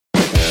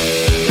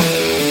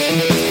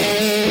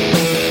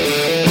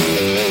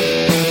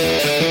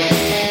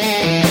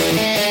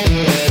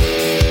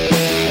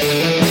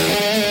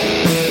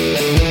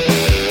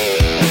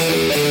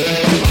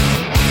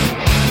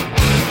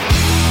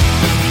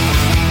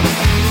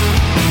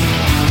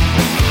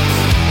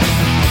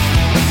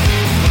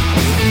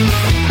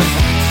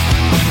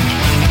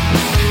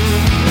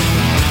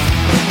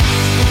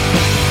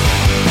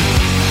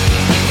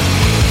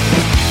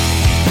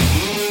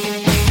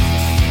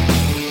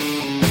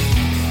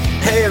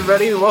Hey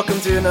everybody, welcome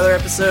to another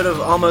episode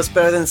of Almost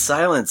Better Than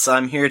Silence.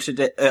 I'm here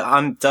today,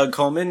 I'm Doug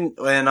Coleman,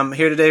 and I'm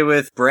here today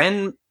with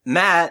Bren,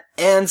 Matt,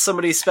 and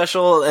somebody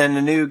special and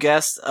a new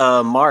guest,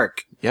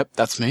 Mark. Yep,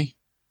 that's me.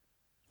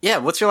 Yeah,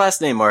 what's your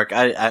last name, Mark?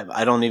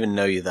 I don't even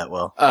know you that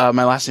well.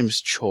 My last name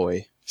is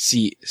Choi.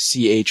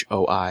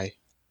 Choi.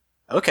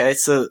 Okay,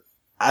 so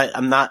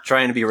I'm not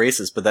trying to be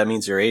racist, but that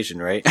means you're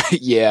Asian, right?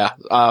 Yeah.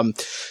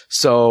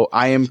 So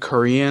I am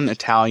Korean,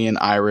 Italian,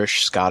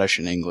 Irish, Scottish,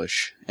 and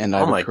English. And I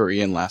have a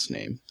Korean last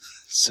name.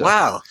 So,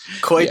 wow.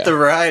 Quite the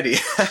variety.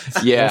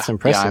 Yeah. That's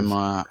impressive.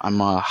 Yeah, I'm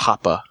a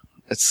Hapa.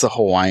 It's the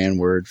Hawaiian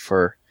word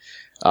for,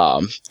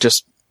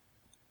 just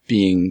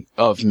being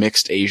of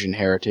mixed Asian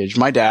heritage.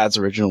 My dad's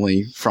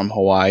originally from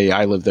Hawaii.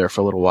 I lived there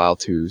for a little while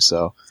too,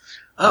 so.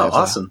 Oh,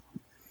 awesome.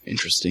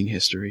 Interesting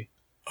history.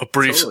 A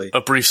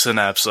brief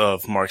synapse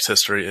of Mark's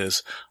history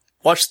is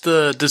watch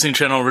the Disney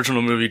Channel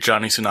original movie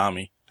Johnny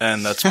Tsunami,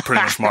 and that's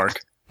pretty much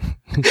Mark.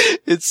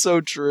 It's so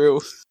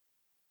true.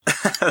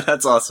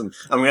 That's awesome.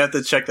 I'm gonna have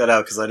to check that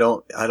out because I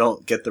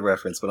don't get the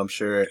reference, but I'm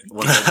sure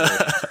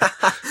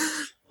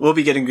we'll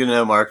be getting to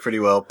know Mark pretty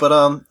well.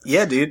 But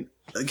yeah, dude,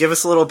 give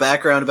us a little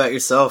background about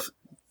yourself.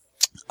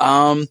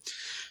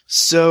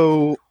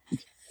 So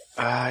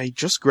I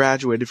just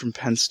graduated from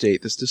Penn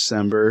State this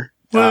December.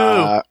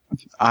 Woo!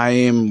 I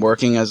am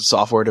working as a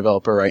software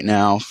developer right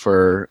now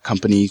for a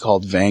company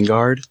called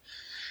Vanguard.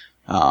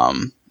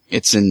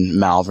 It's in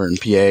Malvern,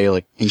 PA,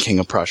 like in King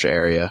of Prussia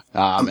area.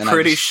 I'm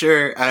pretty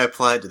sure I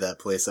applied to that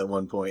place at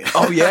one point.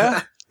 Oh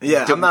yeah?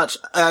 Yeah,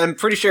 I'm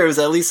pretty sure it was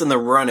at least in the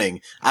running.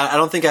 I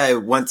don't think I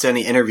went to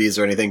any interviews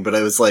or anything, but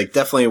it was like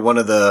definitely one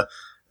of the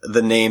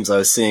names I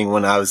was seeing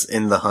when I was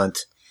in the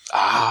hunt.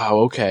 Ah,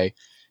 okay.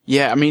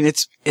 Yeah, I mean,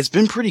 it's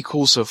been pretty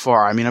cool so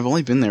far. I mean, I've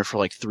only been there for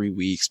like 3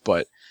 weeks,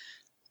 but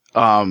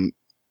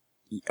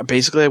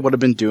basically what I've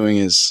been doing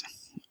is,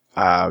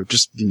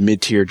 just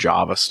mid-tier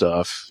Java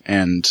stuff.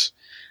 And,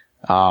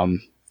 I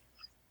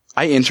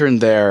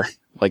interned there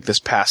like this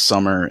past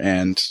summer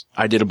and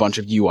I did a bunch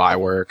of UI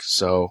work.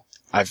 So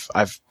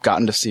I've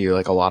gotten to see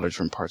like a lot of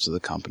different parts of the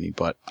company,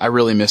 but I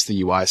really miss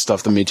the UI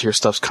stuff. The mid-tier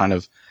stuff's kind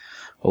of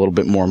a little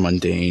bit more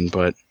mundane,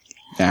 but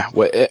yeah,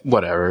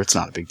 whatever. It's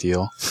not a big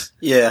deal.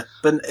 Yeah,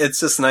 but it's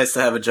just nice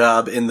to have a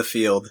job in the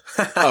field.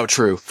 Oh,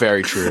 true.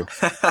 Very true.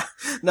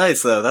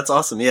 Nice, though. That's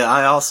awesome. Yeah,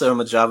 I also am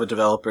a Java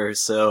developer,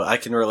 so I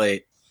can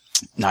relate.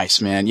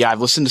 Nice, man. Yeah, I've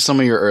listened to some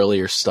of your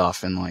earlier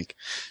stuff, and like,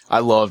 I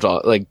loved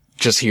like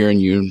just hearing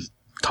you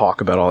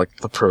talk about all like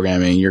the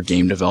programming, your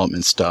game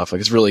development stuff. Like,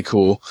 it's really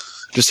cool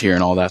just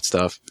hearing all that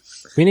stuff.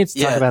 We need to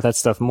talk about that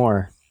stuff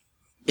more.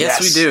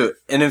 Yes, we do.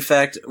 And in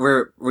fact,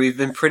 we've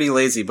been pretty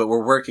lazy, but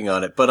we're working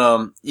on it.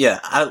 But, yeah,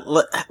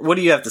 what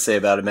do you have to say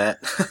about it,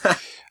 Matt?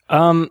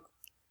 Well,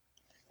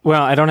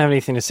 I don't have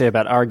anything to say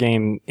about our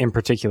game in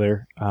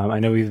particular.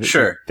 I know we've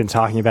been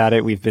talking about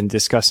it. We've been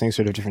discussing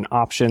sort of different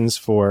options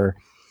for,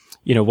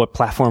 what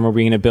platform are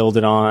we going to build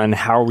it on?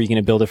 How are we going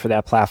to build it for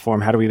that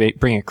platform? How do we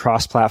bring it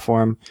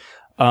cross-platform?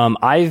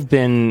 I've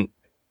been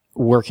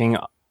working,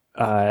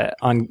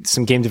 on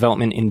some game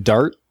development in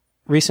Dart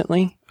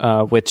recently,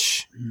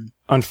 which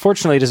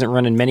unfortunately doesn't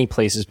run in many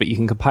places, but you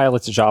can compile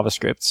it to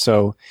JavaScript.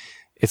 So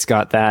it's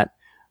got that.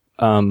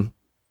 I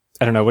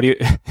don't know.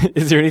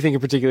 Is there anything in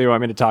particular you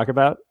want me to talk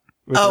about?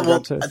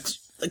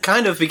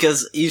 Kind of,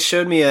 because you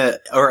showed me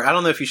or I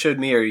don't know if you showed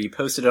me or you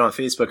posted it on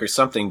Facebook or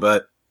something,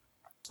 but,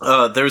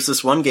 there was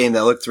this one game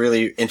that looked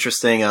really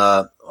interesting.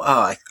 I'm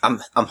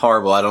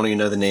horrible. I don't even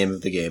know the name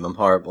of the game. I'm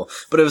horrible.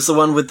 But it was the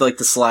one with like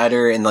the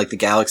slider and like the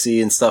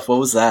galaxy and stuff. What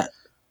was that?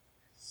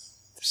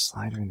 The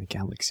slider in the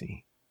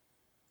galaxy.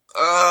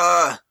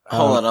 Hold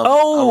on.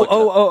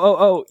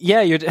 Oh,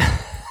 yeah, you're,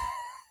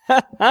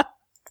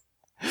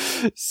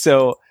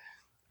 so,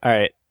 all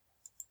right.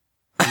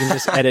 You can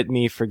just edit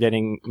me for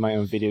getting my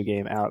own video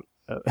game out.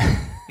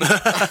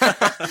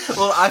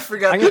 Well, I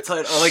forgot the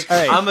title. Like,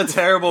 right. I'm a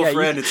terrible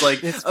friend. It's like,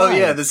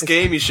 this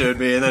game you showed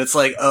me, and then it's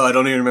like, I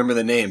don't even remember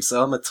the name,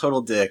 so I'm a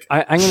total dick.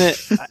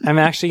 I'm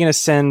actually gonna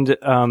send,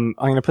 I'm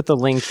gonna put the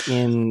link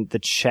in the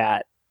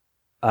chat.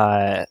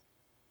 I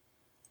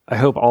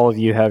hope all of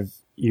you have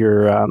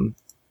your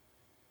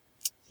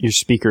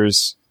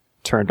speakers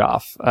turned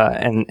off,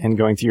 and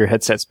going through your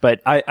headsets.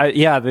 But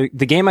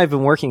the game I've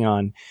been working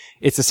on,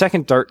 it's the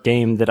second Dart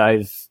game that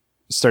I've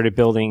started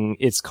building.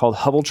 It's called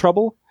Hubble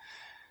Trouble.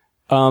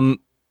 And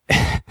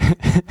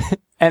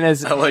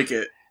as I like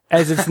it,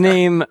 as its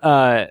name,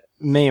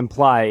 may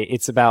imply,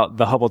 it's about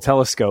the Hubble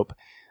telescope.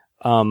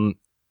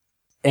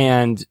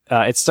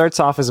 It starts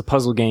off as a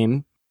puzzle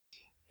game,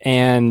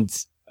 and,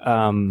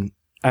 I'm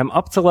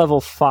up to level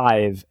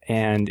 5,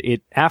 and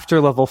after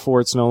level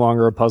 4, it's no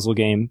longer a puzzle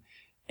game,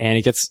 and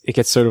it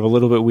gets sort of a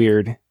little bit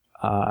weird.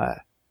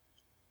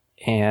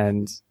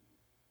 And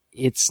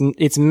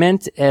it's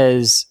meant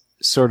as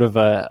sort of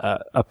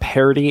a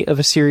parody of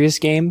a serious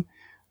game.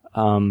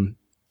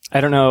 I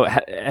don't know.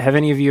 Have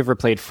any of you ever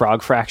played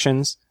Frog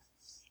Fractions?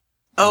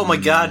 Oh my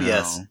God,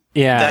 yes.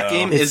 Yeah. That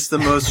game is the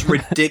most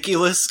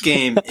ridiculous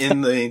game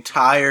in the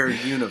entire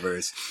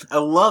universe. I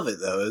love it,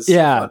 though. It's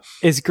yeah,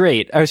 it's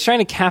great. I was trying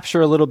to capture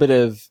a little bit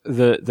of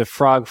the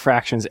Frog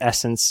Fractions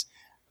essence.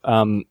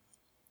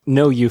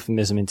 No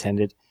euphemism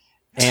intended.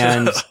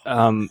 And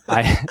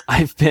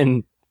I've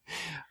been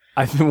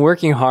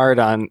working hard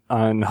on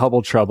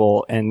Hubble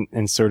Trouble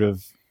and sort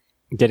of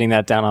getting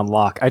that down on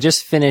lock. I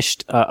just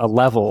finished a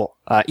level.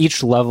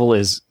 Each level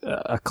is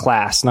a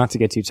class, not to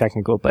get too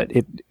technical, but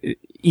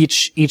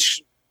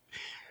each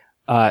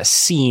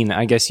scene,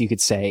 I guess you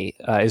could say,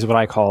 is what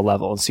I call a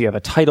level. So you have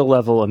a title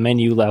level, a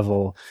menu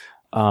level,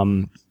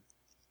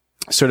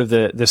 sort of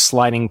the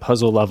sliding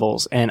puzzle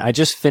levels. And I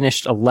just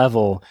finished a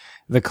level.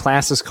 The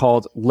class is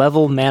called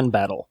Level Man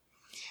Battle.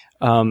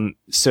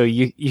 So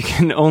you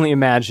can only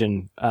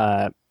imagine,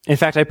 in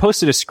fact, I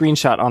posted a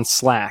screenshot on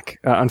Slack.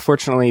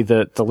 Unfortunately,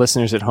 the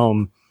listeners at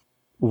home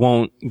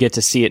won't get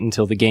to see it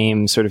until the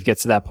game sort of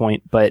gets to that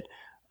point, but,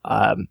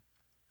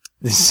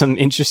 there's some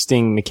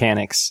interesting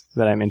mechanics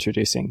that I'm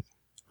introducing.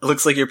 It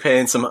looks like you're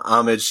paying some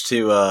homage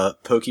to,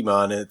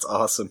 Pokemon, and it's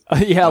awesome.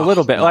 Yeah, a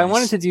little bit. Nice. Well, I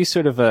wanted to do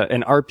sort of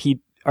an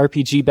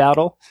RPG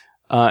battle,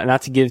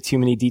 not to give too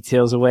many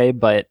details away,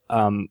 but,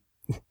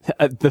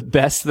 the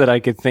best that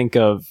I could think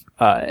of,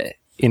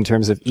 in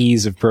terms of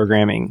ease of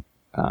programming,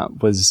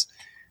 was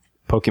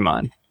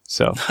Pokemon.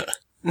 So.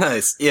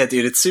 Nice. Yeah,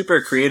 dude, it's super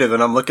creative,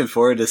 and I'm looking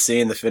forward to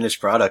seeing the finished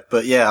product.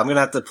 But yeah, I'm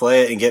gonna have to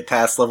play it and get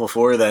past level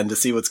 4 then to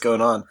see what's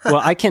going on.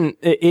 Well,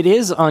 it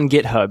is on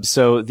GitHub,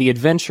 so the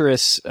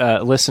adventurous,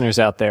 listeners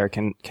out there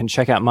can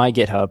check out my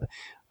GitHub.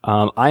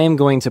 I am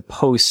going to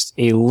post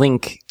a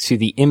link to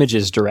the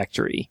images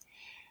directory,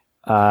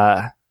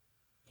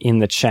 in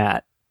the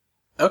chat.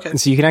 Okay. And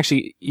so you can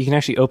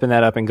actually open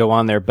that up and go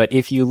on there. But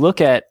if you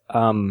look at,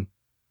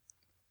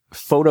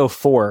 photo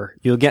 4,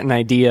 you'll get an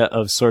idea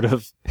of sort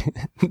of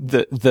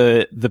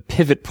the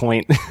pivot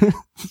point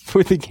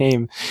for the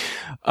game.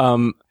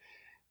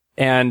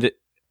 And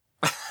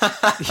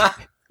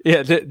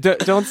yeah,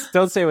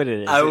 don't say what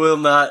it is. I will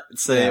not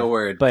say a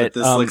word, but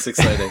this looks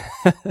exciting.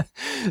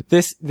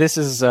 This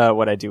is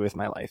what I do with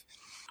my life.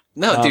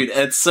 No, dude,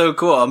 it's so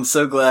cool. I'm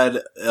so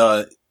glad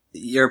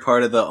you're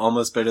part of the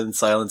Almost Better Than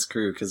Silence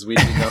crew, because we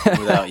do nothing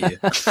without you.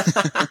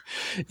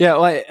 Yeah,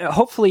 well,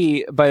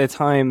 hopefully by the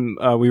time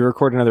we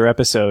record another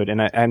episode,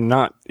 and I'm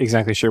not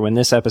exactly sure when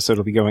this episode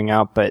will be going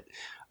out, but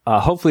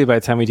hopefully by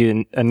the time we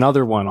do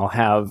another one, I'll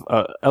have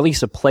at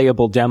least a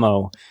playable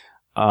demo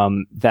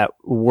that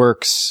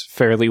works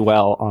fairly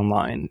well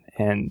online,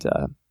 and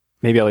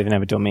maybe I'll even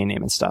have a domain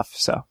name and stuff.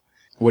 So,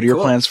 what are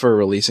your plans for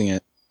releasing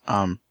it?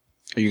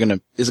 Is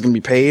it gonna be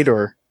paid,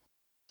 or?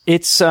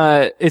 It's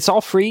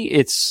all free.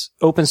 It's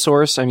open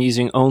source. I'm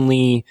using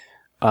only,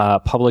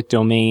 public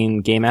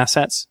domain game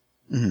assets.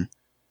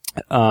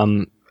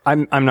 Mm-hmm.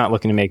 I'm not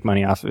looking to make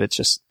money off of it. It's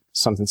just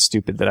something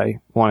stupid that I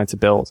wanted to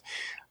build.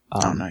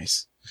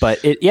 Nice. But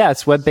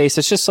it's web-based.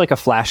 It's just like a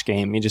Flash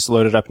game. You just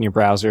load it up in your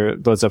browser.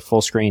 It loads up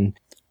full screen.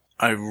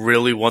 I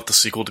really want the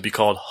sequel to be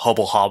called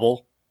Hubble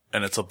Hobble,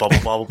 and it's a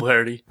Bubble Bobble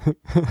parody.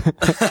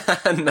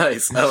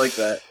 Nice. I like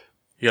that.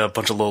 Yeah, a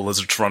bunch of little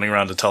lizards running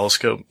around a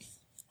telescope.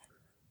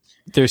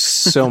 There's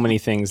so many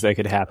things that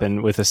could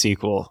happen with a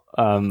sequel.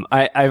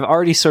 I've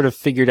already sort of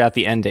figured out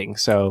the ending,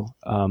 so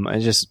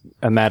it's just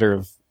a matter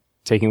of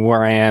taking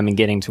where I am and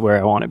getting to where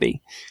I want to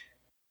be.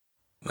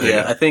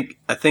 Yeah, I think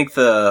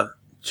the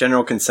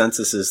general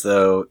consensus is,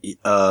 though,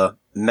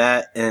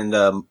 Matt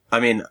and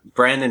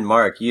Brandon,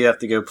 Mark, you have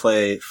to go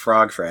play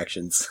Frog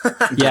Fractions.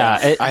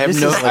 Yeah, I have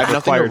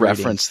nothing to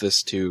reference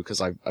this to,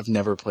 because I've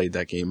never played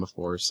that game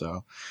before.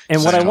 So,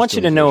 and what I want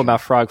you to know about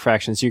Frog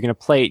Fractions, you're going to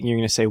play it and you're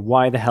going to say,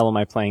 "Why the hell am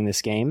I playing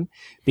this game?"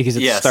 Because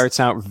it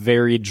starts out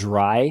very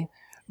dry,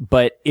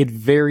 but it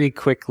very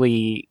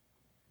quickly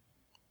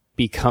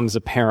becomes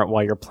apparent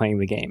while you're playing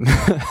the game.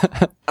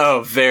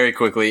 Oh, very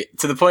quickly.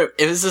 To the point,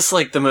 it was just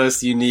like the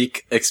most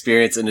unique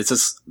experience, and it's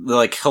just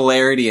like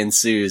hilarity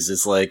ensues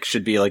is like,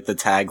 should be like the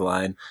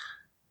tagline.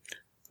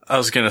 I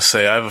was gonna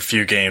say, I have a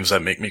few games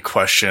that make me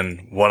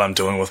question what I'm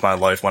doing with my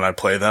life when I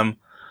play them.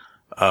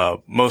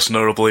 Most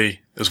notably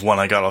is one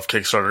I got off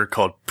Kickstarter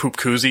called Poop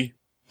Koozie.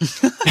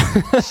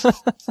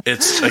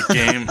 It's a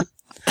game,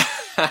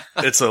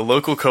 it's a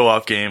local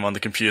co-op game on the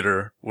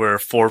computer where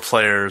 4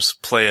 players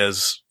play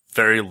as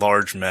very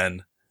large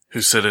men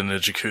who sit in a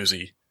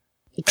jacuzzi.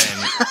 And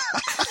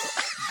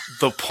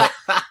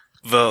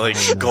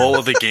the goal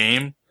of the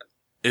game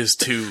is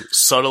to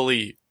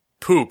subtly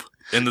poop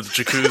in the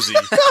jacuzzi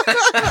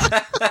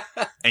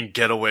and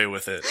get away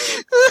with it.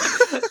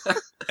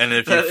 And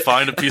if you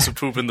find a piece of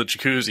poop in the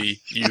jacuzzi,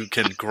 you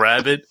can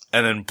grab it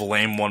and then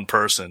blame one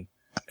person.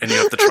 And you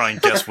have to try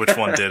and guess which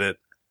one did it.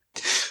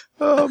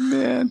 Oh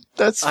man,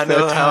 that's I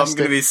know how I'm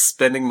going to be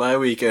spending my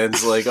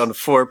weekends, like on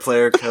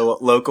 4-player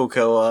local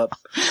co-op.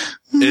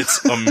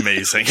 It's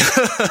amazing.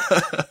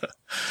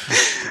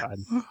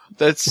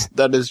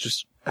 That is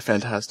just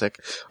fantastic.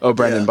 Oh,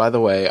 Brendan, by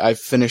the way, I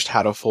finished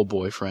Had a Full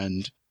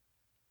Boyfriend.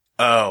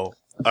 Oh, all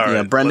right.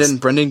 Yeah,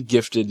 Brendan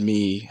gifted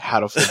me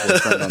Had a Full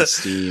Boyfriend on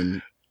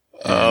Steam,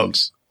 and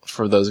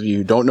for those of you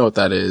who don't know what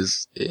that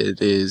is,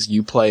 it is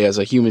you play as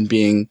a human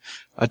being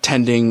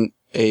attending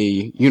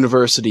a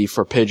university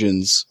for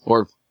pigeons,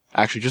 or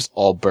actually just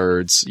all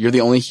birds. You're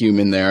the only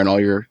human there and all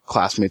your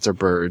classmates are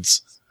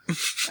birds.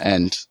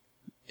 And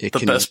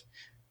the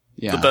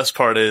best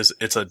part is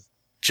it's a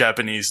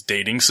Japanese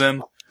dating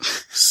sim.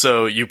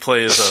 So you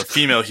play as a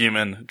female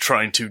human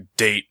trying to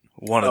date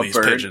one of these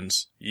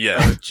pigeons. Yeah.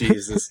 Oh,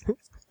 Jesus.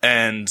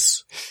 And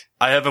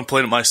I haven't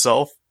played it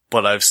myself,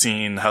 but I've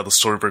seen how the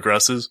story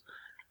progresses.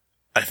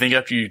 I think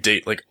after you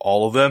date like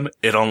all of them,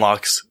 it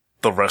unlocks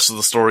the rest of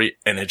the story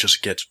and it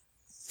just gets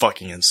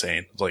fucking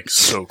insane, like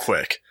so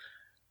quick.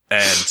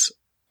 And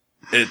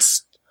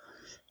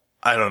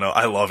I don't know,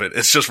 I love it.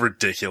 It's just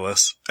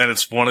ridiculous. And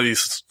it's one of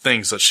these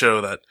things that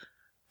show that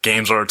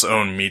games are its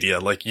own media.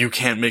 Like, you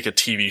can't make a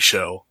TV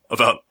show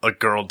about a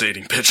girl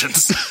dating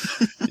pigeons.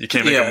 You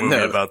can't make a movie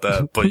about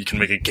that, but you can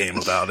make a game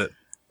about it.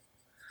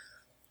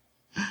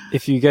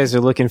 If you guys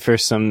are looking for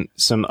some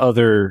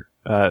other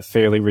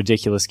fairly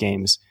ridiculous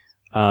games,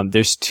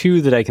 there's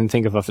two that I can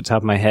think of off the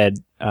top of my head.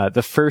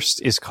 The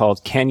first is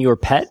called Can Your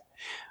Pet?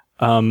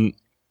 And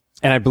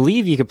I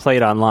believe you could play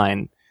it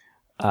online.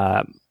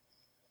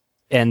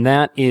 And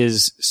that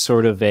is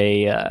sort of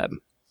a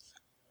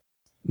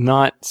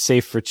not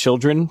safe for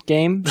children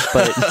game,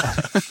 but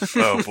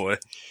oh boy.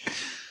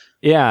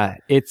 Yeah,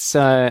 it's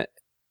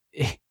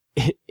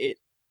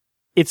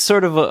it's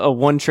sort of a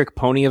one-trick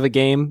pony of a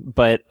game,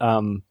 but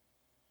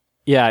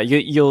yeah,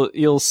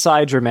 you'll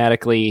sigh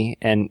dramatically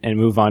and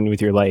move on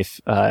with your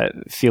life,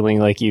 feeling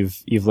like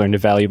you've learned a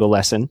valuable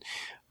lesson.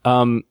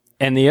 And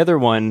the other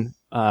one,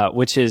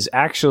 which is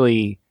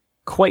actually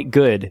quite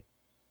good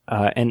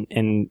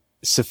and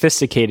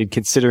sophisticated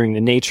considering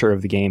the nature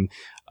of the game,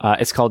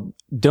 it's called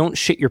Don't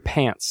Shit Your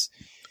Pants.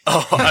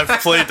 Oh,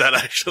 I've played that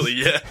actually.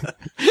 Yeah.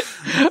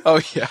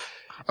 Oh yeah.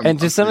 And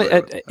to some,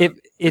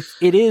 it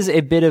is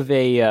a bit of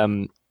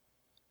a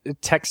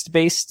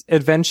text-based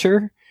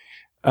adventure.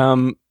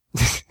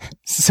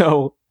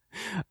 So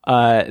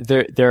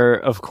there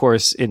of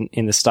course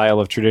in the style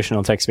of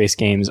traditional text-based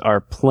games are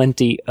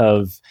plenty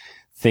of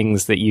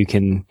things that you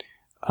can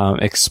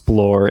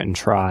explore and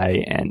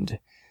try, and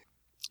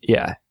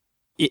yeah,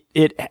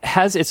 it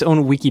has its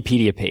own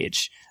Wikipedia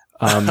page,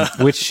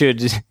 which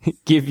should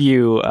give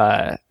you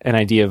an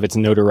idea of its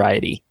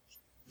notoriety.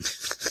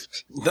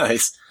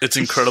 Nice. It's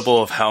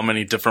incredible of how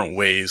many different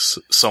ways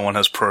someone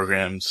has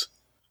programmed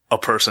a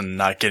person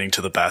not getting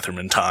to the bathroom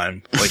in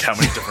time. Like how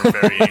many different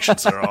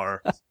variations there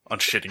are on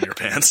shitting your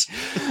pants.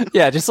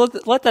 Yeah, just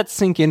let that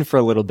sink in for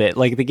a little bit.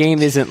 Like, the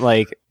game isn't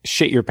like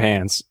shit your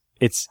pants.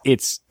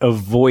 It's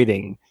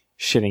avoiding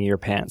shitting your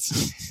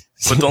pants.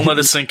 But don't let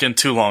it sink in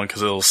too long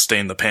because it'll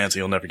stain the pants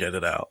and you'll never get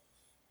it out.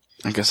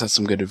 I guess that's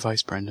some good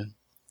advice, Brendan.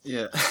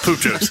 Yeah. Poop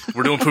jokes.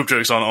 We're doing poop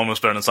jokes on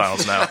Almost Better Than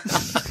Silence now.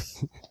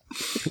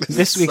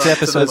 This week's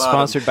episode is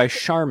sponsored by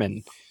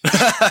Charmin.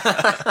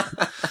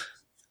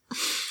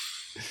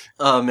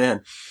 Oh,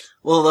 man.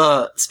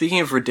 Well, speaking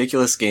of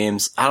ridiculous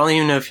games, I don't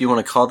even know if you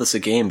want to call this a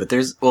game, but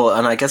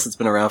and I guess it's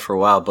been around for a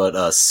while,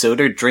 but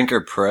Soda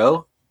Drinker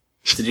Pro?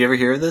 Did you ever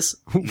hear of this?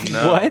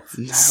 No. What?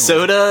 No.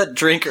 Soda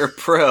Drinker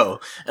Pro.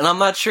 And I'm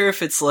not sure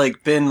if it's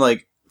been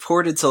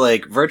ported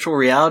to virtual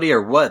reality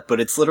or what, but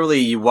it's literally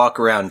you walk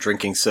around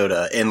drinking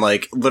soda and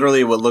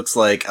literally what looks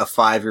like a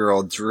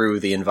 5-year-old drew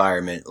the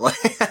environment.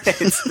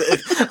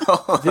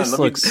 This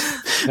looks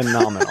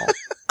phenomenal.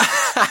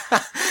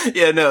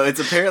 Yeah, no, it's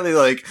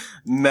apparently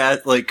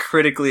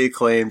critically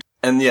acclaimed.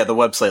 And yeah, the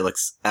website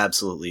looks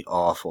absolutely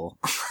awful.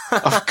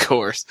 Of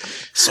course.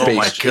 Oh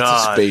my God. It's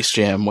a Space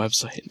Jam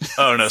website.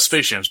 Oh no,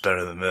 Space Jam's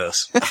better than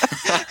this.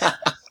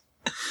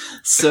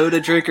 Soda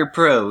Drinker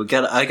Pro.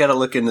 I gotta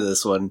look into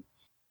this one.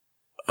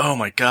 Oh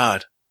my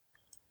God.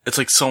 It's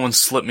like someone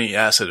slipped me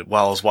acid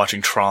while I was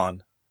watching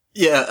Tron.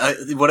 Yeah,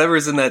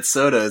 whatever's in that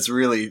soda is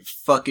really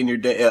fucking your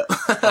day up.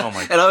 Oh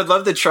my God. And I would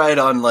love to try it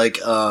on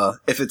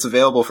if it's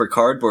available for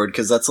cardboard,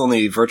 because that's the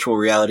only virtual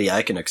reality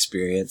I can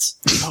experience.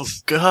 Oh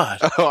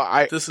God.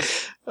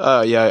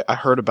 Yeah, I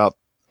heard about,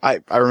 I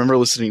remember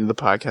listening to the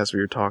podcast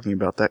where you were talking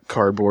about that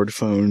cardboard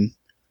phone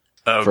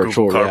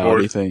virtual Google reality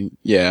Cardboard thing.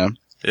 Yeah.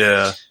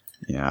 Yeah.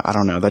 Yeah, I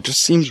don't know. That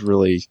just seems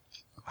really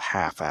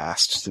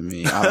half-assed to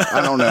me.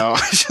 I don't know.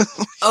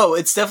 Oh,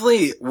 it's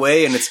definitely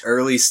way in its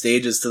early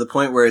stages, to the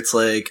point where it's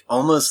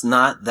almost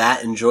not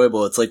that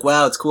enjoyable. It's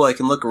wow, it's cool, I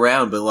can look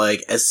around, but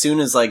as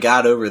soon as I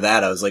got over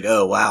that, I was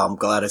oh wow, I'm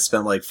glad I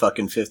spent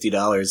fucking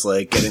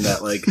 $50 getting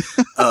that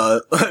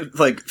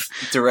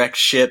direct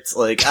shipped,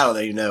 I don't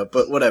even know,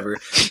 but whatever.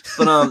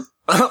 But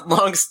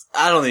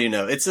I don't even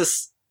know. It's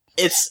just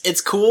it's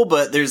cool,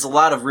 but there's a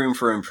lot of room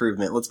for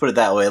improvement. Let's put it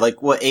that way.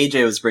 What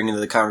AJ was bringing to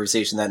the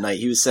conversation that night,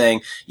 he was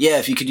saying, yeah,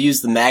 if you could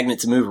use the magnet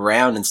to move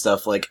around and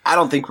stuff, I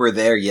don't think we're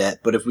there yet,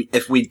 but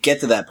if we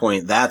get to that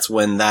point, that's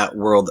when that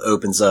world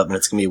opens up and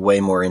it's gonna be way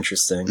more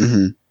interesting.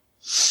 Mm-hmm.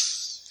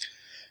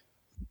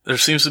 There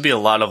seems to be a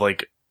lot of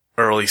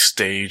early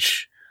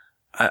stage,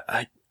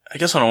 I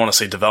guess I don't want to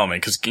say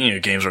development, because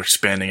games are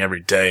expanding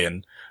every day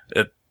and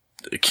it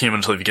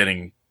cumulatively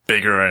getting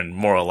bigger and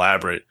more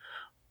elaborate.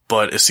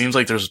 But it seems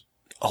like there's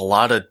a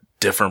lot of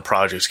different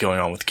projects going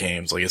on with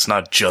games. Like, it's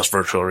not just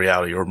virtual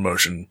reality or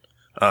motion,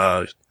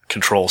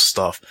 control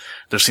stuff.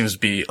 There seems to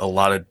be a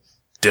lot of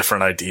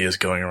different ideas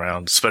going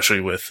around,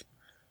 especially with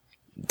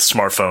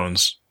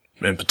smartphones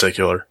in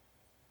particular.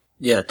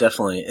 Yeah,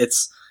 definitely.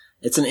 It's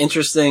an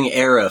interesting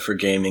era for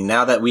gaming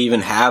now that we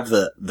even have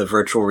the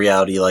virtual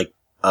reality, like,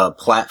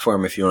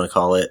 platform, if you want to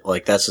call it.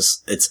 Like,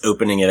 it's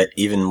opening it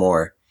even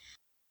more.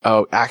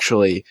 Oh,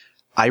 actually,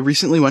 I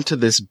recently went to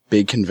this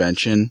big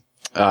convention,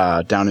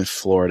 down in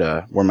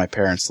Florida where my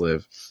parents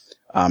live.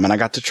 And I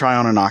got to try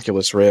on an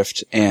Oculus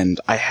Rift, and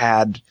I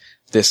had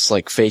this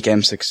like fake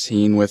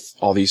M16 with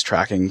all these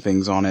tracking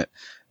things on it.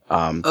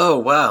 Oh,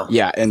 wow.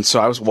 Yeah. And so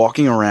I was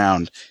walking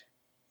around,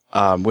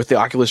 with the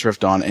Oculus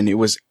Rift on, and it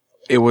was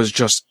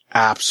just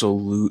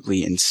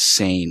absolutely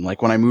insane.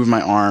 Like, when I moved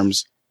my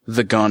arms,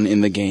 the gun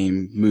in the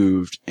game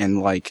moved,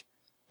 and like,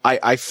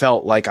 I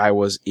felt like I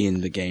was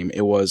in the game.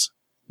 It was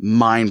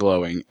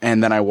mind-blowing.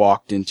 And then I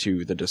walked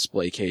into the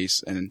display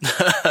case, and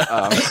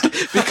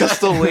because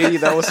the lady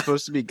that was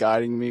supposed to be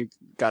guiding me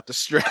got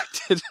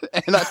distracted,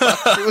 and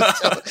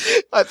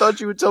I thought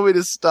she would tell me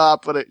to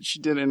stop, but she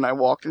didn't, and I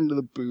walked into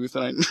the booth,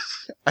 and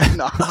I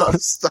knocked all the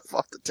stuff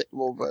off the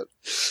table. But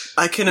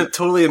I can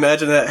totally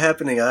imagine that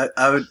happening.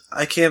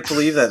 I can't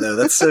believe that, though.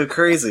 That's so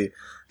crazy.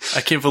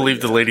 I can't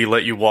believe the lady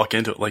let you walk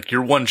into it. Like,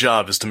 your one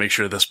job is to make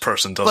sure this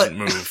person doesn't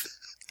move.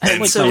 That's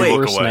And like so my you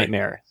look worst away.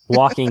 nightmare.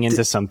 Walking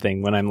into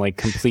something when I'm like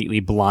completely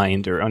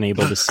blind or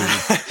unable to see.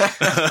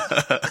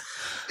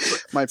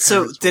 my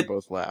parents were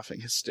both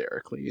laughing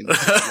hysterically. You know?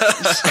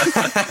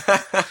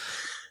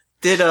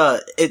 Did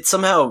it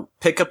somehow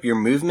pick up your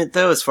movement,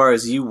 though, as far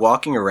as you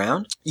walking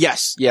around?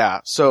 Yes, yeah.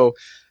 So,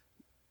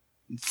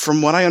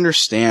 from what I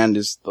understand,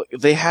 is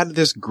they had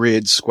this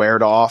grid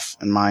squared off,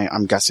 and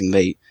I'm guessing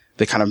they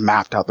kind of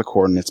mapped out the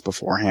coordinates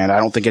beforehand. I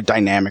don't think it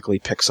dynamically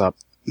picks up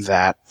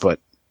that, but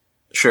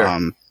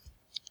sure.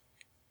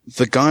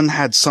 The gun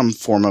had some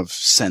form of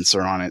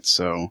sensor on it,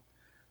 so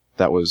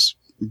that was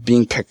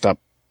being picked up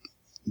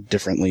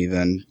differently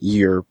than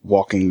your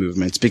walking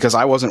movements, because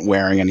I wasn't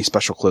wearing any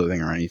special clothing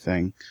or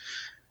anything.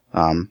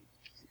 I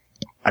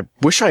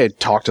wish I had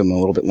talked to them a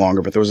little bit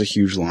longer, but there was a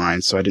huge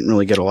line, so I didn't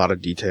really get a lot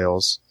of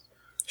details.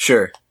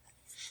 Sure.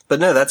 But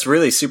no, that's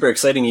really super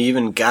exciting. You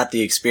even got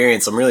the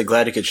experience. I'm really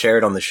glad you could share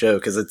it on the show,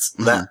 because it's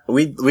that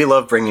we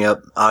love bringing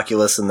up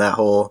Oculus and that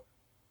whole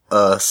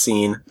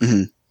scene.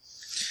 Mm-hmm.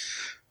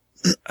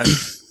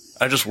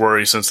 I just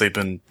worry, since they've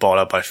been bought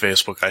up by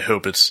Facebook, I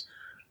hope it's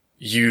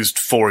used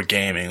for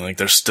gaming. Like,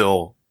 there's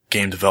still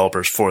game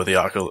developers for the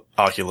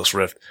Oculus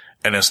Rift,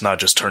 and it's not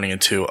just turning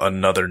into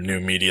another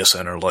new media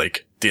center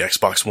like the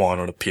Xbox One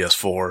or the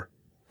PS4.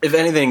 If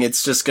anything,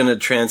 it's just gonna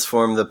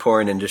transform the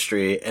porn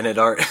industry, and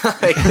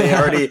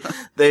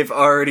they've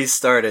already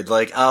started.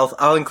 Like,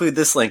 I'll include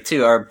this link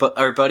too.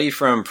 Our buddy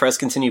from Press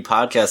Continue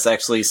Podcast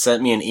actually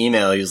sent me an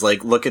email. He was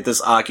like, "Look at this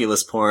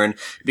Oculus porn,"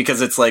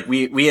 because it's like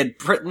we had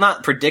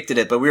not predicted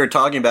it, but we were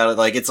talking about it.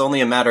 Like, it's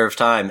only a matter of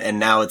time, and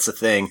now it's a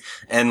thing.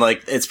 And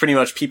like, it's pretty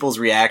much people's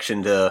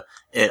reaction to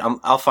it.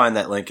 I'll find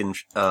that link and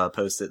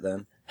post it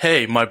then.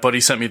 Hey, my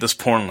buddy sent me this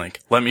porn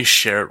link. Let me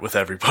share it with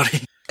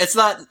everybody. It's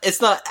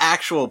not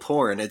actual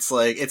porn. It's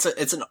like, it's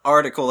an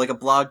article, like a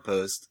blog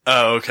post.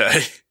 Oh,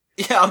 okay.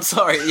 Yeah, I'm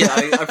sorry. Yeah,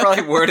 I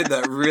probably worded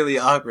that really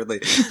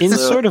awkwardly. In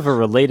sort of a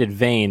related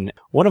vein,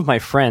 one of my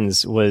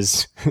friends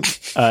was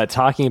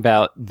talking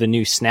about the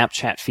new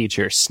Snapchat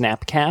feature,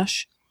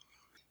 Snapcash.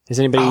 Has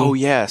anybody? Oh,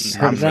 yes.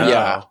 Heard of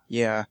that?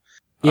 Yeah.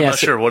 I'm not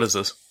sure. What is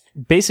this?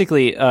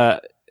 Basically, are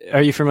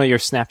you familiar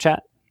with Snapchat?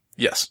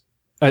 Yes.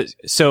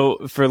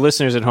 So for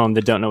listeners at home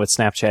that don't know what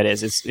Snapchat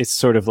is, it's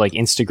sort of like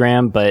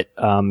Instagram, but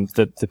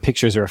the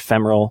pictures are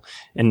ephemeral,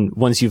 and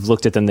once you've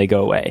looked at them, they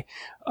go away.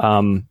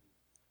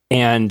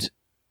 And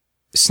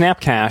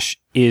Snapcash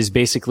is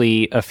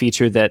basically a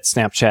feature that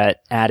Snapchat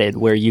added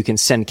where you can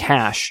send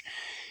cash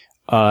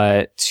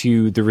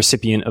to the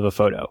recipient of a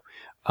photo.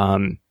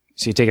 So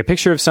you take a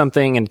picture of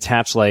something and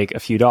attach like a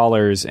few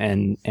dollars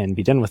and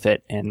be done with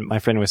it. And my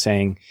friend was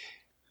saying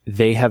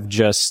they have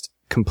just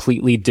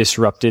completely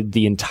disrupted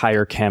the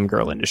entire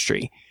camgirl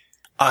industry.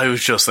 I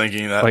was just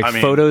thinking that.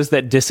 Like, photos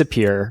that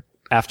disappear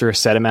after a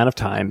set amount of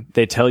time.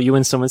 They tell you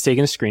when someone's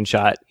taken a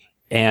screenshot,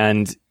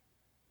 and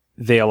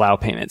they allow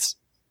payments.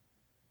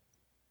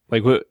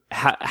 Like,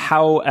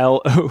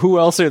 who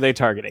else are they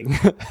targeting?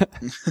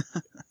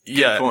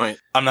 Yeah, good point.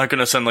 I'm not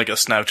gonna send like a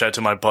Snapchat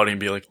to my buddy and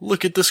be like,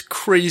 "Look at this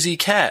crazy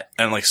cat,"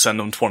 and like send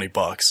him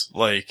 $20.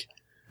 Like,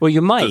 well,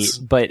 you might,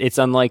 but it's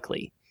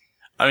unlikely.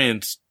 I mean,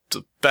 it's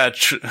a bad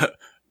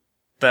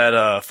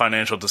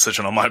financial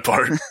decision on my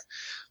part.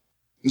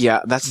 Yeah,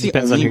 that's the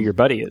depends on who your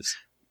buddy is.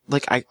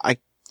 Like,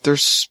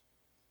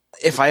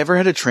 if I ever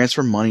had to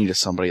transfer money to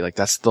somebody, like,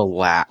 that's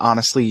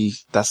honestly,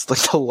 that's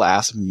like the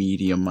last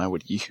medium I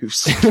would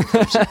use in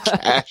terms of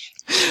cash.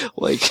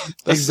 Like,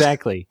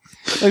 exactly.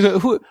 Like,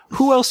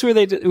 who else were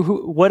they,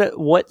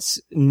 what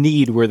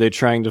need were they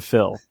trying to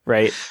fill,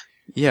 right?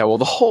 Yeah, well,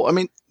 the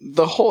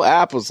whole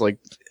app was like,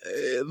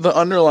 the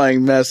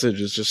underlying message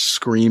is just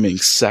screaming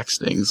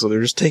sexting, so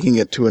they're just taking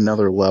it to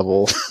another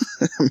level.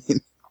 I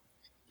mean,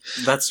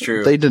 That's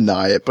true. They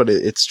deny it, but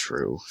it's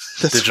true.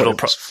 That's Digital what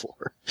it was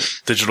for.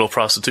 Digital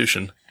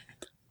prostitution.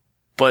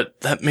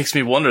 But that makes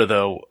me wonder,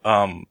 though,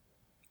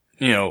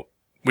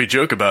 we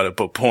joke about it,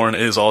 but porn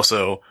is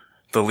also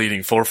the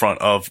leading forefront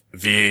of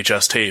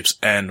VHS tapes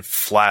and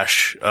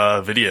flash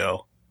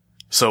video.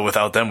 So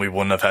without them, we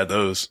wouldn't have had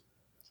those.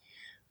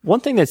 One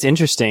thing that's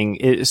interesting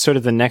is sort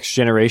of the next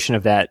generation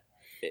of that.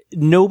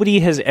 Nobody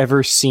has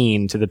ever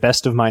seen, to the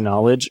best of my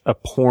knowledge, a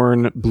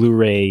porn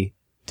Blu-ray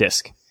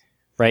disc,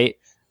 right?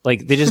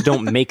 Like, they just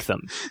don't make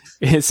them.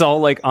 It's all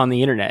like on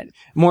the internet.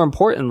 More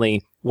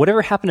importantly,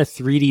 whatever happened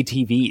to 3D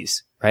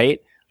TVs, right?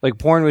 Like,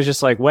 porn was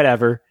just like,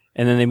 whatever,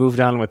 and then they moved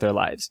on with their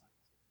lives.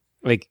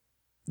 Like,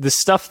 the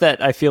stuff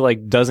that I feel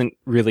like doesn't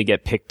really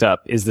get picked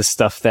up is the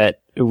stuff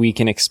that we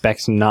can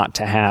expect not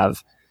to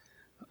have,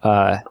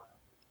 Yeah.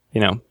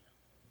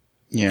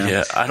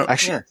 Yeah, I don't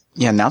actually.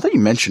 Yeah, now that you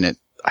mention it,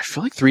 I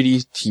feel like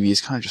 3D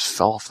TVs kind of just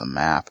fell off the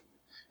map.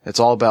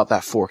 It's all about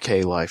that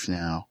 4K life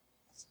now.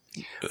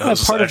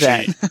 Part of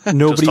that,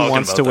 nobody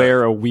wants to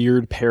wear a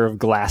weird pair of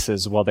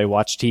glasses while they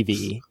watch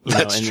TV.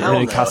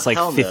 And it costs like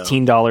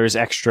 $15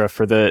 extra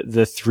for the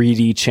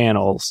 3D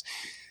channels.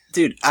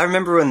 Dude, I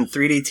remember when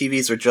 3D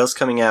TVs were just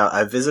coming out.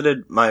 I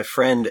visited my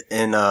friend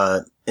in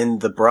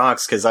the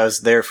Bronx because I was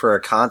there for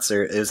a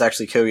concert. It was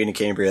actually Kobe and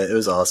Cambria. It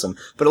was awesome.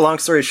 But long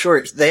story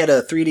short, they had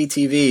a 3D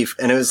TV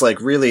and it was like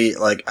really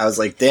like, I was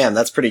like, damn,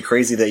 that's pretty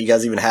crazy that you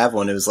guys even have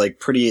one. It was like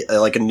pretty,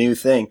 like a new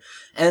thing.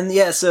 And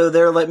yeah, so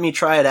they're letting me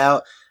try it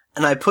out.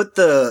 And I put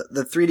the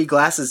 3D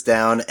glasses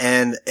down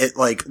and it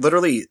like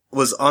literally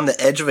was on the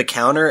edge of a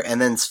counter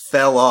and then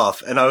fell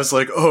off. And I was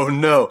like, oh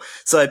no.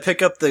 So I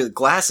pick up the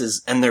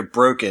glasses and they're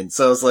broken.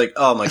 So I was like,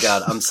 oh my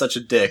God, I'm such a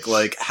dick.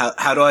 Like,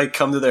 how do I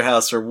come to their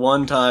house for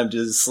one time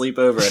to sleep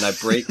over and I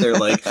break their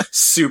like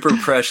super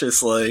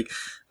precious like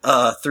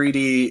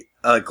 3D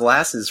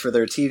glasses for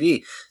their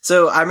TV.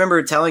 So I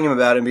remember telling him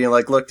about it and being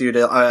like, look, dude,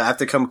 I have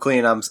to come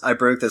clean. I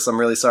broke this. I'm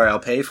really sorry. I'll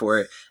pay for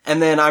it.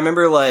 And then I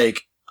remember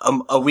like,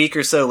 a week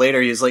or so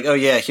later, he was like, oh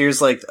yeah,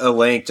 here's like a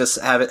link,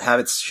 just have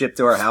it shipped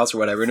to our house or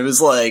whatever. And it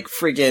was like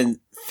freaking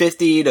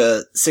 $50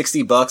 to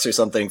 $60 or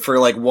something for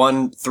like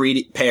one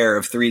 3D pair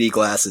of 3D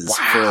glasses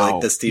for like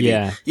this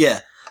TV.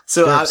 Yeah.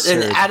 So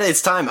and at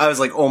its time, I was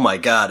like, oh my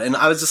God. And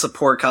I was just a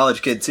poor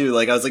college kid too.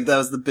 Like, I was like, that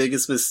was the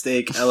biggest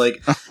mistake.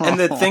 And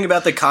the thing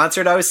about the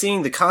concert I was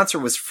seeing, the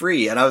concert was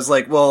free. And I was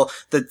like, well,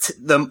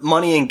 the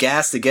money and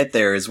gas to get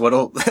there is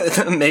what'll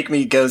make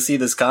me go see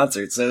this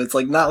concert. So it's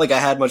like, not like I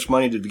had much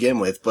money to begin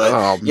with,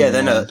 but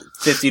then a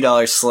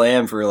 $50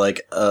 slam for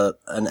like,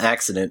 an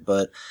accident.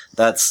 But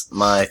that's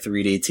my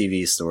 3D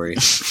TV story.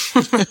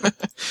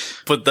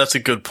 But that's a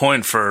good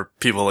point for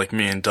people like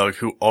me and Doug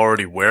who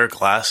already wear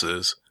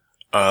glasses.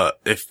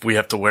 If we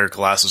have to wear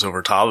glasses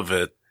over top of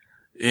it,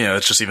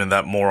 it's just even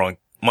that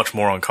much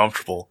more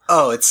uncomfortable.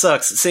 Oh, it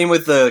sucks. Same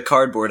with the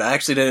cardboard. I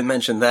actually didn't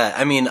mention that.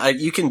 I mean,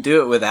 you can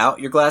do it without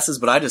your glasses,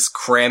 but I just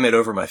cram it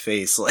over my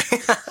face.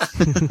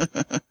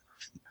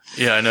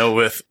 Yeah, I know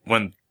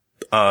when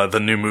the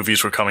new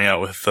movies were coming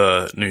out with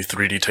the new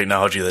 3D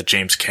technology that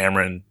James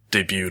Cameron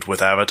debuted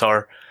with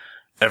Avatar,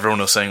 everyone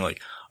was saying like,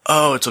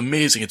 oh, it's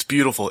amazing, it's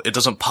beautiful, it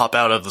doesn't pop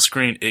out of the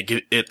screen,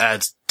 it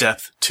adds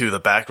depth to the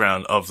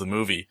background of the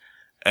movie.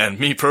 And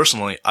me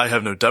personally, I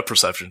have no depth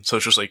perception, so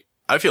it's just like,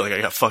 I feel like I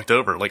got fucked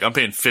over. Like, I'm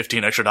paying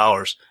 $15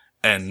 extra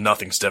and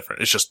nothing's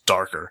different. It's just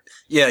darker.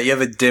 Yeah, you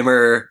have a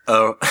dimmer,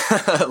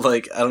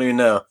 like, I don't even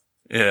know.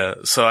 Yeah,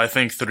 so I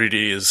think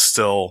 3D is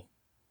still,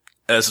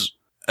 as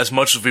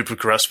much as we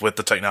progress with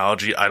the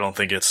technology, I don't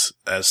think it's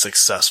as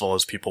successful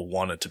as people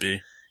want it to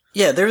be.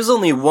 Yeah, there was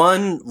only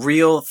one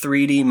real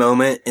 3D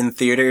moment in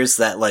theaters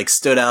that, like,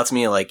 stood out to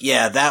me, like,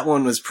 yeah, that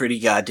one was pretty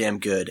goddamn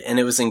good, and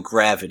it was in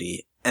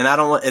Gravity. And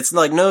it's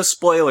like no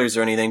spoilers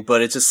or anything,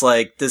 but it's just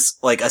like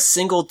this, like a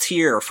single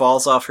tear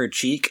falls off her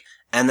cheek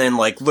and then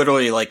like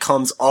literally like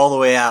comes all the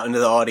way out into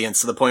the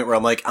audience to the point where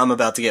I'm like, I'm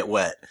about to get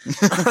wet.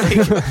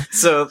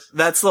 So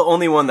that's the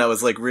only one that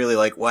was like really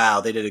like,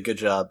 wow, they did a good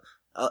job.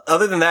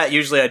 Other than that,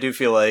 usually I do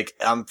feel like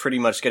I'm pretty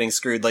much getting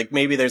screwed. Like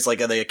maybe there's like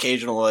the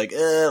occasional like,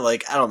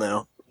 I don't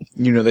know.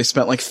 They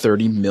spent like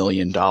 $30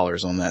 million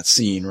on that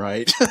scene,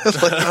 right?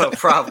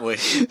 Probably.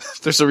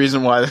 There's a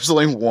reason why there's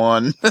only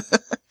one.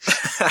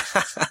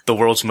 The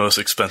world's most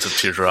expensive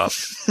teardrop.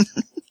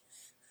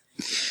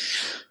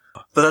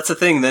 But that's the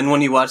thing. Then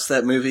when you watch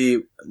that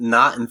movie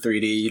not in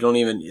 3D, you don't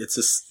even,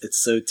 it's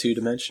so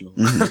two-dimensional.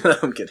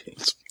 Mm-hmm. I'm kidding.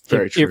 It's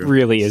very true. It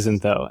really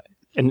isn't though.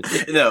 And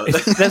no,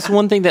 that's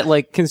one thing that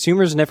like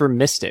consumers never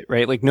missed it,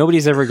 right? Like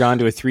nobody's ever gone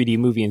to a 3D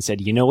movie and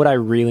said, you know what I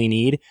really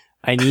need?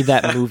 I need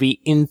that movie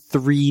in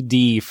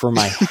 3D for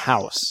my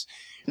house,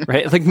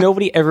 right? Like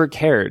nobody ever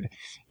cared,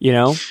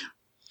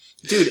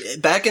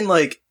 Dude, back in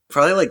like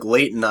probably like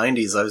late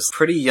 90s. I was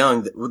pretty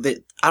young.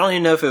 I don't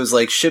even know if it was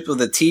like shipped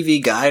with a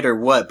TV guide or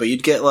what, but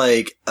you'd get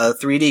like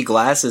 3D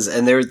glasses,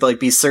 and there would like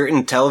be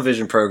certain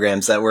television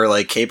programs that were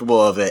like capable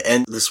of it.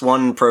 And this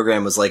one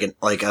program was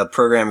like a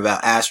program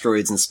about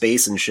asteroids and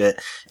space and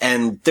shit.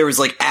 And there was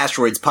like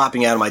asteroids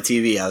popping out of my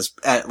TV. I was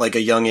at like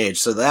a young age.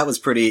 So that was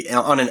pretty,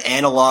 on an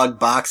analog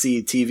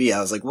boxy TV. I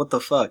was like, what the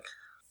fuck?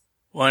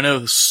 Well, I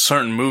know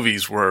certain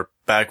movies were,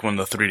 back when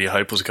the 3D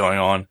hype was going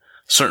on,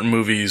 certain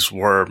movies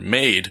were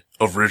made,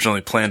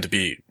 originally planned to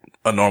be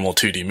a normal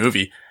 2D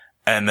movie,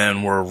 and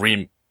then were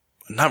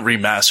not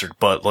remastered,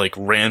 but like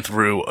ran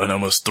through an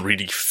almost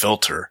 3D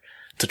filter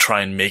to try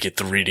and make it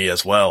 3D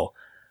as well.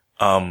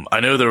 I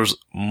know there was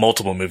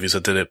multiple movies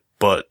that did it,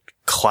 but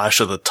Clash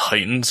of the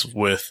Titans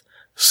with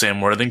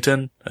Sam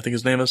Worthington, I think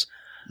his name is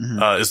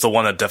the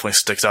one that definitely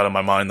sticks out in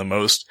my mind the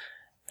most.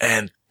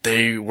 And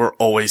they were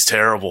always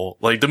terrible.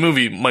 Like, the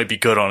movie might be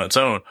good on its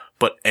own,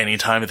 but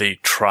anytime they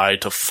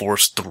tried to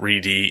force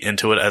 3D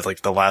into it as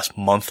like the last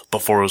month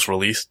before it was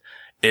released,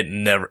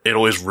 it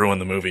always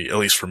ruined the movie, at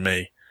least for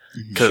me.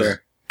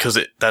 Cause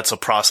that's a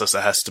process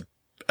that has to,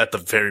 at the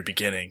very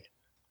beginning,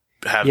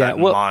 have that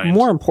in mind.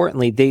 More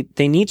importantly,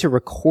 they need to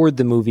record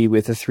the movie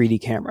with a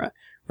 3D camera,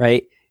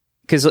 right?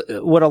 Because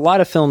what a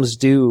lot of films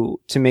do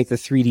to make the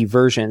 3D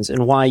versions,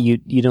 and why you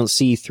don't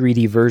see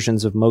 3D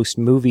versions of most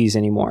movies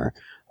anymore,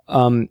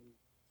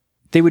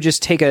 they would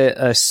just take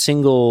a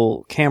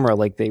single camera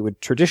like they would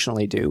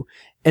traditionally do,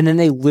 and then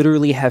they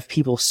literally have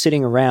people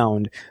sitting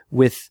around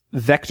with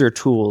vector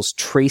tools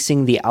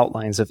tracing the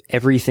outlines of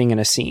everything in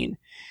a scene.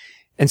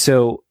 And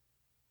so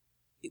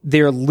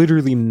they're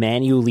literally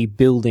manually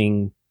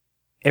building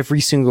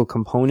every single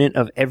component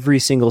of every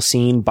single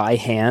scene by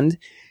hand.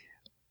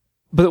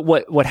 But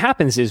what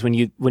happens is when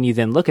you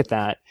then look at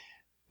that,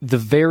 the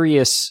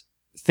various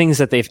things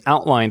that they've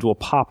outlined will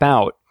pop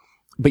out,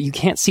 but you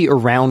can't see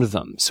around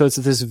them. So it's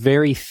this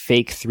very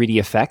fake 3D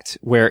effect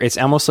where it's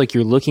almost like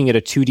you're looking at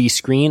a 2D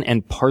screen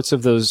and parts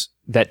of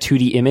that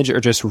 2D image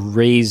are just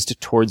raised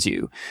towards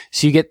you.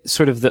 So you get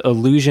sort of the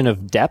illusion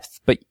of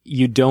depth, but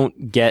you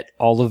don't get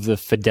all of the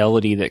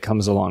fidelity that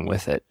comes along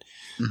with it.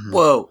 Mm-hmm.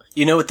 Whoa.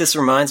 You know what this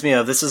reminds me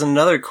of? This is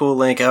another cool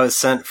link I was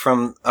sent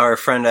from our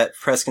friend at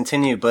Press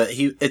Continue, but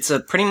it's a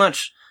pretty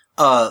much,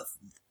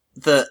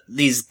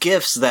 these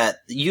GIFs that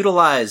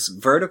utilize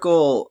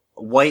vertical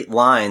white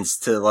lines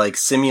to like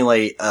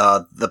simulate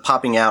the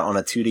popping out on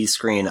a 2D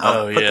screen.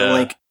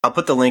 I'll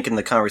put the link in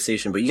the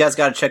conversation, but you guys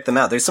got to check them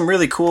out. There's some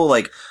really cool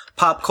like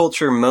pop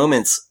culture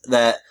moments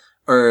that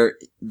are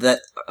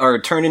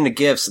turned into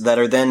GIFs that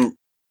are then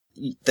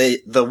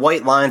the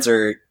white lines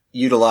are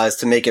utilized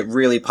to make it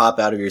really pop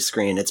out of your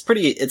screen.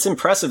 It's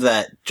impressive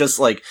that just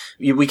like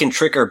we can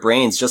trick our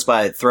brains just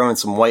by throwing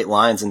some white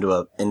lines into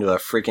a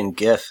freaking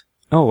GIF.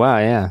 Oh wow,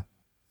 yeah.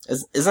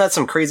 Isn't that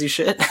some crazy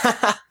shit?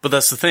 But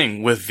that's the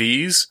thing. With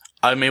these,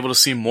 I'm able to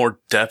see more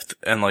depth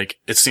and like,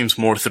 it seems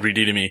more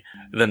 3D to me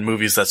than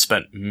movies that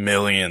spent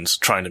millions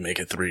trying to make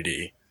it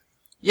 3D.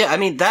 Yeah, I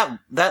mean, that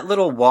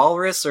little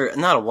walrus, or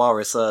not a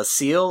walrus,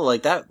 seal,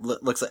 like that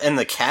looks like, and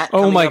the cat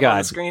coming up on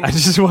the screen. I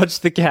just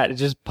watched the cat. It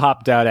just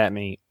popped out at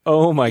me.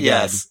 Oh my God.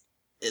 Yes.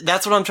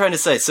 That's what I'm trying to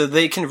say. So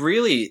they can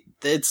really,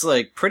 it's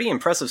like pretty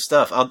impressive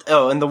stuff.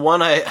 And the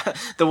one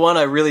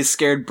I really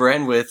scared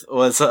Bren with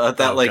was,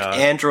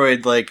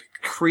 android, like,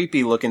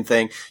 creepy looking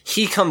thing.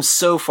 He comes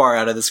so far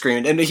out of the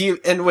screen.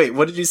 And wait,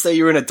 what did you say?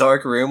 You were in a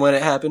dark room when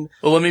it happened?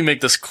 Well, let me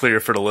make this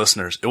clear for the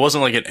listeners. It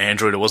wasn't like an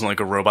android. It wasn't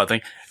like a robot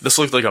thing. This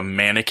looked like a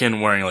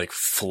mannequin wearing like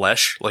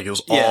flesh. Like it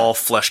was all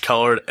flesh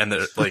colored and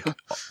like,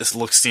 it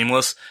looked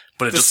seamless,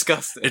 but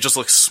it just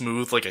looks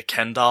smooth like a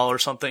Ken doll or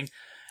something.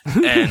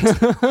 And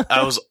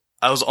I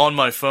was on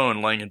my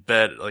phone laying in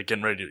bed, like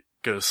getting ready to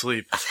go to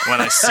sleep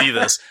when I see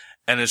this,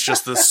 and it's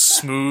just this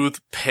smooth,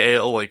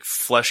 pale, like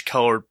flesh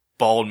colored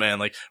bald man,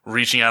 like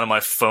reaching out of my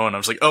phone. I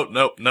was like, oh,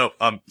 no.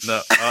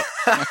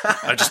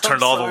 I just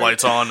turned all the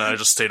lights on and I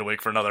just stayed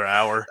awake for another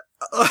hour.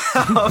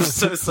 I'm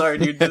so sorry,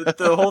 dude.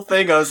 The whole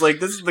thing, I was like,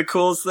 this is the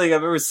coolest thing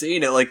I've ever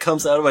seen. It like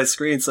comes out of my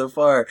screen so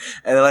far.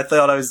 And then I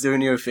thought I was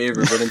doing you a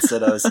favor, but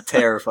instead I was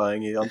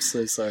terrifying you. I'm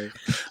so sorry.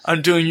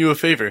 I'm doing you a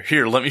favor.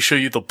 Here, let me show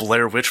you the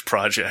Blair Witch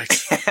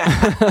Project.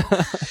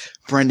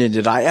 Brendan,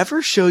 did I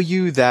ever show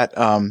you that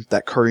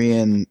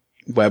Korean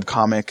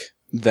webcomic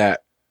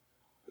that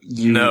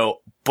No,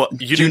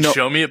 but you didn't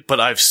show me it, but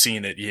I've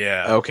seen it,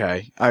 yeah.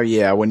 Okay.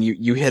 Yeah, when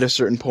you hit a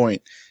certain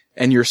point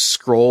and your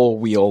scroll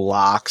wheel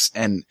locks,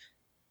 and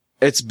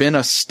it's been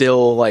a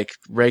still, like,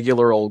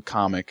 regular old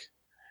comic.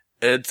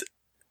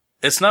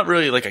 It's not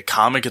really like a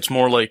comic, it's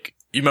more like,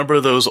 you remember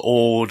those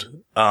old,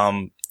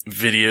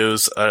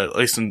 videos,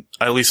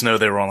 I at least know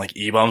they were on like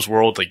E-Bombs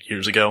World, like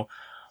years ago,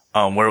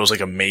 where it was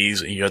like a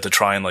maze and you had to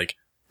try and like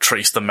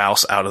trace the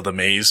mouse out of the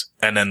maze,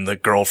 and then the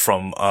girl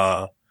from,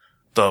 what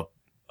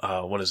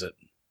is it?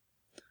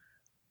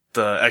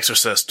 The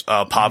Exorcist,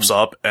 pops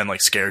up and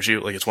like scares you.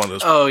 Like it's one of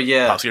those. Oh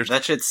yeah. Pop scares.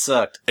 That shit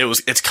sucked.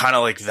 It's kind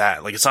of like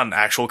that. Like it's not an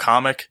actual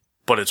comic,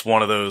 but it's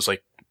one of those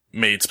like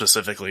made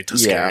specifically to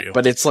scare you.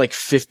 But it's like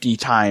 50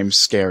 times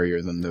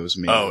scarier than those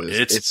movies. Oh,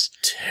 it's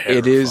terrifying.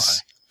 It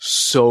is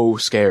so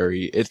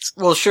scary. It's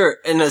well, sure,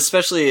 and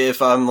especially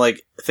if I'm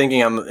like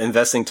thinking I'm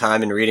investing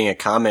time in reading a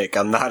comic,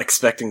 I'm not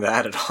expecting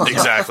that at all.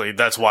 Exactly,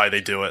 that's why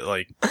they do it.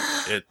 Like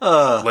it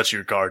lets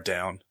your guard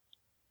down.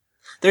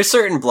 There's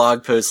certain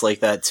blog posts like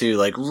that too,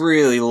 like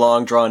really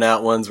long drawn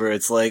out ones where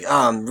it's like,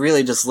 oh, I'm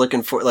really just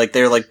looking for, like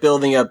they're like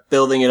building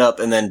it up,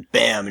 and then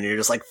bam, and you're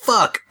just like,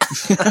 fuck.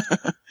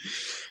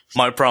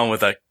 My problem with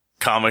that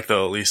comic,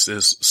 though, at least,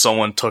 is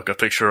someone took a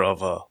picture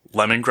of a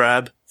lemon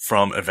grab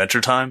from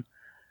Adventure Time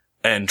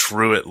and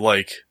drew it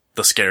like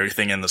the scary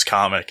thing in this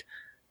comic,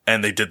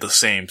 and they did the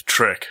same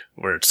trick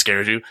where it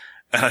scared you,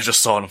 and I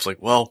just saw it and I was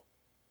like, well,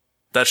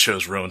 that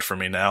show's ruined for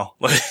me now.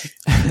 Like,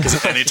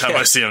 because anytime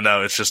I see him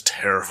now, it's just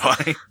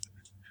terrifying.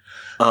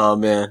 Oh,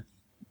 man.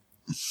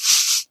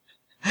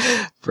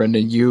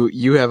 Brendan,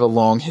 you have a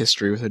long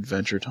history with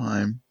Adventure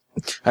Time.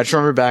 I just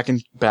remember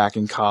back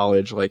in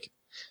college, like,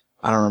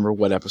 I don't remember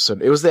what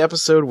episode. It was the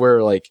episode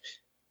where, like,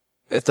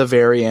 at the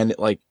very end, it,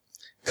 like,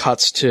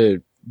 cuts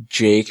to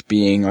Jake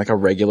being, like, a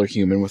regular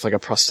human with, like, a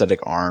prosthetic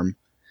arm.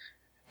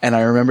 And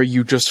I remember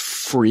you just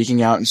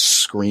freaking out and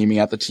screaming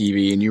at the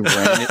TV, and you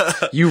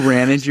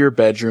ran into your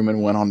bedroom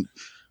and went on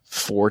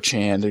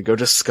 4chan to go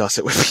discuss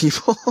it with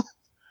people.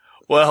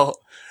 Well,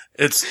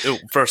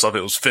 first off,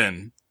 it was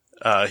Finn.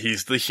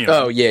 He's the human.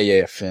 Oh,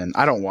 yeah, Finn.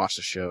 I don't watch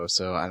the show,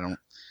 so I don't,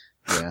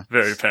 yeah.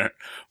 Very apparent.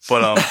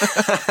 But,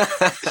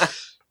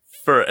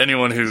 for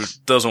anyone who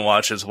doesn't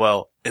watch as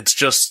well, it's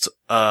just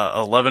a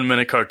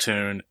 11-minute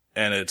cartoon.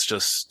 And it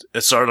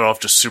started off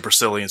just super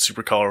silly and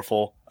super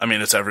colorful. I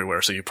mean, it's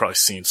everywhere, so you've probably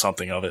seen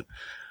something of it.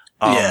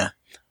 Yeah.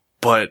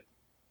 But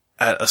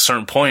at a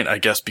certain point, I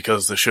guess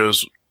because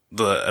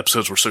the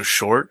episodes were so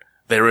short,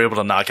 they were able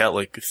to knock out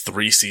like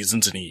 3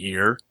 seasons in a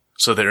year.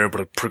 So they were able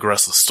to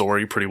progress the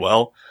story pretty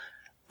well.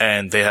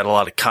 And they had a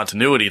lot of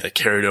continuity that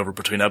carried over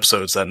between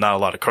episodes that not a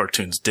lot of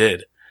cartoons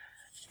did.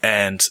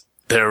 And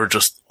there were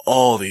just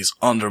all these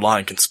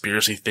underlying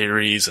conspiracy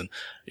theories, and,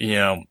 you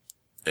know,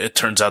 it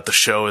turns out the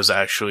show is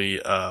actually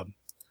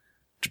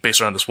based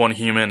around this one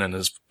human and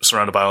is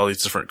surrounded by all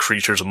these different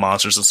creatures and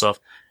monsters and stuff.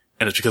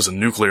 And it's because a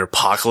nuclear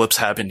apocalypse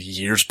happened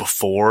years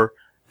before,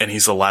 and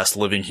he's the last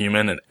living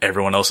human, and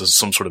everyone else is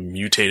some sort of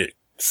mutated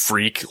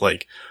freak,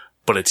 like,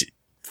 but it's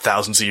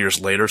thousands of years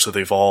later, so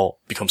they've all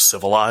become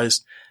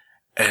civilized.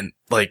 And,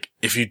 like,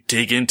 if you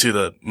dig into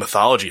the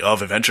mythology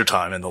of Adventure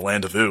Time and the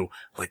Land of Ooo,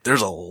 like,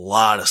 there's a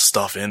lot of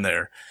stuff in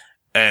there.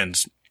 And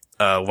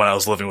when I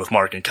was living with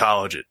Mark in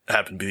college, it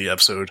happened to be the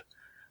episode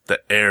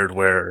that aired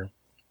where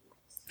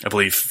I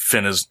believe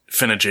Finn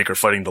and Jake are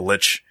fighting the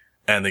Lich,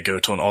 and they go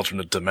to an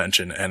alternate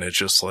dimension, and it's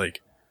just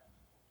like,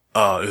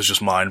 it was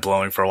just mind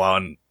blowing for a while.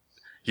 And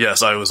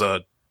yes, I was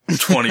a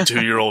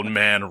 22-year-old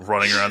man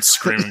running around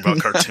screaming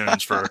about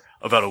cartoons for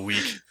about a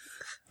week.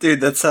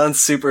 Dude, that sounds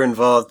super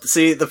involved.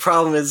 See, the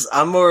problem is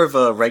I'm more of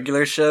a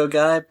regular show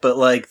guy, but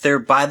like they're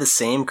by the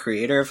same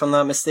creator, if I'm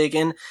not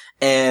mistaken.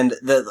 And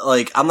that,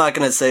 like, I'm not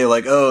gonna say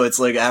like, oh, it's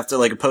like after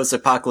like a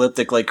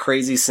post-apocalyptic like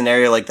crazy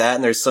scenario like that,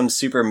 and there's some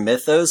super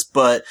mythos,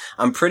 but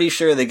I'm pretty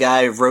sure the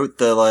guy wrote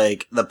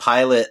the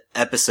pilot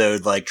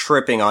episode like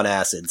tripping on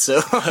acid. So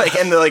like,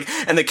 and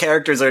the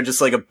characters are just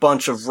like a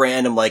bunch of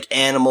random like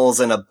animals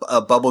and a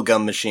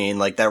bubblegum machine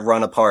like that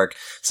run a park.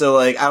 So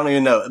like, I don't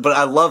even know, but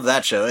I love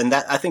that show, and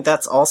I think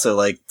that's also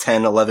like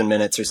 10, 11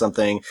 minutes or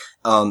something.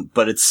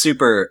 But it's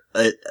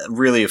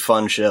really a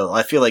fun show.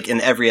 I feel like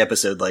in every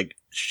episode, like,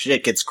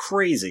 shit gets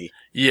crazy.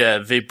 Yeah,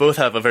 they both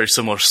have a very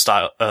similar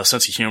style,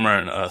 sense of humor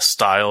and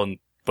style, and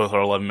both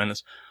are 11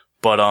 minutes.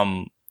 But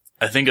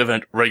I think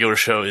regular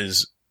show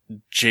is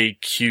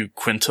J.Q.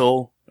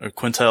 Quintel.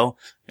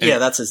 Yeah,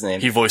 that's his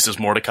name. He voices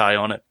Mordecai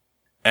on it.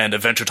 And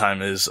Adventure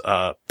Time is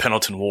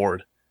Pendleton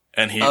Ward,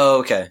 and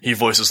he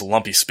voices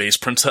Lumpy Space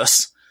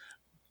Princess,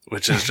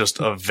 which is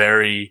just a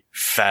very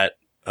fat,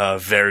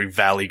 very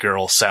Valley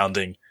Girl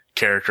sounding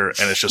character,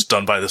 and it's just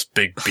done by this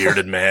big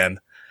bearded man.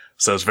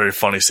 So it's very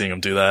funny seeing him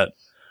do that.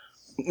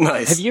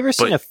 Nice. Have you ever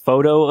seen a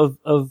photo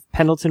of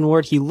Pendleton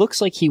Ward? He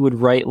looks like he would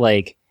write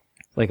like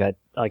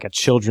a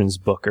children's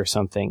book or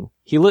something.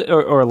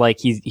 Or like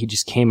he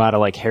just came out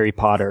of like Harry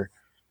Potter.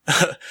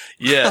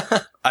 Yeah.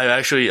 I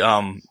actually,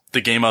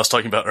 the game I was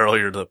talking about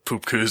earlier, the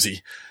Poop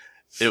Koozie,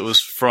 it was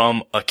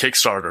from a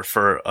Kickstarter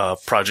for a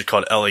project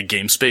called LA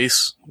Game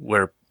Space,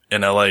 where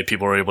in LA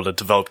people are able to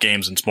develop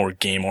games, and it's more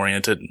game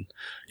oriented, and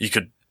you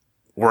could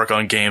work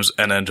on games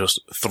and then just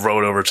throw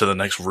it over to the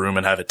next room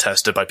and have it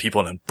tested by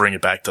people and then bring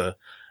it back and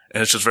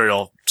it's just very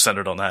all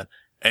centered on that.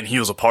 And he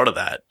was a part of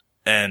that.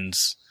 And,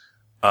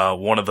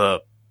 one of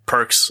the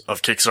perks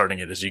of kickstarting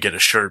it is you get a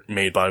shirt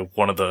made by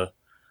one of the,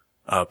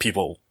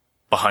 people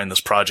behind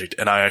this project.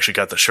 And I actually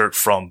got the shirt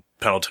from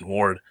Pendleton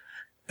Ward,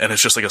 and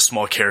it's just like a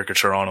small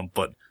caricature on him.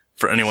 But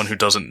for anyone who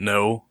doesn't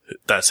know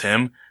that's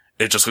him,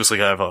 it just looks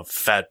like I have a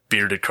fat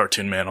bearded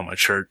cartoon man on my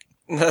shirt.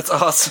 That's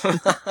awesome.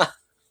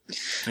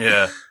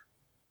 Yeah.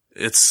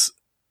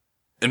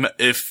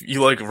 If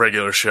you like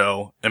regular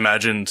show,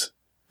 imagine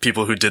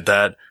people who did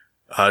that,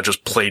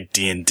 just played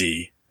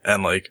D&D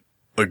and like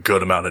a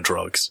good amount of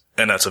drugs,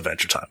 and that's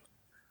Adventure Time.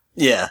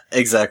 Yeah,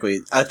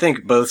 exactly. I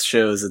think both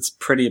shows, it's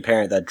pretty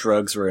apparent that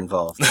drugs were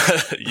involved.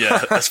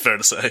 Yeah, that's fair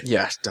to say.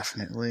 Yeah,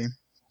 definitely.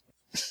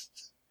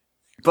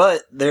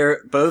 But they're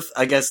both,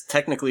 I guess,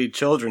 technically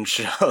children's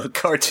show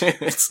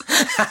cartoons.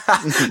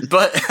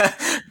 but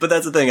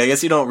that's the thing. I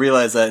guess you don't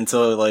realize that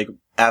until like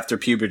after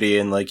puberty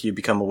and like you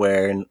become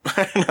aware and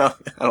I don't know.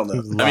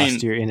 You've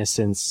lost your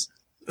innocence.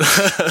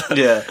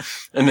 Yeah.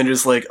 And then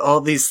just like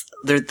all these,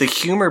 the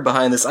humor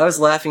behind this. I was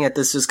laughing at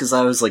this just because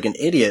I was like an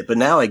idiot, but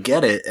now I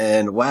get it.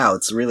 And wow,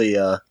 it's really,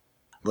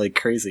 like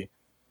crazy.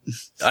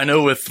 I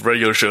know with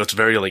regular show, it's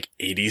very like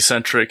 80s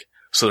centric.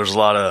 So there's a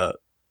lot of,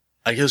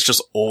 I guess,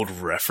 just old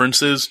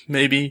references,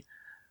 maybe.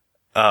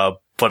 But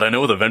I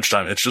know with Adventure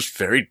Time, it's just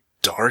very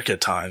dark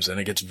at times and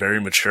it gets very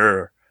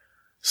mature.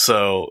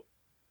 So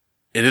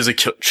it is a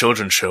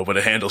children's show, but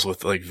it handles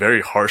with like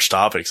very harsh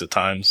topics at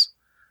times.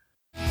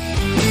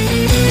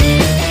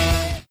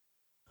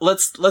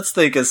 Let's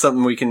think of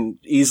something we can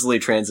easily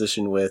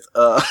transition with.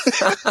 But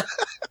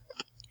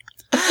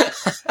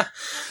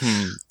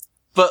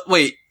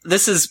wait,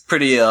 this is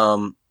pretty,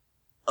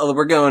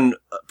 we're going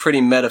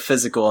pretty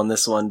metaphysical on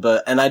this one,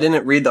 and I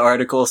didn't read the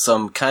article, so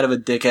I'm kind of a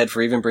dickhead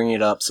for even bringing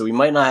it up, so we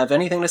might not have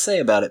anything to say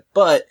about it.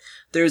 But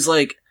there's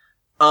like,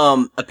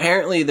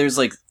 apparently there's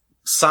like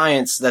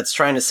science that's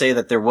trying to say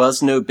that there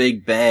was no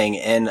Big Bang,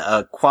 and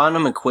a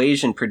quantum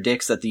equation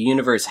predicts that the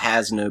universe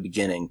has no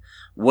beginning.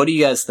 What do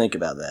you guys think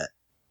about that?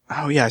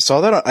 Oh yeah, I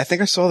saw that. I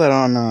think I saw that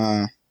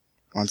on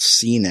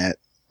CNET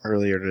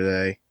earlier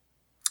today.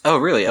 Oh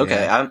really?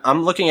 Okay, yeah.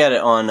 I'm looking at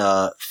it on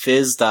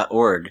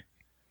phys.org.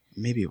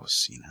 Maybe it was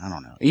CNET. I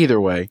don't know.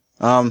 Either way,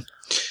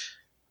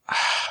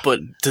 But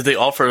did they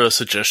offer a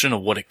suggestion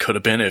of what it could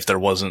have been if there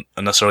wasn't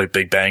a necessarily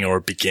Big Bang or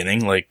a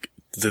beginning? Like,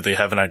 did they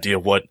have an idea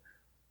of what?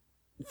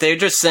 They're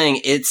just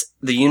saying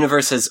the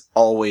universe has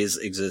always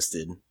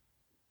existed.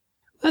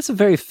 That's a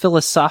very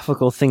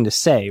philosophical thing to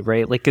say,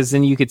 right? Like, because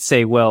then you could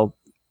say, well,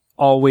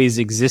 always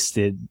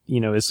existed,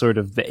 is sort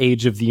of the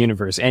age of the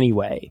universe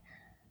anyway.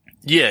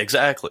 Yeah,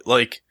 exactly.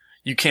 Like,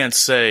 you can't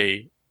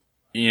say,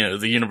 the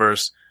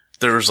universe,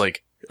 there was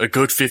like a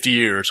good 50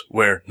 years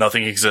where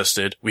nothing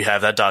existed. We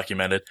have that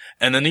documented.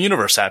 And then the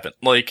universe happened.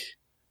 Like,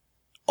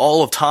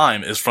 all of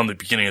time is from the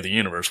beginning of the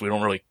universe. We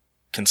don't really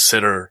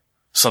consider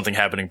something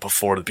happening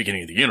before the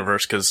beginning of the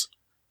universe because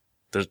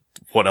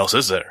what else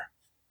is there?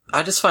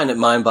 I just find it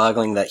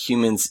mind-boggling that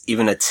humans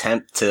even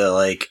attempt to,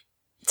 like,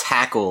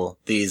 tackle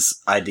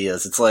these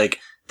ideas. It's like,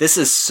 this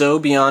is so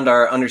beyond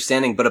our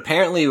understanding, but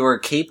apparently we're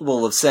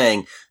capable of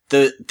saying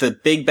the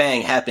Big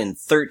Bang happened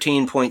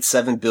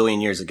 13.7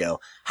 billion years ago.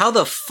 How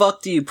the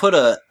fuck do you put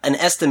an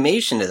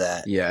estimation to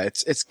that? Yeah,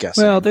 it's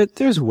guessing. Well,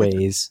 there's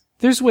ways.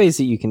 There's ways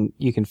that you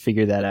can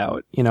figure that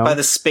out, By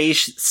the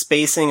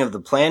spacing of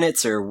the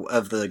planets or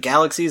of the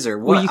galaxies or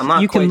what? Well, I'm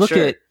not quite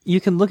sure. You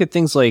can look at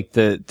things like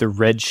the the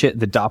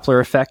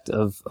Doppler effect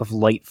of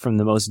light from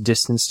the most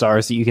distant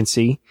stars that you can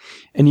see.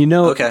 And we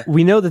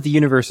know that the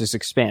universe is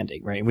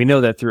expanding, right? We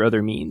know that through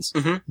other means.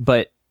 Mm-hmm.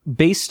 But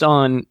based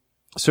on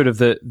sort of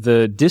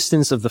the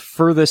distance of the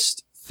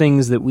furthest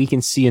things that we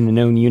can see in the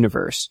known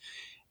universe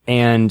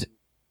and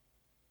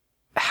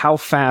how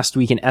fast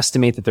we can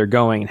estimate that they're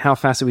going and how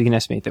fast that we can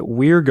estimate that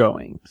we're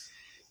going,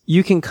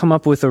 you can come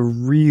up with a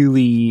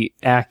really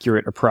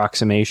accurate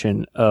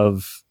approximation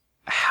of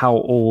how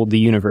old the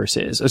universe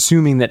is,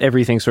 assuming that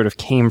everything sort of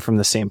came from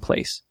the same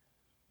place.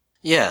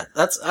 Yeah,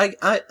 that's,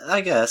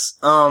 I guess.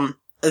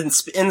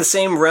 In the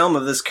same realm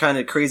of this kind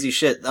of crazy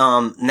shit,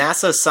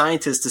 NASA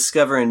scientists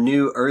discover a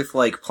new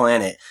Earth-like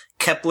planet,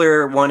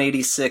 Kepler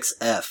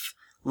 186f.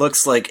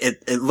 Looks like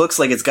it looks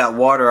like it's got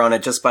water on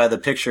it just by the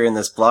picture in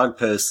this blog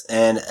post.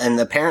 And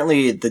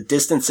apparently the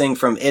distancing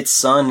from its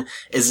sun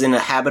is in a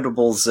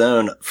habitable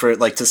zone for,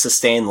 like, to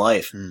sustain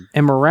life.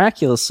 And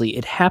miraculously,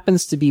 it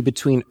happens to be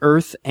between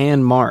Earth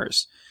and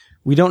Mars.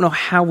 We don't know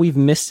how we've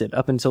missed it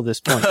up until this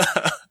point.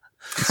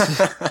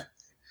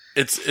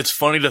 It's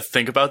funny to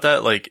think about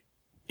that. Like,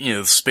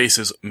 space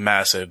is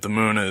massive. The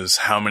moon is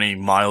how many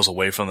miles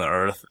away from the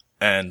Earth,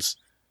 and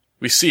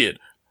we see it.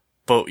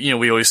 But,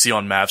 we always see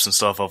on maps and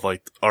stuff of,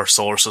 like, our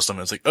solar system,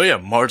 and it's like, oh yeah,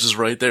 Mars is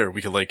right there.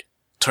 We could, like,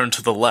 turn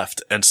to the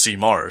left and see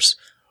Mars.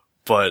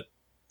 But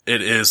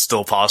it is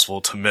still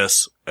possible to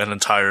miss an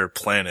entire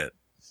planet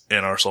in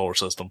our solar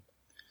system.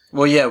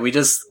 Well, yeah, we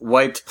just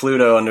wiped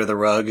Pluto under the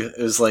rug. It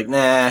was like,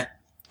 nah.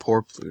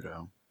 Poor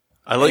Pluto.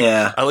 I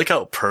like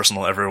how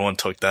personal everyone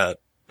took that.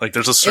 Like,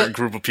 there's a certain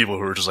group of people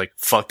who are just like,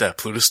 fuck that,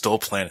 Pluto's still a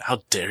planet.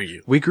 How dare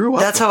you? We grew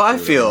up. That's how I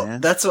feel.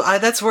 Man.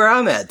 That's where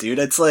I'm at, dude.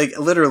 It's like,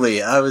 literally,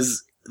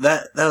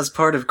 that was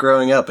part of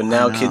growing up, and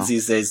now kids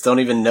these days don't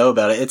even know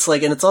about it. It's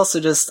like, and it's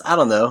also just, I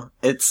don't know.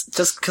 It's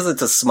just because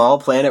it's a small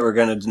planet, we're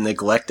going to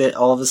neglect it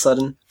all of a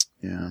sudden.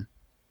 Yeah.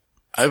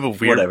 I have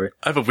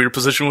a weird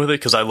position with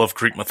it because I love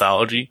Greek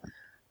mythology,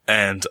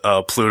 and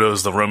Pluto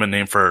is the Roman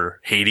name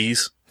for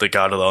Hades, the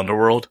god of the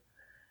underworld.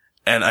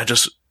 And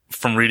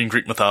from reading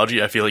Greek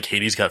mythology, I feel like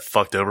Hades got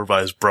fucked over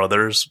by his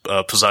brothers,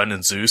 Poseidon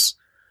and Zeus,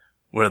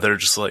 where they're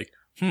just like,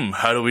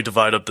 how do we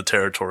divide up the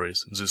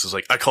territories? And Zeus is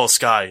like, I call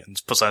sky.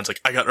 And Poseidon's like,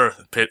 I got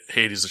earth. And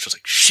Hades is just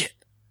like, shit.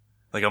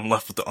 Like, I'm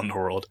left with the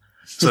underworld.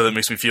 So that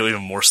makes me feel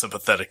even more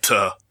sympathetic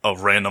to a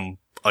random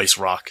ice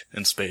rock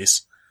in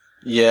space.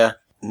 Yeah.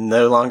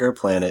 No longer a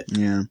planet.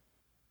 Yeah.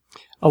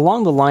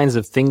 Along the lines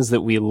of things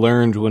that we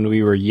learned when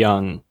we were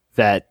young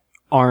that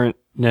aren't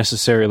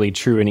necessarily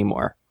true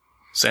anymore.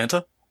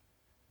 Santa?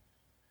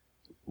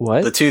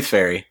 What? The Tooth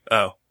Fairy.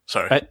 Oh,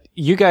 sorry.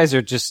 You guys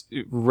are just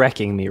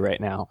wrecking me right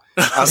now.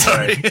 I'm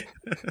sorry.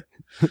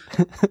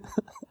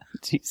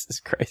 Jesus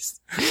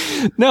Christ.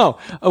 No,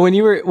 when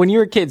you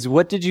were kids,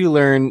 what did you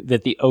learn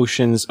that the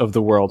oceans of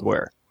the world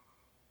were?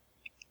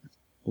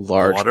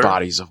 Large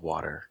bodies of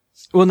water.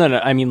 Well, no.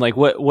 I mean, like,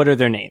 what are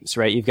their names,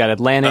 right? You've got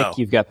Atlantic,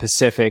 you've got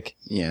Pacific,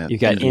 you've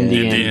got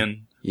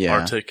Indian,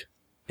 Arctic.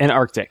 And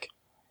Arctic.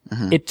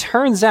 Mm-hmm. It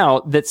turns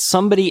out that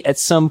somebody at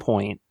some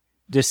point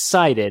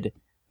decided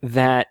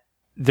that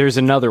there's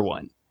another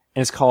one,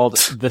 and it's called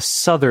the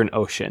Southern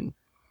Ocean.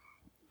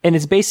 And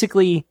it's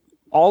basically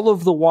all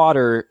of the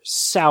water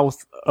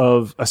south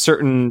of a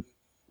certain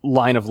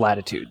line of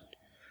latitude.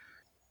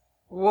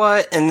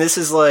 What? And this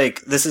is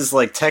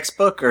like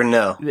textbook or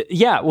no?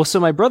 Yeah. Well,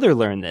 so my brother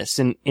learned this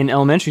in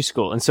elementary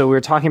school. And so we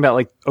were talking about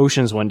like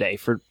oceans one day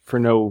for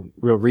no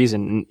real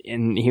reason.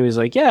 And he was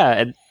like,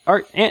 yeah,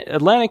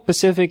 Atlantic,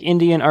 Pacific,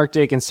 Indian,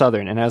 Arctic, and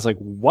Southern. And I was like,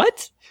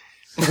 what?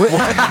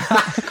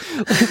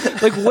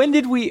 Like, when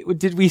did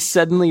we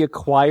suddenly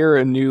acquire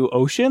a new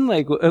ocean?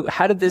 Like,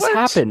 how did this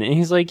happen? And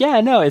he's like, yeah,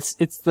 no, it's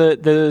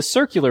the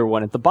circular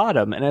one at the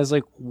bottom. And I was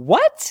like,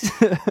 what?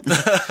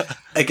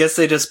 I guess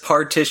they just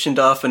partitioned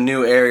off a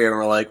new area and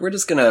were like, we're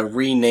just gonna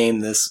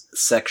rename this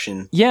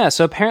section. Yeah.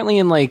 So apparently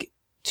in like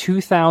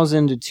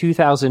 2000 to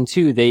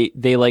 2002,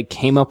 they like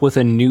came up with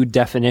a new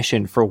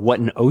definition for what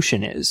an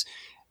ocean is.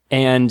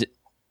 And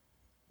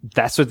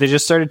that's what they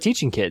just started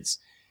teaching kids.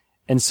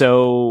 And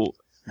so,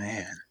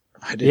 man,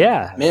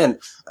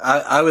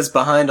 I was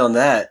behind on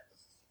that.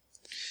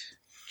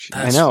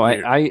 I know.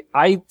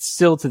 I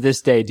still to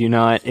this day do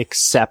not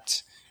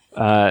accept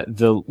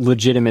the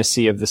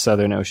legitimacy of the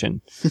Southern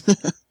Ocean.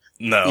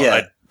 No,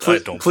 yeah. I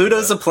don't.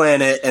 Pluto's a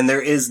planet, and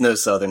there is no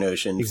Southern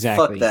Ocean.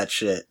 Exactly. Fuck that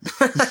shit.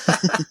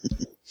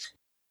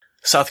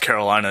 South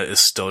Carolina is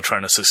still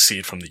trying to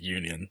secede from the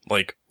Union.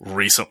 Like,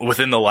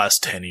 within the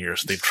last 10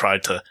 years, they've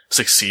tried to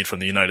secede from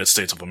the United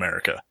States of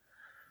America.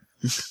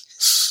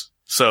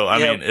 So, I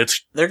mean,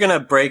 they're gonna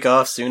break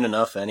off soon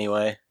enough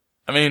anyway.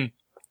 I mean,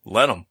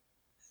 let them.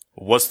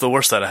 What's the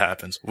worst that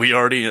happens? We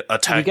already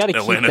attacked Atlanta,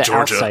 Georgia. We gotta keep the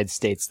outside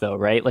states though,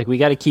 right? Like, we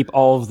gotta keep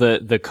all of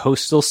the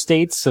coastal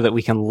states so that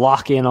we can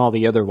lock in all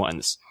the other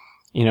ones.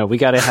 You know, we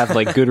gotta have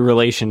like good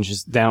relations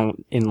just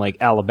down in like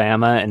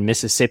Alabama and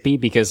Mississippi,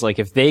 because like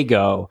if they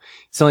go,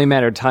 it's only a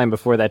matter of time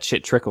before that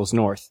shit trickles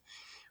north.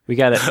 We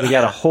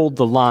gotta hold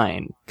the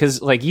line.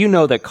 Cause like, you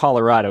know that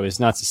Colorado is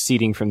not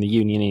seceding from the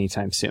Union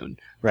anytime soon,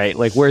 right?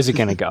 Like, where's it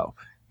gonna go?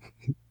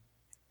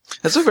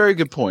 That's a very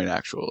good point,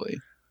 actually.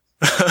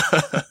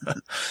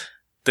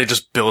 They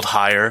just build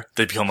higher.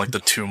 They become like the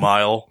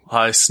 2-mile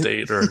high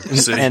state or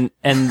city.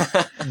 and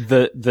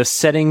the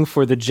setting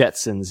for the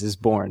Jetsons is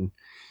born.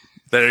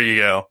 There you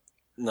go.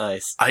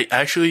 Nice.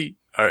 Alright, we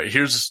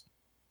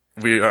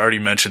already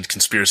mentioned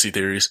conspiracy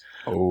theories.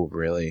 Oh,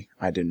 really?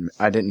 I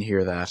didn't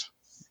hear that.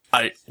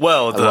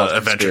 The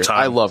Adventure Time.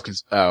 I love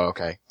oh,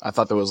 okay. I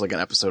thought there was like an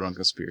episode on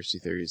conspiracy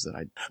theories that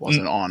I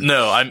wasn't on.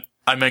 No,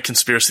 I meant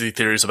conspiracy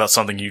theories about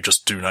something you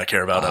just do not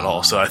care about at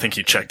all. So I think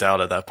you checked out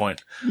at that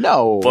point.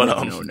 No,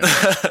 but, no.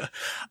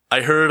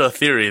 I heard a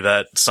theory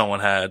that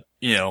someone had,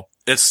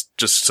 it's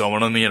just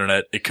someone on the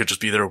internet. It could just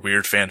be their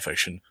weird fan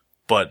fiction,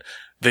 but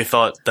they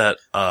thought that,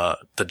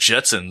 the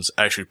Jetsons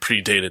actually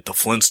predated the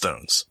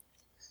Flintstones.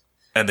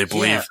 And they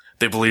believe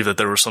that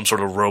there was some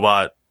sort of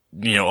robot,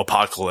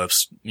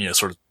 apocalypse,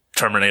 sort of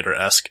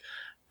Terminator-esque,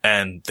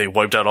 and they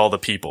wiped out all the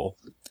people.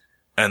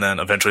 And then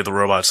eventually the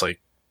robots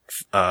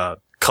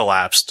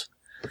collapsed.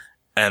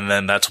 And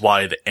then that's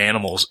why the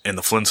animals in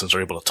the Flintstones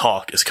are able to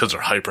talk, is because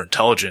they're hyper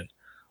intelligent.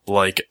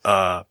 Like,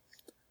 the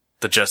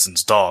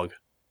Jetsons' dog,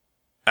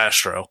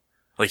 Astro.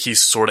 Like,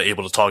 he's sort of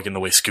able to talk in the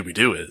way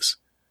Scooby-Doo is.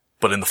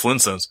 But in the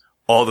Flintstones,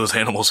 all those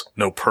animals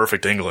know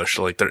perfect English.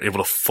 Like, they're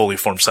able to fully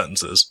form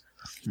sentences.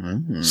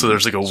 Mm-hmm. So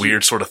there's like a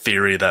weird sort of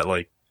theory that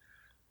like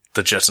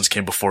the Jetsons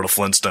came before the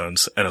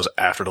Flintstones and it was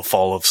after the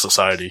fall of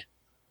society.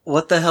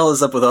 What the hell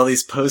is up with all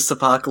these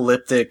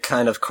post-apocalyptic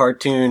kind of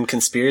cartoon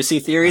conspiracy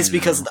theories?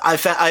 Because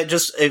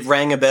it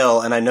rang a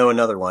bell and I know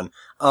another one.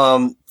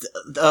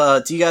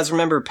 Do you guys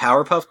remember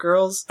Powerpuff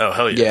Girls? Oh,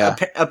 hell yeah.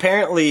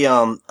 Apparently,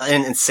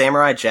 and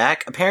Samurai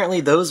Jack,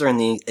 apparently those are in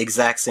the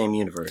exact same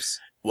universe.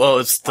 Well,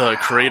 it's the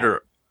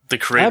creator. The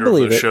creator of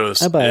those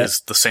shows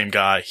is the same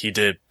guy. He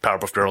did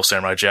Powerpuff Girls,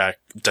 Samurai Jack,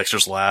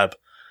 Dexter's Lab,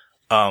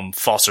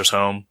 Foster's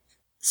Home.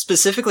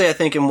 specifically, I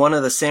think in one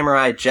of the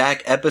Samurai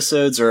Jack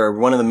episodes or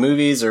one of the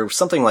movies or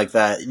something like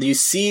that, you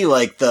see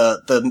like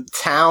the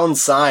town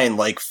sign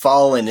like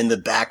fallen in the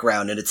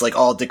background, and it's like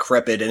all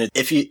decrepit. And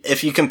if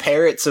you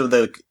compare it to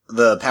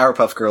the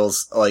Powerpuff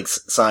Girls like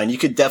sign, you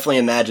could definitely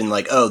imagine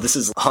like, oh, this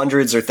is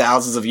hundreds or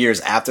thousands of years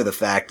after the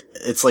fact.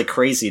 It's like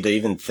crazy to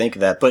even think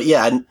of that. But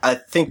yeah, I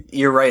think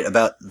you're right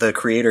about the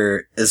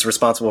creator is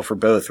responsible for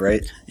both,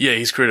 right? Yeah,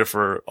 he's creator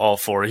for all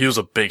four. He was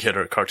a big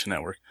hitter at Cartoon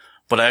Network.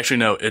 But I actually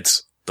know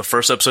it's the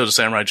first episode of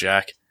Samurai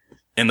Jack.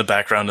 In the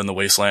background in the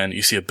wasteland,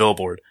 you see a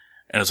billboard.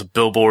 And it's a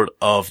billboard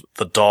of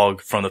the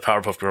dog from the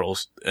Powerpuff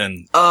Girls.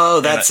 And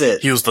that's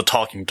it. He was the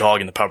talking dog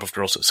in the Powerpuff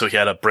Girls. So he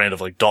had a brand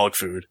of like dog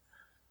food.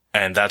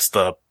 And that's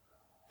the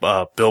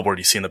billboard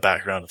you see in the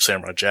background of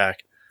Samurai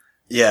Jack.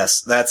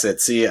 Yes, that's it.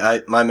 See,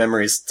 my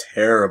memory's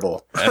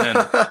terrible. And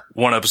then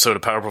one episode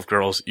of Powerpuff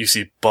Girls, you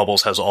see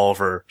Bubbles has all of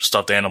her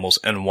stuffed animals,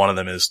 and one of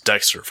them is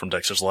Dexter from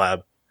Dexter's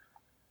Lab.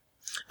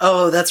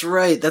 Oh, that's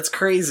right. That's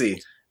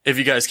crazy. If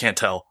you guys can't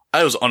tell,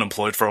 I was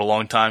unemployed for a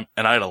long time,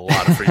 and I had a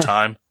lot of free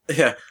time.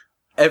 Yeah.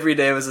 Every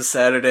day was a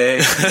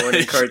Saturday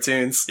morning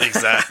cartoons.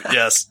 Exactly.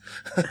 Yes.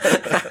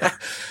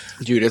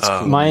 Dude, it's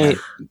cool,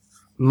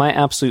 my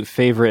absolute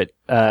favorite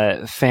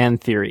fan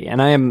theory,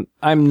 and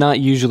I'm not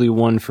usually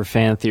one for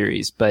fan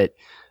theories, but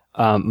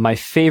my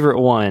favorite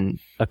one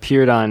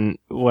appeared on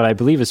what I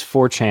believe is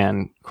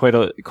 4chan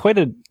quite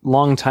a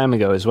long time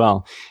ago as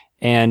well,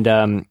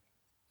 and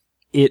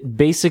it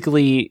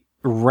basically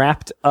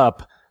wrapped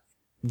up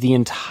the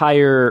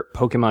entire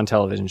Pokemon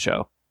television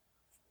show.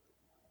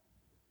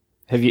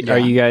 Are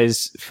you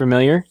guys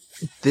familiar?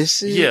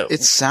 This is,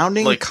 it's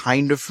sounding like,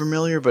 kind of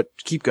familiar, but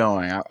keep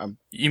going.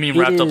 You mean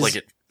wrapped up like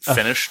it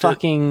finished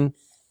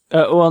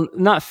well,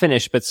 not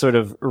finished, but sort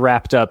of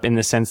wrapped up in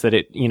the sense that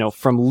it,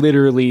 from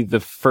literally the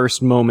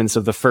first moments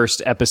of the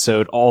first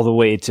episode all the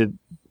way to,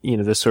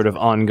 the sort of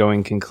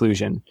ongoing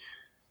conclusion.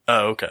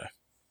 Oh, okay.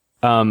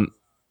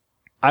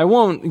 I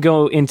won't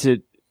go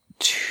into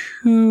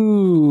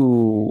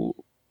too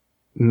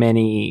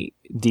many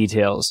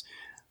details.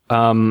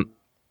 Let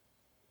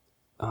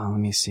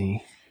me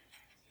see.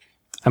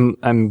 I'm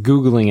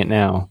Googling it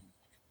now.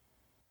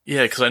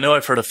 Yeah, because I know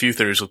I've heard a few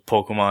theories with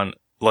Pokemon,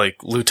 like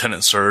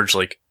Lieutenant Surge,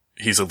 like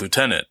he's a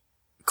lieutenant,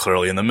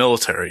 clearly in the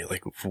military.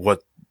 Like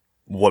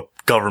what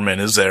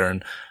government is there?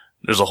 And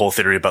there's a whole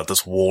theory about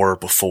this war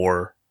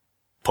before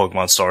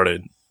Pokemon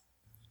started.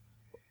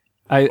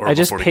 I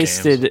just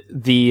pasted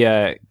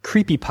the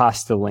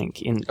creepypasta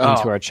link into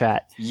our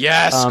chat.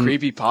 Yes,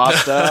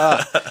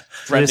 creepypasta.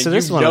 Brendan, so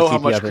this you know how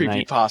much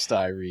creepypasta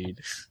I read.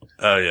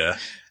 Oh yeah.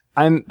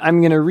 I'm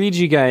going to read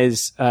you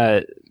guys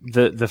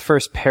the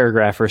first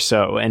paragraph or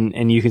so,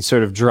 and you can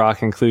sort of draw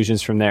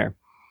conclusions from there.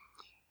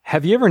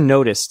 Have you ever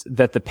noticed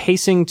that the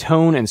pacing,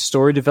 tone, and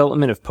story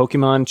development of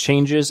Pokemon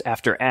changes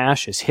after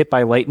Ash is hit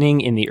by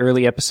lightning in the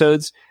early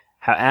episodes?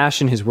 How Ash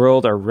and his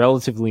world are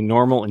relatively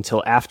normal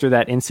until after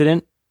that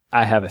incident?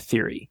 I have a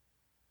theory.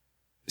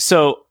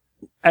 So,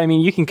 I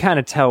mean, you can kind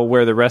of tell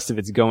where the rest of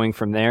it's going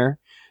from there,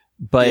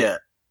 but yeah.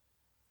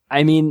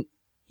 I mean,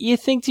 you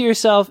think to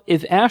yourself,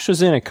 if Ash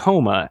was in a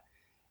coma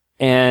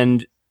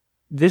and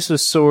this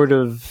was sort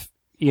of,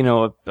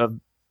 a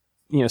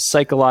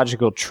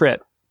psychological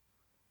trip,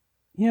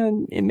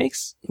 it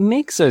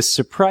makes a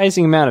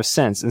surprising amount of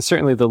sense. And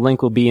certainly the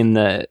link will be in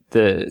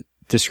the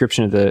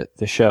description of the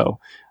show.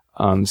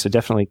 So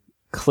definitely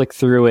click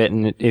through it.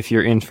 And if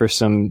you're in for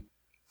some,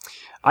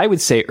 I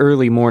would say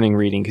early morning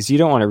reading, because you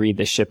don't want to read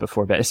this shit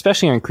before bed,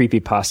 especially on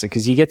creepypasta,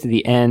 because you get to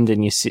the end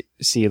and you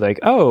see like,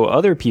 oh,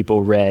 other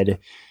people read.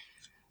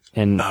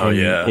 And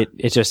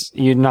it just,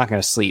 you're not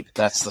going to sleep.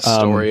 That's the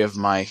story of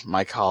my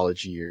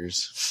college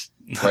years.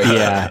 Right.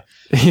 Yeah.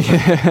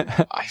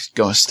 I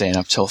go staying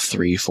up till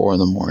 3, 4 in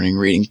the morning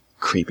reading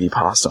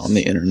creepypasta on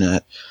the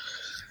internet.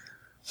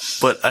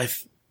 But I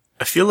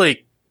feel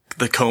like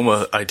the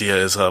coma idea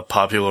is a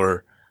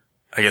popular,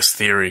 I guess,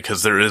 theory,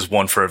 because there is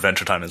one for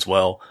Adventure Time as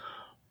well.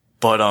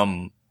 But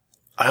I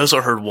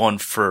also heard one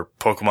for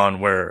Pokemon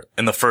where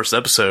in the first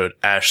episode,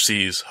 Ash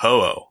sees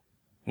Ho-Oh,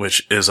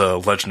 which is a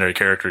legendary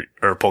character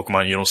or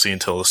Pokemon you don't see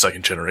until the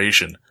second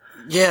generation.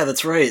 Yeah,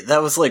 that's right.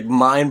 That was like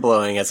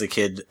mind-blowing as a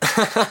kid.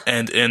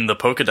 And in the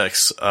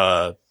Pokedex,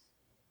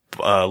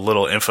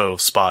 little info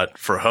spot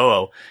for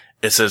Ho-Oh,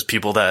 it says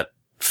people that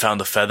found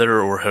a feather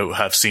or who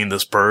have seen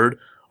this bird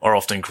are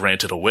often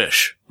granted a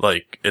wish.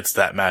 Like, it's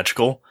that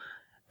magical.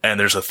 And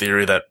there's a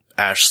theory that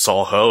Ash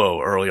saw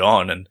Ho-Oh early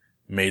on and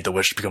made the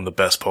wish to become the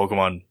best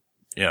Pokemon,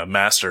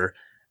 master,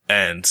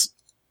 and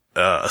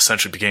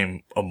essentially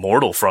became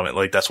immortal from it.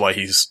 Like, that's why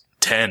he's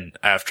 10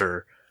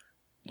 after,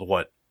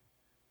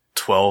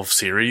 12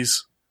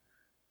 series?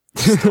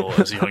 Still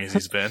as young as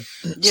he's been.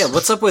 Yeah,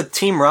 what's up with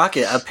Team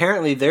Rocket?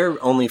 Apparently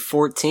they're only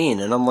 14,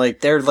 and I'm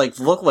like, they're like,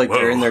 look like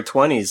they're in their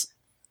 20s.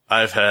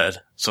 I've had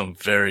some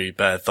very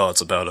bad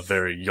thoughts about a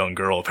very young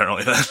girl,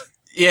 apparently, then.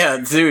 Yeah,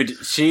 dude,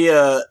 she,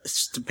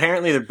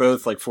 apparently they're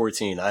both like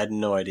 14. I had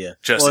no idea.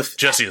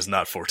 Jessie is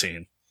not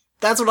 14.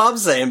 That's what I'm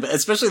saying, but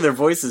especially their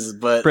voices,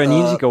 but... Bren,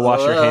 you need to go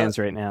wash your hands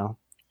right now.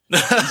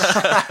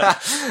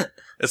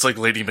 It's like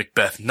Lady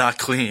Macbeth, not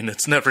clean.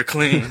 It's never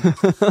clean.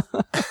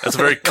 That's a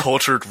very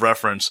cultured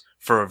reference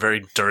for a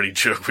very dirty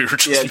joke we were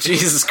just making.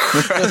 Jesus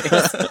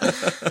Christ.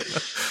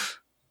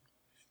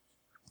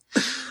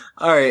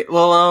 All right.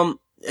 Well,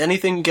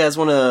 anything you guys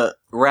want to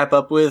wrap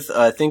up with?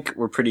 I think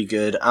we're pretty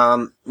good.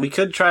 We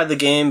could try the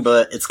game,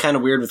 but it's kind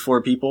of weird with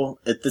 4 people.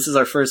 This is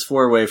our first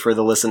 4-way for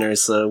the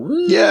listeners, so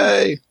woo.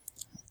 Yay!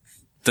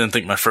 Didn't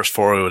think my first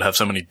 4-way would have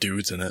so many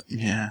dudes in it.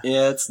 Yeah.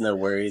 Yeah, it's no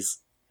worries.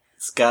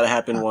 It's gotta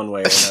happen one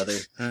way or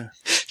another.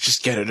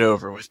 Just get it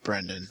over with,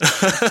 Brendan.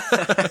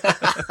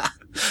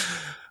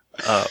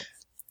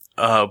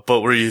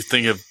 But were you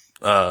thinking of,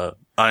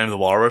 I Am the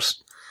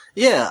Walrus?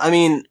 Yeah, I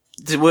mean,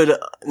 would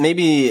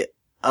maybe,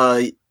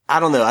 I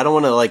don't know, I don't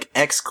want to, like,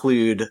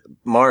 exclude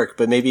Mark,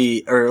 but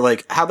maybe, or,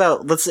 like, how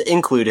about, let's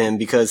include him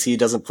because he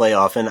doesn't play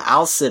often.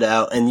 I'll sit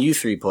out and you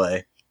 3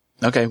 play.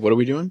 Okay, what are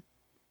we doing?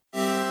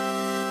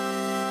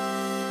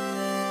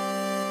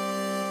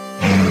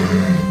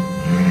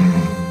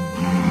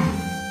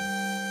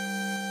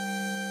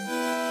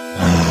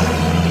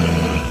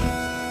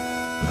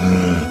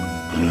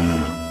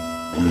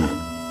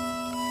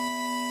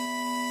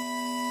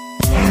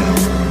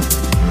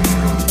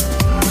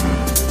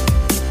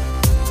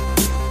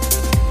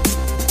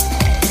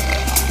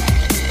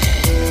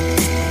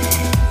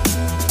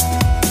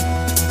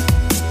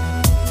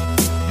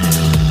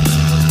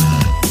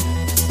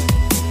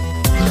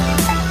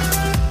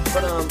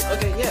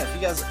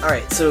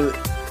 So,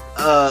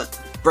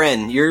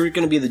 Bren, you're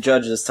going to be the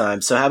judge this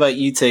time. So how about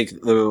you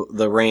take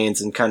the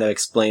reins and kind of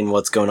explain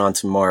what's going on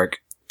to Mark?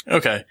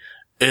 Okay.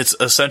 It's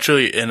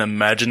essentially an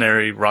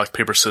imaginary rock,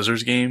 paper,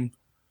 scissors game,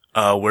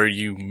 where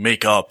you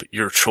make up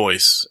your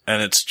choice.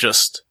 And it's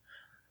just,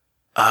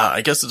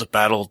 I guess it's a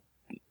battle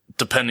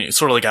depending,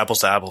 sort of like apples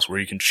to apples, where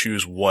you can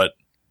choose what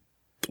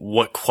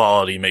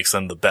quality makes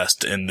them the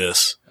best in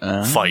this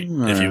fight,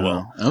 if you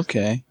will.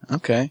 Okay.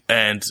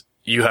 And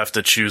you have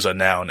to choose a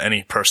noun,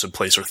 any person,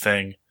 place, or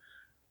thing.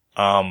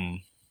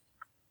 I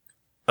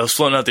was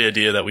floating out the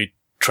idea that we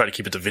try to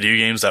keep it to video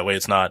games. That way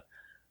it's not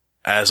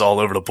as all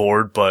over the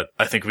board, but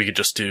I think we could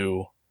just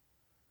do,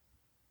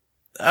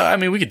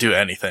 we could do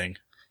anything.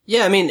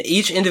 Yeah, I mean,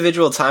 each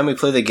individual time we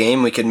play the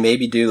game, we could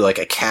maybe do like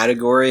a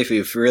category if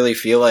we really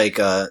feel like,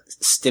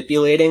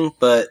 stipulating,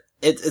 but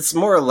it's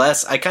more or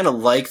less, I kind of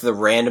like the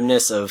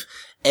randomness of,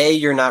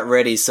 you're not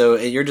ready, so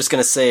you're just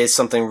gonna say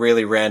something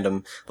really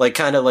random. Like,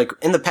 kind of like,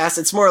 in the past,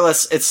 it's more or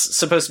less, it's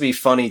supposed to be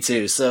funny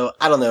too, so,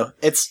 I don't know.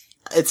 It's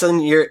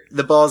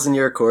the ball's in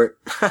your court.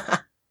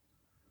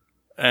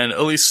 And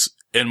at least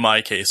in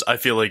my case, I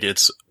feel like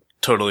it's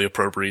totally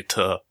appropriate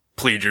to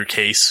plead your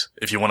case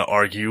if you want to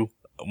argue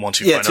once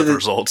you find out the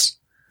results.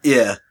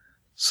 Yeah.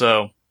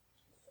 So,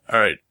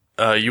 alright,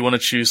 you want to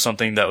choose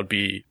something that would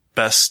be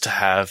best to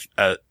have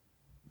at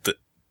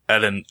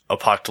an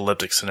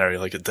apocalyptic scenario,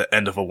 like at the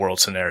end of a world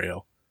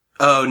scenario.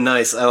 Oh,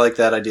 nice. I like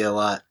that idea a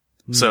lot.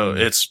 So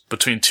it's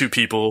between 2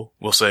 people.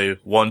 We'll say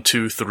 1,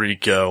 2, 3,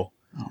 go.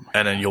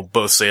 And then you'll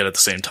both say it at the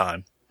same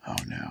time. Oh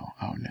no.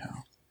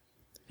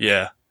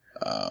 Yeah.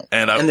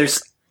 And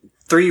there's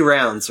 3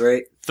 rounds,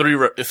 right? 3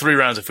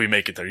 rounds if we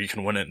make it there. You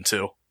can win it in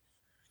 2.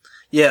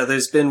 Yeah,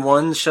 there's been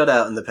 1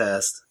 shutout in the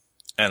past.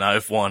 And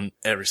I've won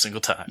every single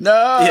time.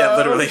 No! Yeah,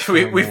 literally.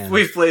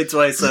 We've played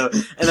twice, so,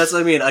 and that's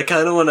what I mean. I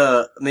kind of want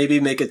to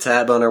maybe make a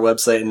tab on our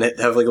website and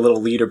have like a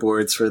little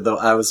leaderboards for the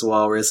I Was the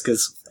Walrus,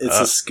 cause it's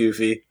just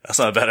goofy. That's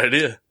not a bad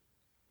idea.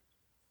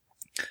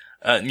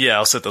 Yeah,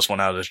 I'll sit this one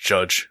out as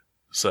judge,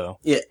 so.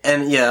 Yeah,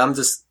 and yeah,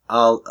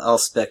 I'll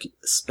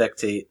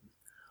spectate.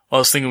 Well, I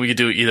was thinking we could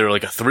do either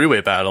like a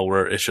 3-way battle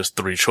where it's just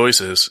 3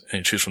 choices and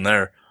you choose from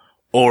there,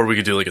 or we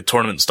could do like a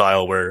tournament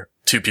style where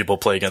 2 people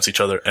play against each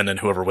other, and then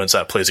whoever wins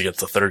that plays against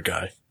the 3rd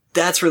guy.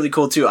 That's really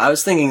cool too. I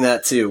was thinking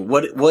that too.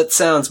 What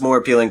sounds more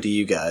appealing to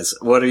you guys?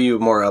 What are you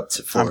more up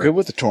to for? I'm good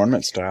with the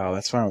tournament style.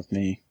 That's fine with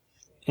me.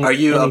 Are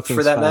you up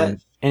for that, fine. Matt?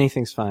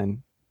 Anything's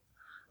fine.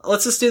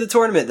 Let's just do the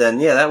tournament then.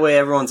 Yeah, that way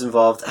everyone's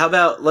involved. How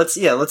about let's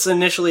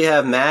initially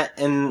have Matt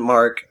and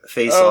Mark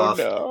face off,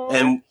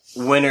 and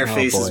winner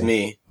faces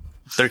me.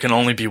 There can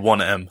only be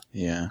 1 M.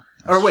 Yeah.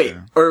 Or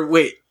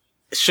wait.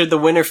 Should the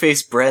winner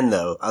face Bren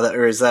though?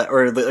 Or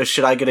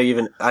should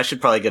I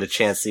should probably get a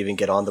chance to even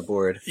get on the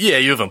board. Yeah,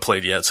 you haven't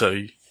played yet,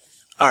 so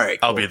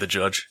alright, cool. I'll be the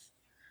judge.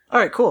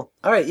 Alright, cool.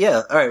 Alright,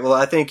 yeah. Alright, well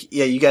I think,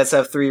 you guys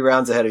have 3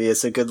 rounds ahead of you,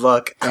 so good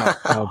luck.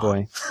 Oh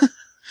boy.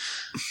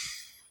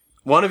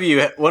 One of you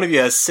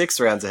has 6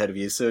 rounds ahead of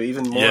you, so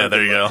even more. Yeah,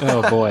 there you go.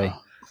 Oh boy.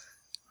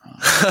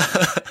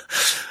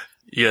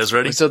 You guys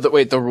ready? So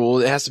the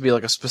rule, it has to be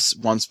like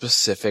one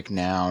specific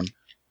noun.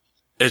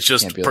 It's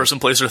just person,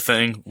 place, or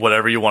thing,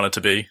 whatever you want it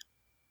to be.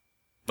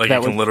 Like,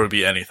 it can literally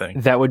be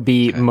anything. That would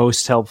be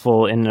most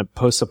helpful in a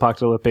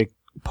post-apocalyptic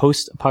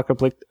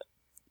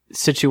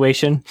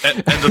situation. End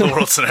of the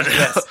world scenario.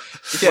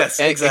 Yes,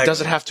 exactly. It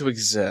doesn't have to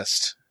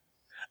exist.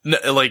 No,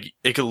 like,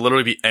 it could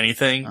literally be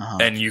anything,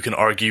 and you can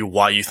argue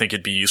why you think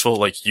it'd be useful.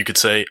 Like, you could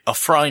say a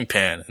frying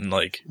pan, and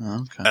like,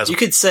 you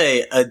could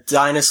say a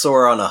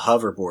dinosaur on a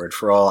hoverboard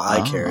for all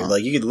I care.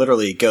 Like, you could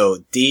literally go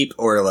deep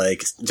or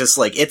like, just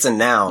like, it's a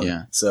noun.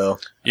 Yeah. So.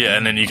 Yeah,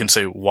 and then you can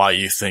say why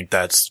you think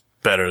that's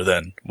better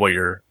than what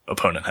your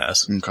opponent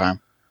has. Okay.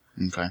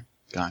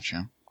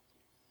 Gotcha.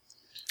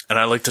 And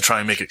I like to try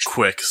and make it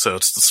quick, so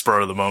it's the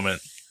spur of the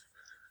moment.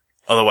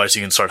 Otherwise,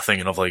 you can start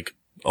thinking of like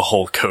a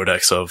whole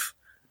codex of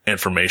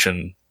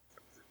information,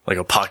 like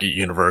a pocket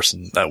universe,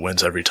 and that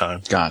wins every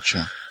time.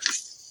 Gotcha.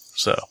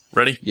 So,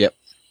 ready? Yep.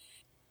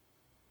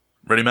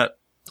 Ready, Matt?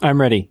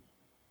 I'm ready.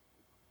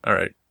 All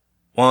right.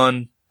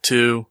 1,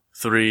 2,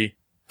 3,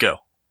 go.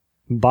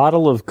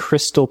 Bottle of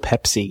Crystal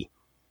Pepsi.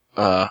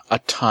 A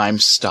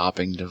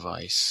time-stopping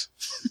device.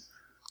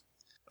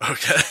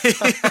 Okay.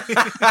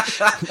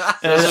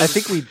 I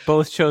think we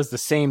both chose the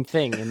same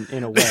thing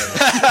in a way.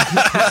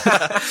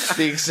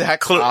 The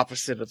exact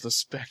opposite of the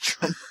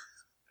spectrum.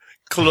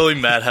 Clearly,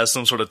 Matt has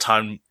some sort of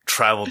time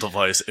travel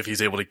device if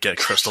he's able to get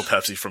Crystal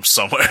Pepsi from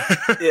somewhere.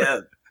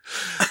 Yeah.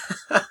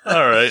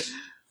 All right.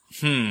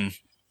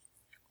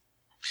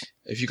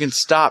 If you can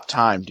stop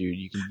time, dude,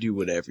 you can do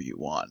whatever you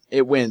want.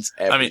 It wins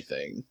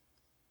everything.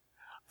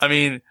 I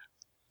mean,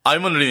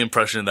 I'm under the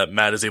impression that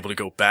Matt is able to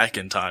go back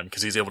in time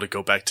because he's able to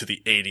go back to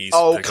the 80s.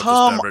 Oh, pick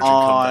come up this beverage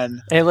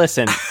on. Hey,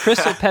 listen,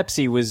 Crystal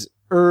Pepsi was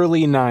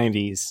early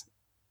 90s.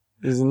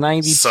 It was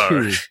 92.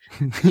 Sorry.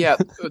 Yeah,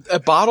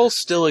 bottles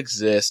still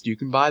exist. You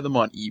can buy them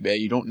on eBay.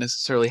 You don't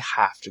necessarily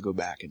have to go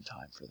back in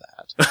time for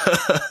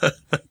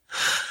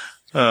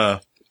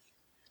that.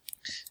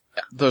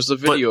 There's a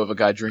video of a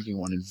guy drinking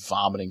one and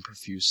vomiting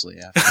profusely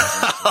after.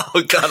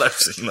 Oh God, I've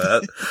seen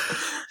that.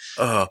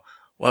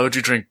 Why would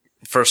you drink?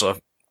 First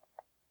off,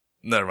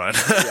 never mind.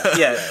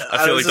 Yeah,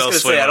 I feel like that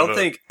was say,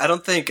 I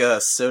don't think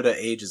soda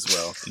ages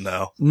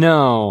well.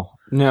 No,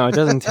 it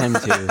doesn't tend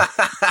to.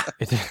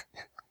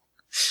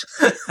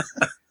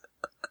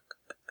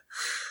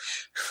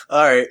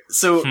 All right,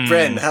 so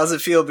Bren, how's it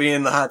feel being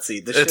in the hot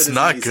seat? It's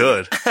not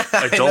good.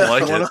 I don't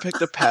like it. I want to pick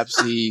the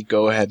Pepsi.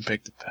 Go ahead and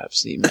pick the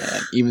Pepsi,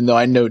 man. Even though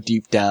I know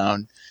deep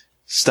down,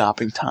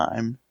 stopping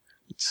time.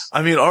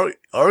 I mean,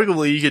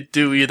 arguably you could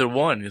do either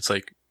one. It's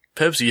like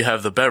Pepsi, you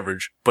have the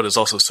beverage, but it's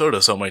also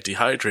soda, so it might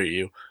dehydrate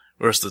you.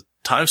 Whereas the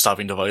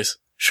time-stopping device,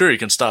 sure, you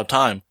can stop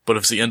time, but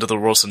if it's the end of the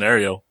world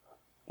scenario,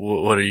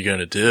 what are you going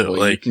to do?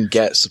 Well, you can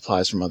get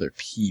supplies from other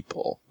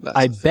people.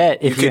 I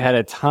bet if you had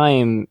a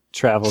time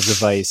travel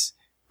device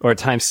or a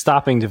time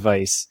stopping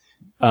device,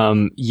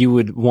 you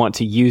would want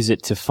to use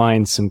it to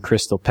find some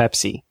Crystal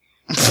Pepsi.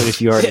 But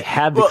if you already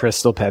had the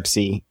Crystal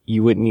Pepsi,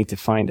 you wouldn't need to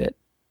find it.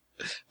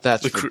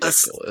 That's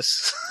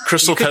ridiculous.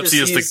 Crystal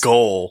Pepsi is the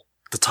goal.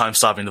 The time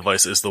stopping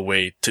device is the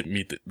way to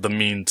meet the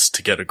means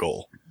to get a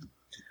goal.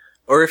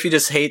 Or if you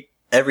just hate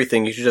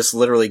everything, you should just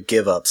literally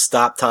give up,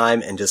 stop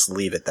time, and just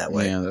leave it that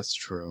way. Yeah, that's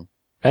true.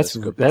 That's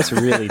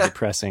really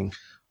depressing.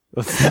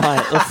 Let's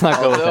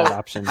not go with that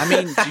option. I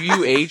mean, do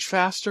you age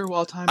faster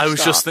while time stops? I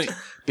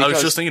was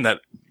just thinking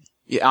that.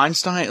 Yeah,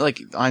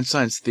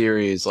 Einstein's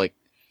theory is like,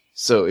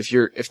 so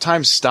if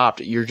time stopped,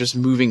 you're just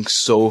moving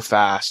so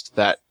fast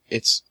that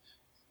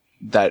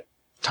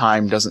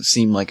time doesn't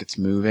seem like it's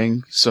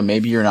moving. So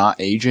maybe you're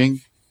not aging.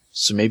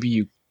 So maybe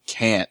you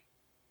can't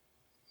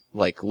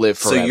live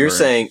forever. So you're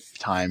saying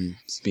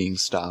time's being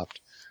stopped.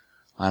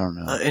 I don't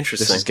know.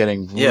 Interesting. This is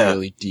getting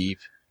really deep.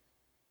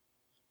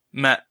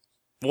 Matt,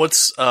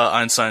 what's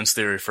Einstein's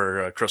theory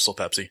for Crystal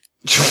Pepsi?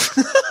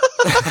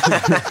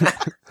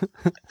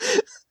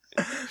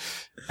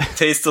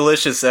 Tastes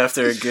delicious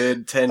after a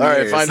good 10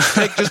 years. All right,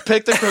 fine. Just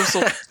pick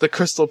the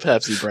Crystal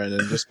Pepsi,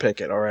 Brendan. Just pick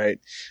it. All right.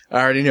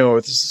 I already know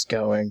where this is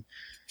going.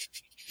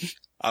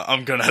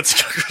 I'm gonna have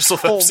to go Crystal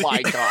Pepsi. Oh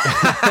my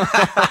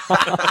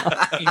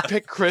God. You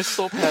pick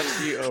Crystal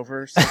Pepsi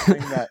over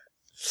something that...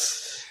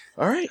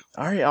 All right.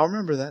 I'll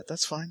remember that.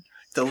 That's fine.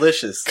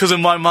 Delicious. Because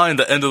in my mind,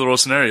 the end of the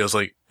world scenario is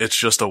it's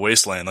just a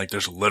wasteland.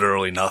 There's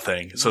literally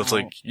nothing. So it's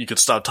you could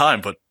stop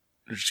time, but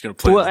you're just gonna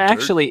play. Well,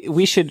 actually,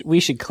 we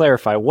should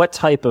clarify what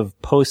type of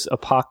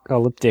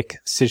post-apocalyptic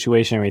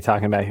situation are we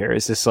talking about here?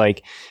 Is this an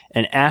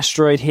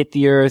asteroid hit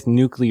the Earth,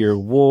 nuclear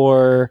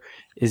war?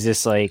 Is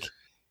this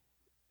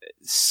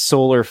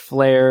solar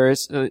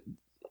flares?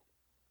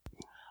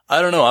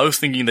 I don't know. I was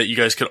thinking that you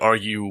guys could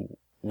argue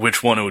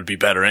which one it would be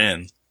better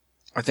in.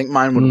 I think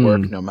mine would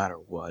work no matter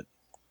what.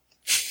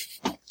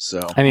 So,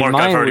 I mean, Mark,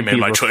 mine I've already would made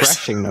be my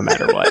refreshing choice. no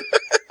matter what.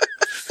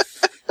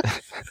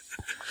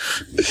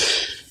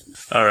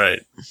 All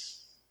right.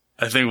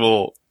 I think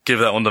we'll give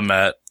that one to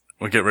Matt.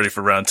 We'll get ready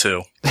for round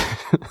 2.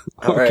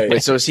 All right.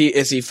 Wait, so is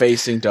he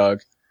facing Doug?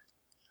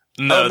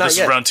 No, not this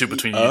yet. is round 2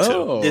 between you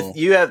two.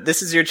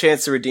 This is your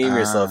chance to redeem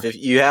yourself. If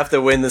you have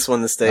to win this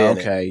one to stay in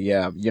it. Okay,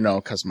 yeah,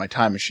 because my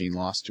time machine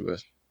lost to a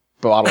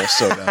bottle of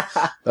soda.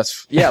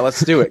 Let's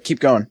do it. Keep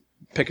going.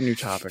 Pick a new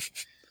topic.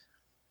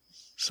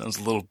 Sounds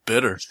a little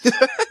bitter.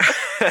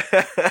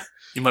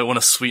 You might want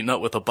to sweeten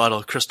up with a bottle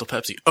of Crystal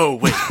Pepsi. Oh,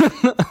 wait.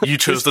 You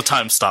chose the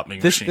time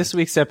stopping machine. This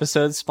week's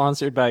episode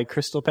sponsored by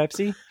Crystal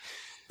Pepsi.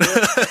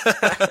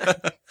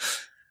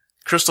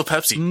 Crystal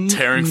Pepsi,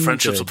 tearing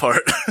friendships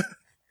apart.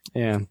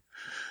 Yeah.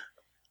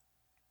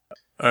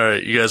 All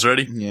right, you guys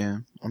ready? Yeah,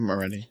 I'm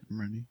ready.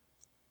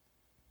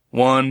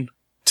 1,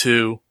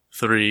 2,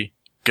 3,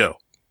 go.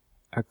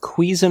 A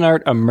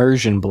Cuisinart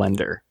immersion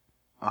blender.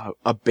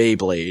 A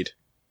Beyblade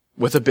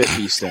with a Bit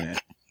Beast in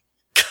it.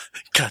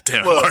 God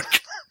damn it,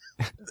 Mark.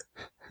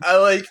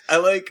 I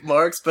like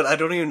Mark's, but I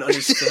don't even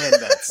understand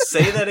that.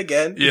 Say that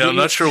again. Yeah, I'm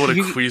not sure what a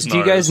Cuisinart is. Do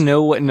you guys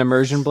know what an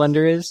immersion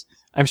blender is?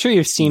 I'm sure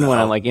you've seen one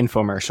on like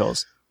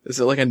infomercials. Is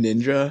it like a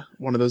Ninja?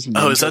 One of those ninja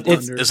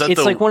blenders?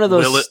 It's like one of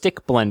those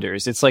stick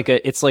blenders.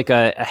 It's like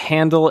a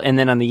handle, and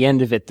then on the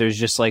end of it, there's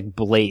just like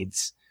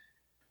blades.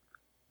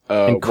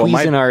 And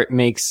Cuisinart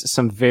makes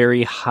some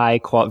very high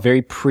quality,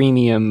 very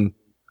premium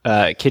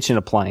kitchen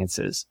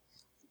appliances.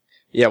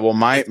 Yeah, well,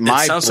 my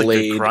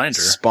blade like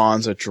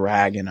spawns a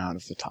dragon out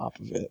of the top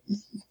of it,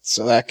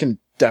 so that can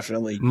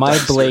definitely. My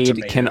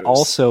blade can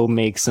also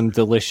make some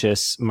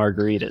delicious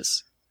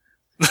margaritas.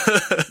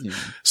 Yeah.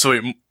 So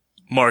wait,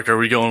 Mark, are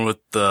we going with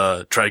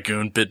the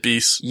Dragoon Bit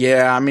Beast?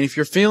 Yeah, I mean, if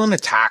you're feeling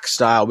attack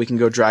style, we can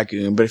go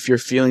Dragoon, but if you're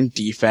feeling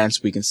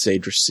defense, we can say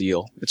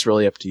Drasil. It's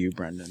really up to you,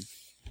 Brendan.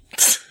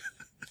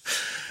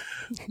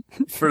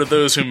 For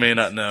those who may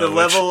not know, the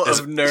level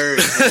of nerd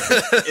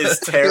is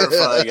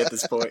terrifying at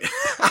this point.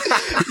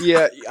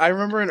 Yeah, I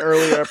remember in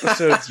earlier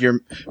episodes,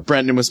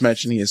 Brendan was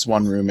mentioning his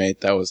one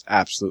roommate that was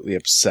absolutely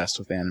obsessed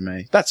with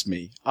anime. That's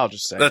me. I'll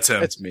just say that's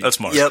him. It's me. That's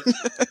Mark. Yep.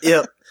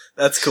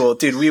 That's cool.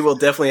 Dude, we will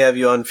definitely have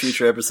you on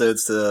future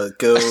episodes to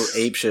go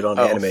apeshit on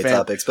anime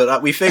topics.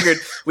 But we figured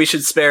we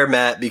should spare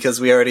Matt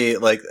because we already,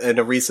 like, in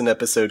a recent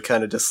episode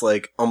kind of just,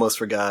 like, almost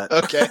forgot.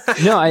 Okay.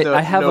 No,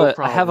 I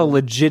have a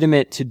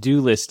legitimate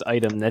to-do list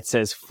item that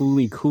says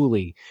Fooly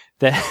Cooly.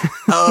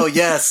 Oh,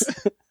 yes.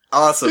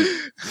 Awesome.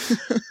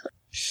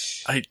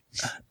 I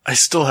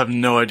still have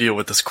no idea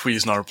what this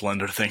Cuisinart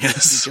blender thing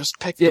is. Just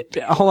pick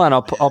hold on,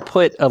 I'll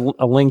put a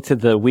link to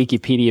the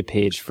Wikipedia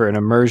page for an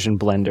immersion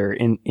blender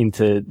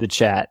into the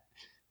chat.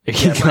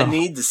 I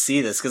need to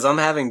see this because I'm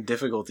having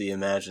difficulty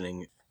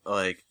imagining,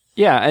 like.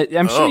 Yeah,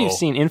 I'm sure you've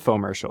seen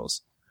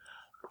infomercials.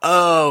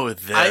 Oh,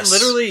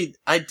 this.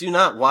 I do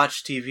not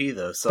watch TV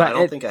though, so I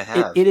don't think I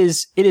have. It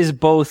is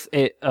both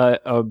a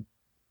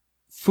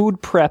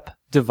food prep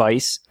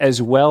device as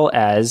well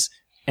as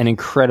an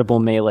incredible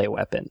melee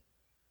weapon.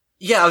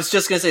 Yeah, I was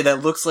just gonna say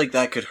that looks like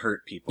that could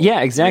hurt people. Yeah,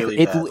 exactly.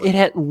 Really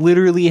it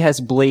literally has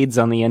blades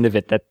on the end of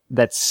it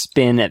that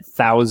spin at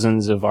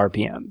thousands of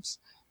RPMs.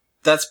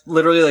 That's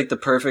literally like the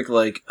perfect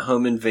like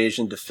home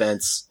invasion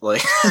defense.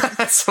 Like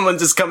someone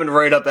just coming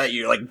right up at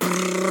you, like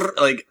brrr,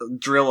 like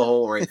drill a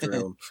hole right through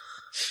them.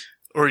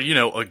 Or,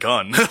 a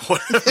gun.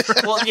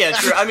 Well, yeah,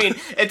 true. I mean,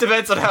 it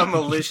depends on how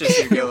malicious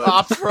you're going.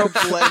 Opera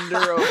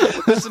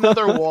blender. There's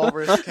another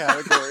walrus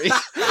category.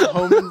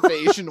 Home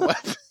invasion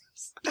weapons.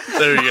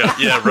 There you go.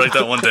 Yeah, write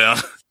that one down.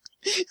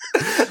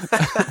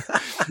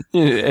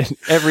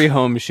 Every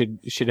home should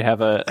have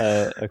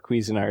a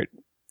Cuisinart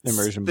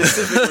immersion blender.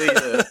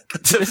 Specifically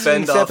to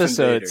fend off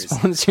episode invaders.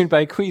 Sponsored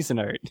by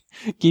Cuisinart.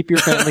 Keep your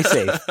family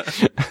safe.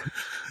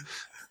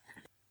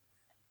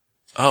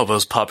 Oh, but it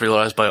was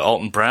popularized by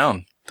Alton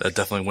Brown. That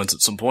definitely wins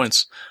at some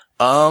points.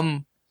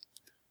 But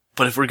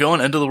if we're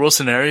going end of the world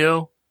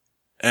scenario,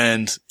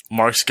 and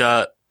Mark's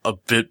got a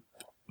Bit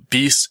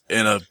Beast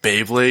and a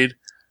Beyblade,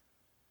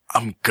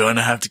 I'm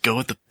gonna have to go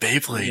with the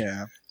Beyblade.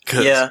 Yeah.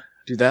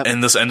 Do that.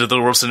 In this end of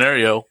the world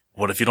scenario,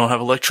 what if you don't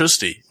have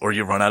electricity or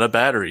you run out of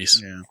batteries?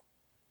 Yeah.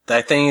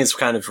 That thing is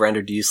kind of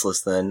rendered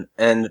useless then.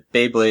 And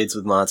Beyblades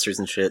with monsters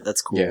and shit,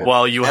 that's cool. Yeah.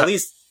 While you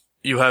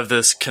you have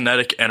this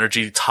kinetic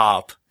energy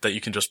top that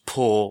you can just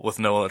pull with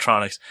no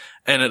electronics,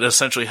 and it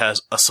essentially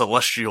has a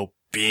celestial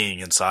being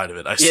inside of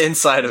it.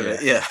 Inside of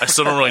it, yeah. I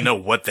still don't really know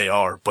what they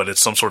are, but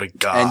it's some sort of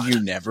god. And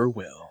you never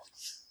will.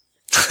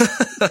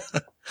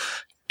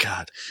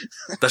 God,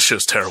 that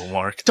show's terrible,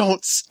 Mark.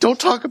 Don't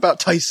talk about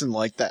Tyson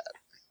like that.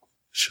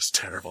 It's just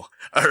terrible.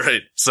 All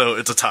right, so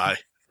it's a tie.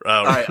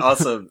 All right,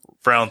 awesome.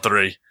 Round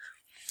 3.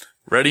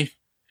 Ready?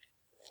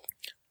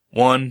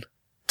 1,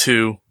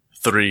 2,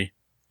 3,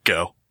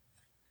 go.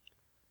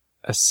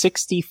 A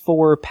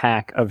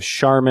 64-pack of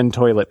Charmin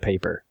toilet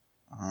paper.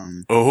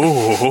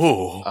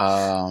 Quite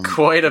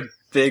a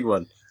big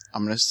one.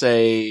 I'm gonna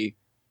say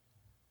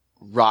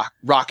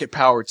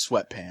rocket-powered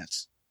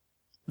sweatpants.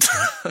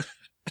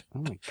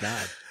 Oh my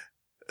god.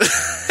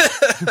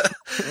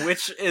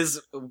 Which is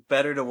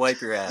better to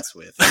wipe your ass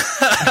with?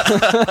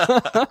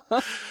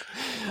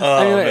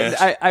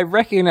 I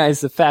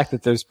recognize the fact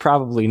that there's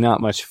probably not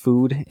much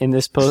food in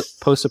this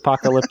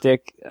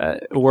post-apocalyptic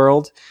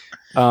world,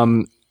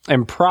 and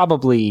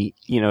probably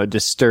a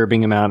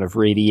disturbing amount of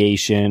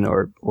radiation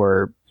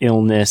or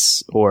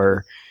illness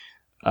or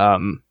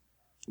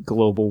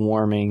global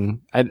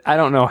warming. I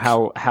don't know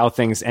how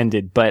things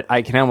ended, but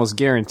I can almost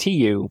guarantee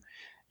you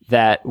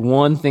that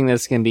one thing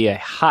that's going to be a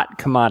hot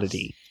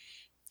commodity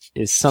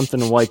is something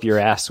to wipe your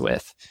ass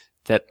with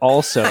that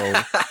also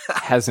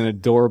has an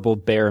adorable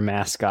bear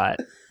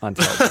mascot on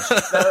television.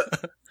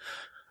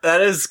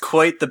 That is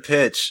quite the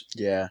pitch.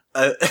 Yeah.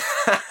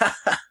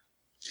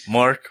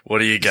 Mark, what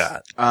do you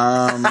got?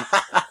 Let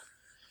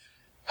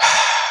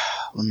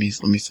me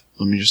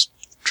just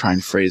try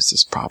and phrase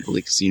this properly,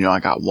 because I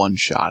got one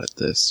shot at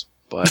this.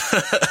 But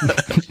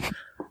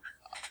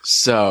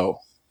so,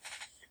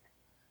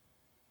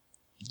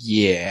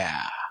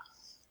 yeah.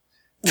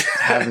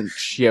 Haven't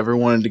you ever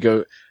wanted to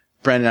go,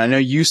 Brendan? I know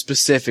you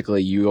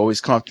specifically. You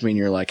always come up to me and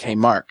you're like, "Hey,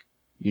 Mark,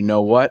 you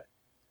know what?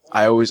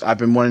 I've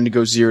been wanting to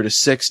go 0 to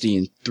 60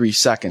 in 3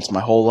 seconds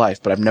my whole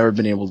life, but I've never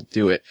been able to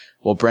do it."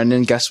 Well,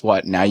 Brendan, guess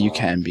what? Now you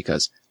can,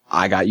 because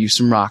I got you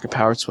some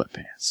rocket-powered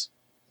sweatpants.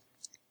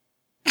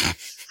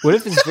 What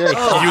if it's very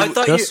hot?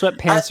 Those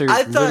sweatpants are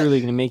literally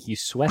going to make you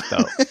sweat,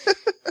 though.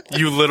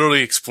 You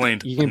literally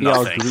explained You're going to be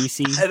all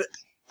greasy.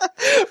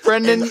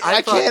 Brendan,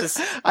 I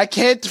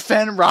can't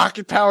defend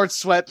rocket-powered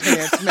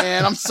sweatpants,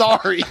 man. I'm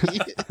sorry.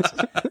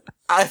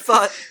 I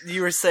thought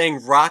you were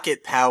saying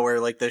rocket power,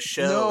 like the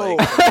show.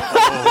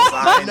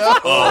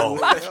 No.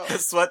 Like, the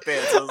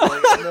sweatpants. I was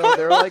like,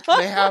 no,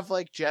 they have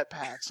like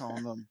jetpacks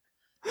on them.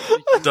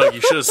 Doug,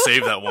 you should have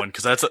saved that one,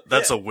 because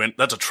that's a win.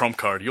 That's a trump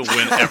card. You'll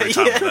win every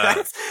time with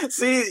that.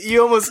 See,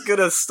 you almost could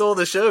have stole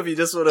the show if you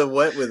just would have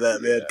went with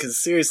that, man. Because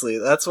seriously,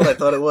 that's what I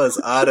thought it was.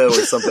 Otto or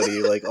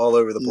somebody, like, all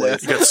over the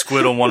place. You got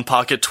Squid on one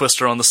pocket,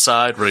 Twister on the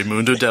side,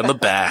 Raymundo down the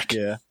back.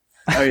 Yeah.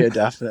 Oh yeah,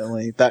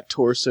 definitely. That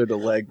torso to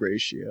leg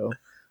ratio.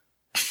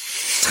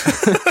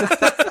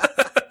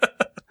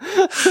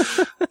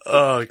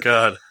 Oh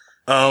god.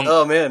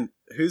 Oh man,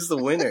 who's the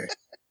winner?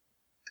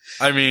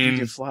 I mean, you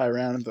can fly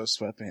around in those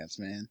sweatpants,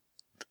 man.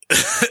 You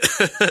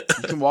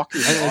can walk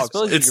your dogs. I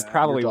suppose you could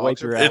probably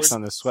wipe your ass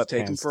on the sweatpants.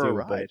 Take them for a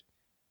ride.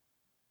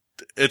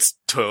 It's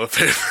toilet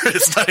paper.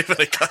 It's not even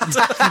a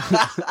condom.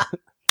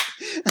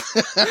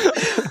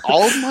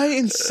 All of my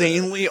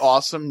insanely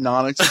awesome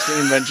non-existent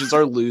inventions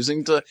are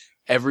losing to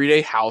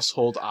everyday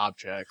household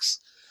objects.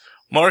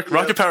 Mark,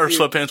 rocket-powered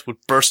sweatpants would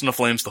burst into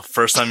flames the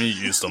first time you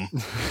used them.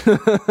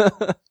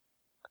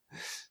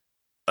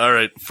 All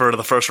right, for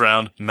the first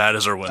round, Matt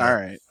is our winner. All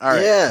right.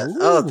 Yeah. Ooh.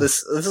 Oh,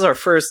 this is our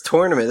first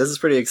tournament. This is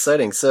pretty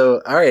exciting.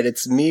 So, all right,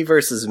 it's me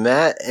versus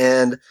Matt.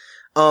 And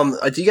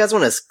do you guys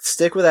want to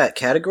stick with that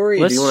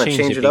category? Or do you want to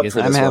change it up for this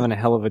I'm having one? a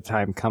hell of a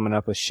time coming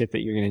up with shit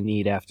that you're going to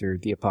need after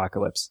the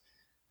apocalypse.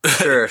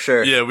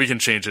 Sure. Yeah, we can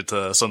change it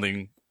to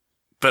something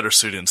better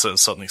suited instead of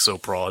something so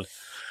broad.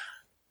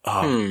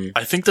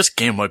 I think this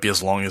game might be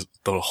as long as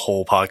the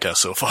whole podcast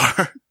so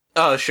far.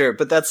 Oh, sure,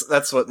 but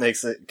that's what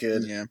makes it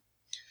good. Yeah.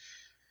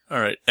 All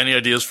right. Any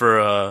ideas for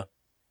a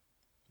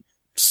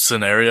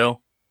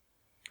scenario?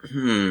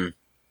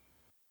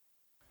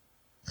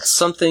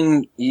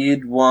 Something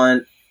you'd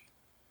want,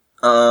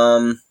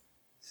 in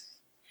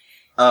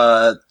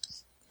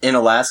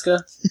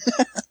Alaska?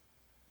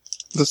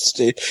 The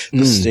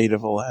state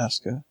of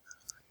Alaska.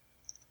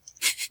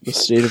 The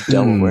state of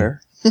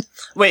Delaware.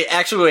 Wait.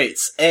 I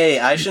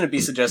shouldn't be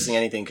suggesting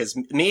anything, because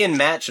me and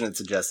Matt shouldn't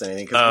suggest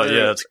anything.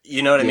 Yeah.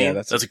 You know what I mean?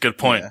 That's a good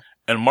point. Yeah.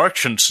 And Mark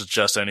shouldn't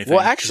suggest anything.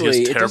 Well,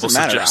 actually, it doesn't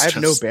matter. I have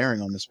no suggestions.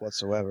 bearing on this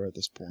whatsoever at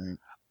this point.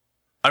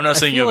 I'm not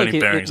saying you have any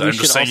bearings. I'm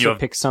just saying you have...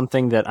 pick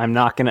something that I'm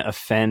not going to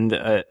offend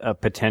a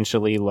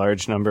potentially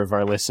large number of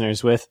our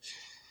listeners with.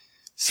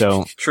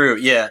 So true,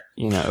 yeah.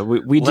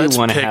 We do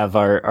want to have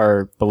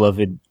our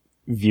beloved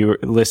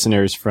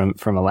listeners from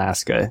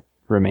Alaska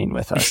remain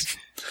with us.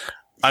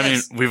 I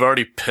mean, we've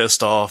already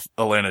pissed off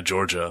Atlanta,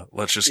 Georgia.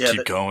 Let's just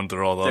keep going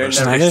through all the other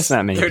stuff. There's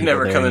not many. They're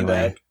never coming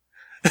back.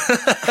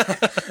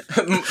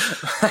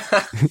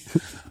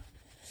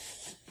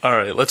 All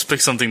right, let's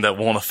pick something that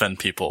won't offend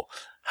people.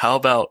 How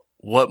about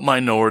what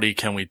minority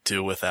can we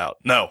do without?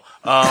 No.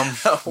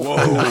 Whoa.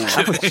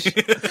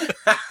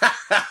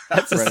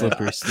 That's a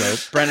slippery slope.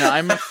 Brennan,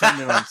 I'm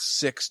offended on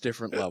 6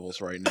 different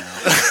levels right now.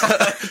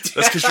 That's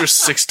because you're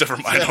 6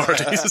 different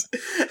minorities.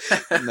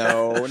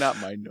 No, not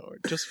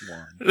minority. Just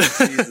one.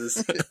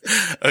 Jesus.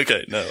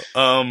 Okay, no.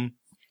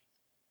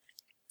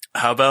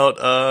 How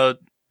about,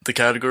 the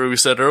category we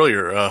said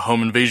earlier,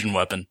 home invasion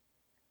weapon?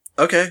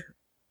 Okay.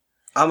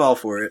 I'm all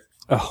for it.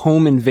 A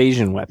home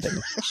invasion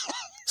weapon.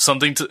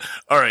 Something to...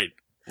 Alright.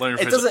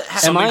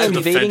 Am I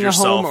invading a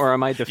home or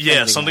am I defending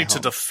Yeah, something to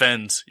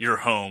defend your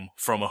home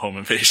from a home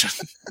invasion.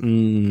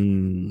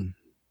 You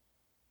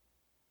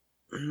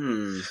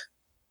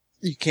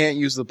can't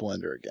use the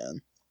blender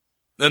again.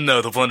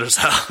 No, the blender's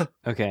out.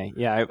 Okay,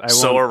 yeah. I won't,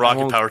 so are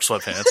rocket-powered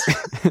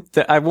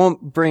sweatpants. I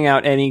won't bring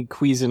out any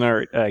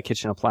Cuisinart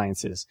kitchen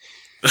appliances.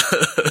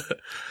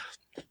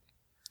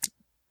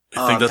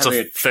 I think that's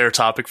a fair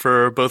topic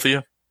for both of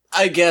you?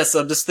 I guess.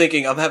 I'm just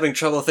thinking, I'm having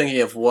trouble thinking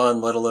of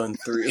 1, let alone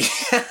 3.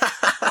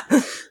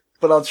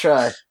 But I'll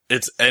try.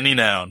 It's any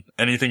noun.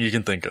 Anything you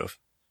can think of.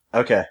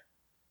 Okay.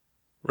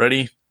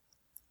 Ready?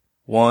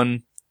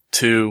 1,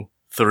 2,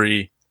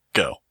 3,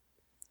 go.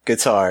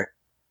 Guitar.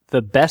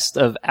 The best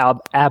of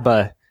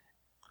ABBA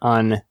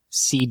on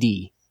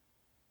CD.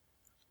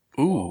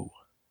 Ooh.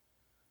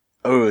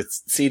 Oh,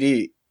 it's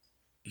CD.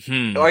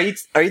 Are you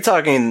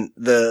talking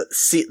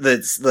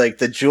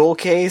the jewel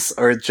case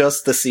or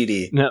just the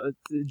CD? No,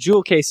 the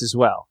jewel case as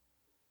well.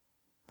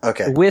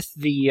 Okay. With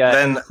the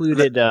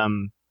included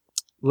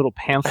little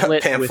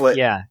pamphlet. Pamphlet.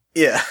 Yeah.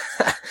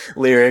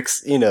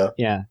 Lyrics,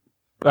 Yeah.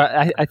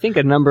 I think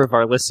a number of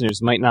our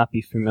listeners might not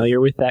be familiar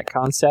with that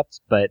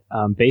concept, but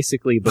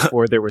basically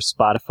before there was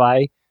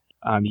Spotify,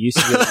 you used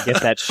to be able to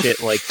get that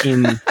shit like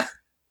in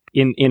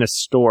a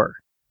store.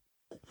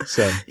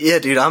 So yeah,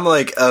 dude, I'm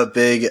like a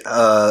big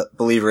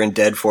believer in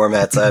dead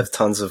formats. I have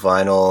tons of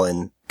vinyl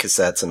and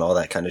cassettes and all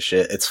that kind of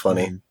shit. It's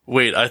funny.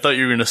 Wait, I thought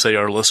you were going to say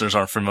our listeners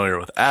aren't familiar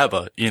with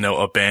ABBA,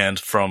 a band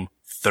from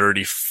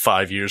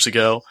 35 years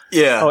ago.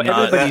 Yeah. Oh,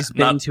 everybody's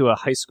been to a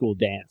high school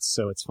dance,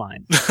 so it's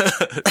fine.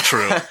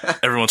 True.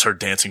 Everyone's heard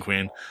Dancing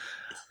Queen.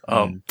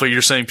 But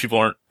you're saying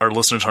our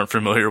listeners aren't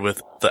familiar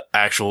with the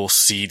actual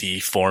CD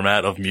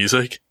format of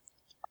music?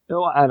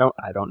 No, I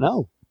don't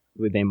know.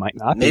 They might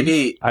not be.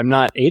 Maybe. I'm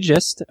not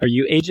ageist. Are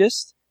you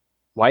ageist?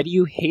 Why do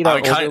you hate our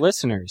older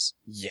listeners?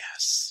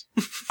 Yes.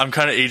 I'm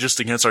kind of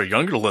ageist against our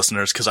younger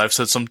listeners because I've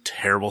said some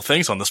terrible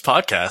things on this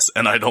podcast,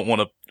 and I don't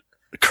want to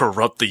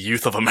corrupt the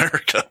youth of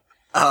America.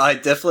 I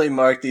definitely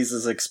marked these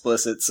as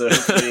explicit, so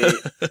hopefully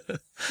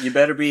you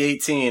better be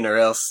 18 or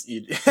else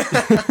you.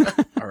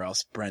 Or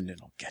else Brendan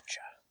will get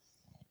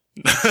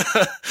you.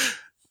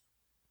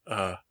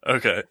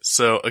 Okay,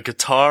 so a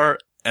guitar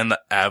and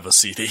the ABBA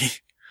CD.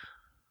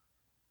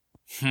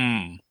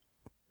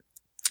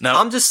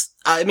 Now,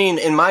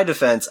 in my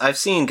defense, I've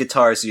seen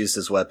guitars used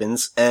as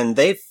weapons, and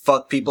they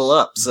fuck people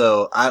up,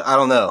 so I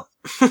don't know.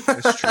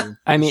 That's true.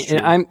 I mean,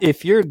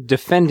 if you're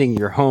defending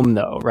your home,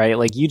 though, right?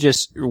 Like, you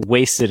just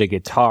wasted a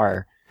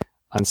guitar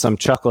on some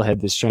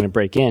chucklehead that's trying to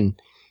break in.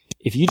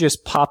 If you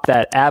just pop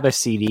that ABBA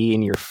CD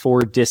in your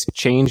 4-disc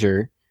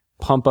changer,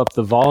 pump up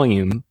the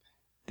volume,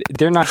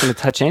 they're not going to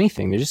touch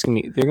anything.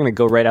 They're going to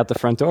go right out the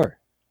front door.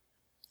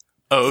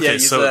 Oh, okay. Yeah,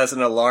 use it as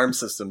an alarm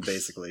system,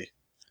 basically.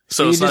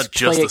 So it's not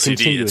just the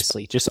CD.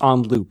 Continuously, just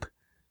on loop.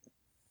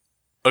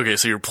 Okay,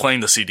 so you're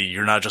playing the CD.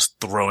 You're not just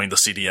throwing the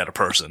CD at a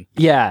person.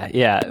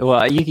 Yeah.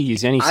 Well, you could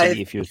use any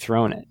CD if you're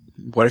throwing it.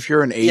 What if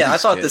you're an 80s Yeah, I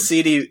thought kid? the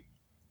CD...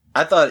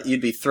 I thought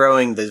you'd be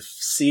throwing the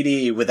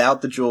CD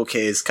without the jewel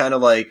case, kind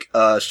of like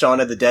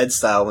Shaun of the Dead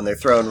style when they're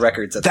throwing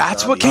records at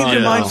That's the what came to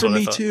yeah, mind that's for what I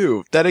me, thought.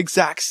 too. That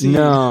exact scene.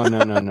 No.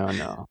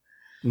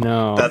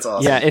 That's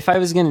awesome. Yeah, if I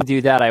was going to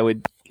do that, I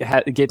would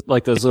get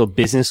like those little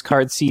business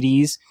card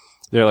CDs.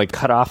 They're like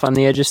cut off on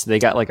the edges, so they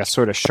got like a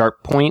sort of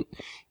sharp point,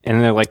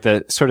 and they're like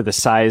the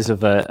size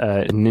of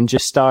a ninja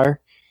star.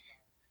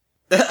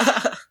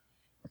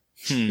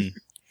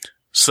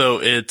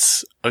 So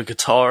it's a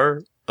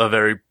guitar, a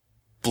very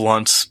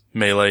blunt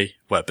melee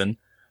weapon,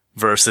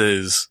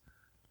 versus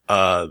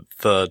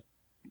the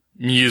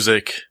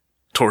music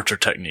torture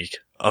technique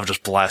of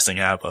just blasting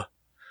ABBA.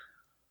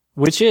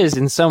 Which is,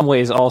 in some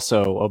ways,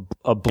 also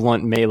a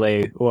blunt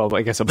melee, well,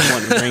 I guess a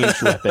blunt range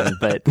weapon,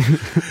 but...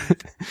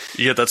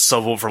 You get that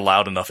subwoofer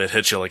loud enough, it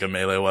hits you like a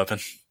melee weapon.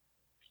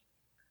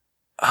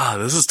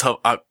 This is tough.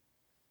 I'm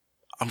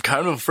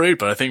kind of afraid,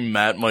 but I think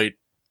Matt might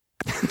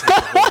take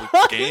the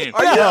whole game.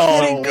 Are you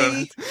kidding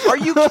me? Are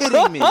you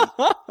kidding me?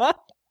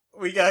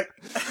 We got...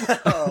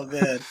 Oh,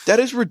 man. That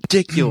is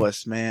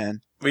ridiculous,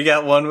 man. We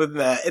got one with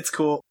Matt. It's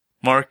cool.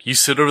 Mark, you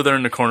sit over there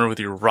in the corner with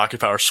your Rocket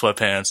Power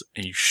sweatpants,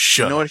 and you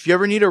shut You know what? If you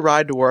ever need a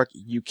ride to work,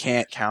 you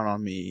can't count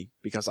on me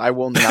because I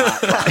will not.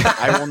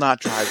 I will not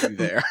drive you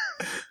there.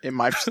 In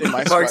my Mark's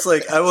like,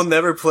 sweatpants. I will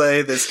never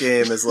play this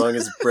game as long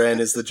as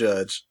Bren is the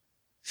judge.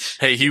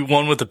 Hey, he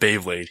won with the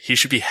Beyblade. He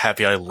should be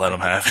happy I let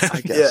him have it.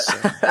 I guess so.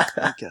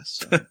 I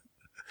guess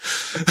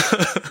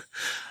so.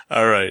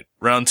 All right,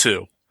 round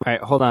 2. All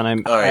right, hold on.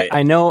 All right.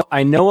 I know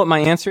what my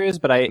answer is,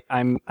 but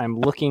I'm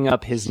looking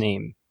up his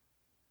name.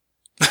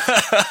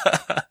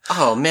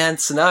 Oh, man,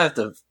 so now I have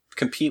to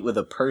compete with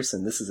a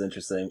person. This is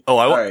interesting. Oh,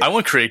 Alright. I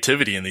want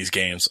creativity in these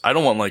games. I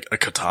don't want like a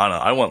katana.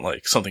 I want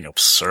like something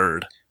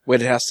absurd.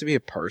 Wait, it has to be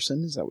a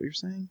person? Is that what you're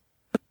saying?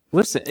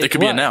 Listen, It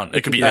could be a noun.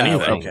 It could be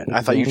anything. Okay,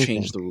 I thought you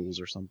changed the rules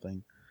or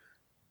something.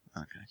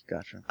 Okay,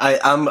 gotcha.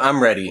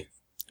 I'm ready.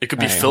 It could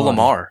be All right, Phil hold on.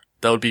 Lamar.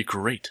 That would be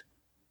great.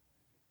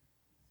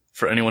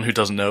 For anyone who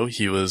doesn't know,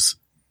 he was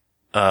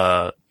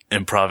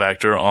improv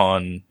actor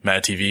on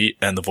Mad TV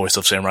and the voice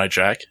of Samurai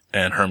Jack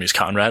and Hermes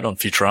Conrad on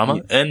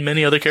Futurama and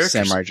many other characters.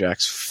 Samurai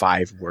Jack's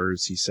 5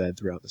 words he said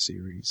throughout the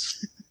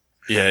series.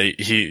 Yeah,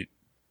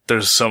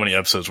 there's so many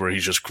episodes where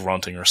he's just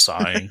grunting or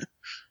sighing.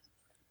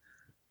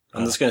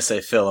 I'm just gonna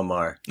say Phil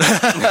Lamar.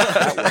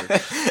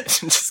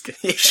 Just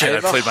kidding. Shit, I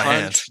have a played my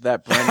hand. hunch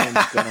that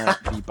Brendan's gonna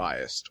be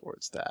biased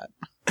towards that.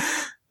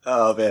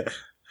 Oh man.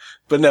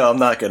 But no, I'm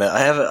not gonna.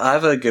 I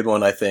have a good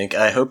one, I think.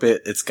 I hope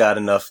it's got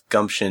enough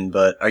gumption,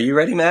 but are you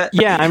ready, Matt?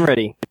 Yeah, I'm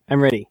ready. All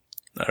right.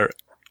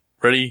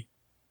 Ready?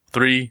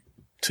 3,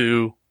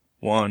 2,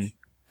 1,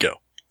 go.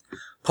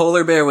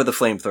 Polar bear with a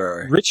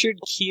flamethrower. Richard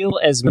Kiel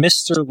as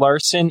Mr.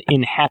 Larson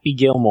in Happy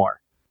Gilmore.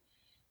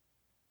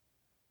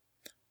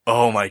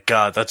 Oh my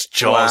god, that's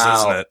Jaws, Wow.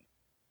 isn't it?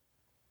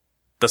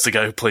 That's the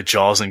guy who played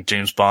Jaws in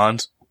James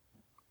Bond?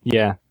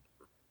 Yeah.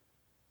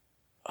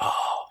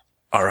 Oh,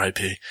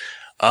 R.I.P.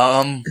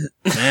 Man,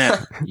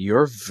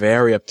 You're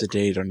very up to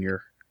date on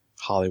your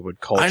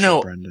Hollywood culture, I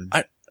know. Brendan.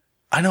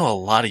 I know a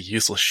lot of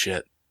useless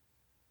shit.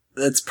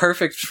 It's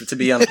perfect to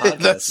be on a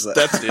podcast.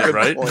 That's it,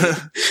 right?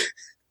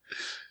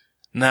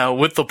 Now,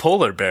 with the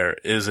polar bear,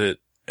 is it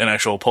an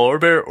actual polar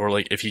bear, or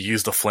like if you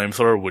use the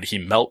flamethrower, would he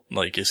melt?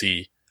 Like, is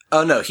he?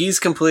 Oh no, he's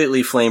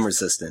completely flame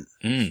resistant.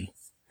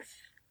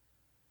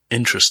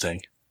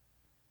 Interesting.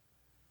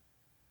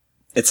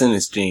 It's in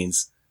his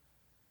genes.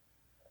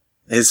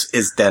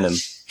 His denim.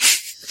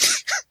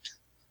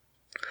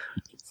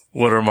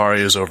 What are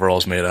Mario's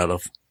overalls made out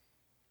of?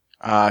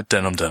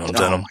 Denim.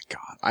 Oh my god.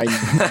 I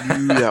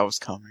knew that was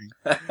coming.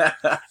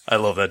 I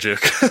love that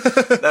joke.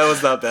 That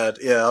was not bad.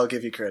 Yeah, I'll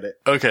give you credit.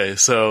 Okay,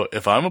 so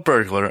if I'm a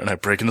burglar and I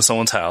break into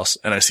someone's house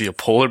and I see a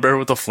polar bear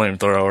with a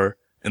flamethrower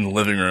in the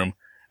living room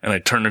and I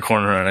turn the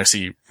corner and I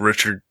see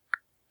Richard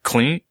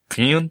Cleo?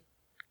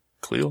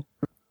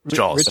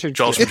 Jaws from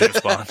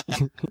James Bond.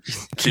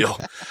 Keel.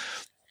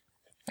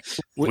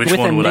 Which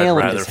one would I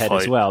rather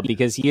fight? As well,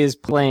 because he is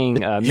playing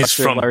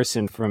Mr.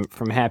 Larson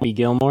from Happy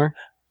Gilmore.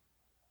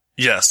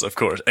 Yes, of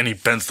course. And he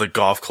bends the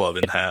golf club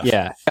in half.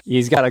 Yeah,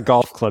 he's got a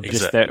golf club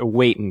just there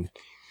waiting.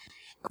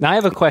 Now I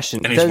have a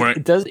question.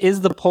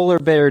 Is the polar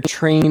bear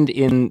trained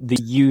in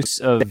the use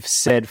of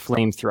said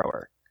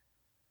flamethrower?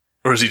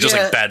 Or is he just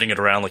like batting it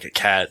around like a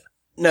cat?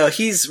 No,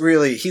 he's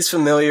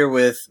familiar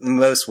with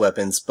most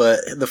weapons, but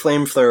the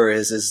flamethrower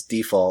is his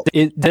default.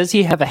 Does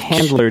he have a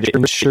handler to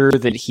ensure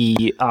that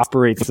he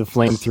operates the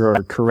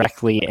flamethrower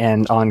correctly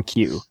and on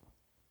cue?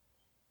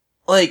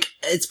 Like,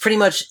 it's pretty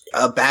much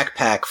a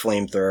backpack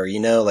flamethrower, you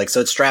know? Like,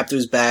 so it's strapped to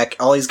his back.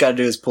 All he's got to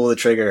do is pull the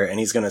trigger, and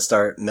he's going to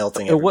start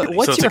melting everybody.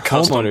 What's your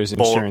homeowner's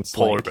insurance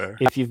polar like bear.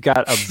 if you've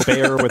got a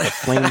bear with a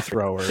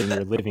flamethrower in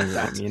your living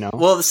room, you know?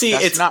 Well, see,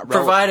 That's it's not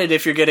provided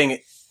if you're getting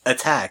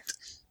attacked.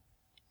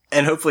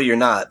 And hopefully you're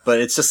not,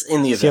 but it's just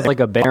in the event. Do you have like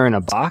a bear in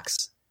a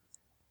box?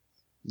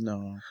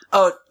 No.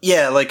 Oh,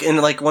 yeah, like in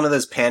like one of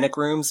those panic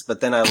rooms,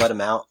 but then I let him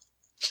out.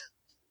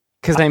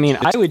 Because I mean,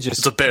 I would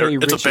just pay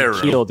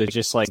Richard Keel to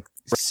just like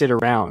sit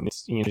around,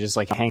 you know, just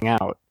like hang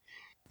out.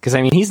 Because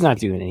I mean, he's not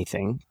doing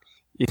anything.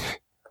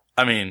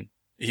 I mean,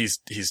 he's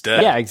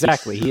dead. Yeah,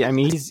 exactly.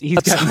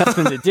 He's got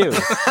nothing to do.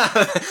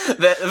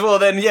 Well,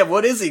 then, yeah,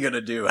 what is he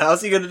gonna do?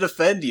 How's he gonna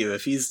defend you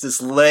if he's just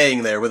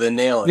laying there with a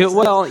nail in his head?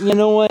 Well, you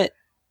know what?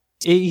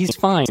 He's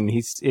fine.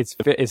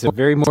 It's a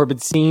very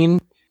morbid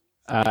scene.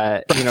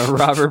 You know,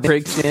 Robert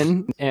breaks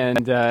in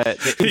and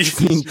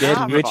he's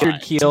dead.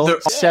 Richard Keel,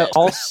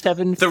 all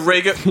seven. The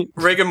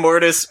rigor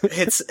mortis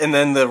hits, and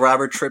then the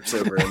robber trips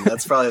over him.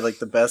 That's probably like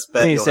the best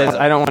bet. And he says,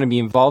 "I don't want to be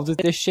involved with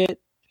this shit,"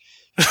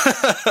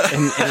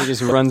 and he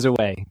just runs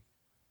away.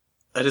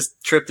 I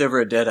just tripped over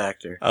a dead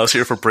actor. I was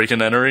here for break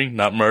and entering,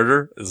 not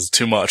murder. This is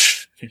too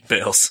much. He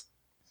bails.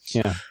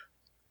 Yeah.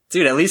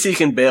 Dude, at least he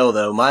can bail,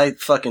 though. My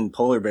fucking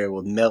polar bear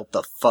will melt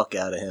the fuck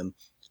out of him.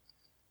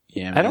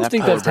 Yeah, man, I don't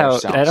think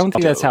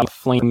that's how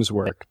flames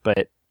work,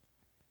 but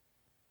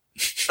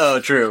oh,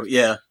 true,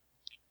 yeah.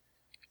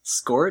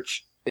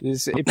 Scorch?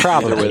 It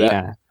probably,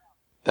 yeah.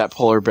 That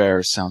polar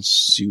bear sounds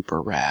super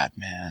rad,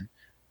 man.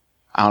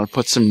 I want to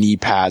put some knee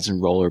pads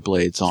and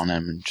rollerblades on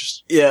him and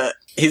just... Yeah,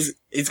 he's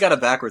got a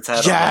backwards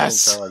hat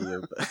yes! on, I'm telling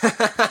you.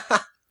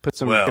 Put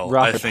some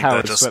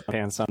rocket-powered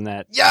sweatpants on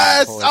that.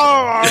 Yes!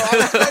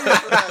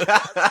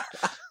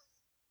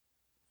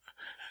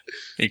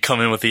 You come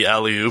in with the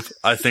alley-oop.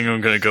 I think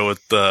I'm gonna go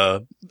with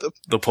the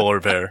polar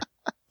bear.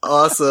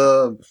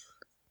 Awesome.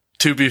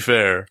 To be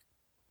fair,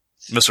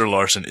 Mr.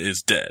 Larson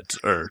is dead,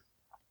 or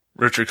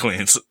Richard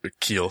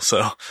Keel,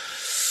 so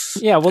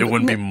yeah, well, it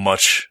wouldn't be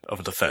much of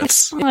a defense.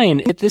 It's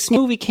fine. If this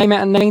movie came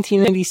out in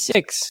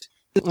 1996,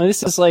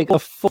 this is like a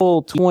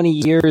full 20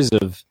 years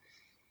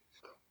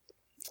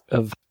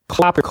of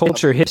pop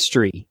culture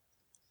history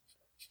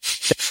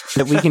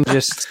that we can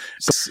just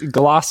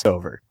gloss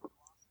over.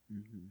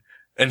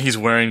 And he's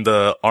wearing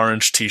the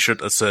orange t-shirt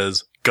that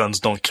says, "Guns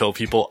don't kill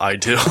people, I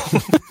do."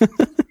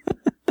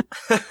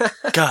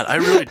 God, I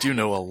really do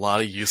know a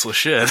lot of useless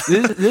shit.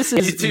 This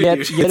is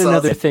yet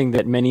another thing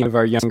that many of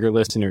our younger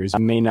listeners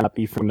may not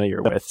be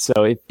familiar with.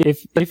 So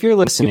if you're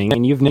listening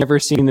and you've never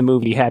seen the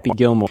movie Happy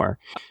Gilmore,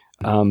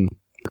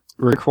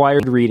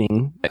 required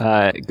reading,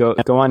 go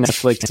on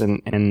Netflix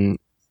and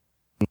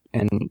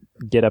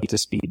get up to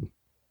speed.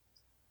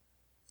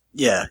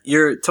 Yeah,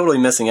 you're totally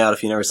missing out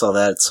if you never saw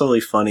that. It's totally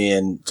funny,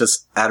 and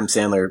just Adam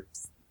Sandler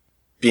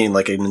being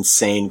like an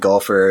insane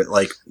golfer,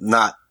 like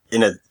not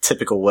in a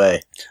typical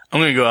way.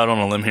 I'm going to go out on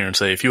a limb here and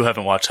say, if you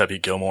haven't watched Happy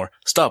Gilmore,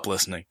 stop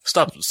listening.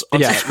 Stop.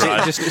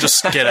 Unsubscribe.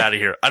 Just get out of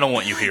here. I don't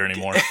want you here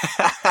anymore.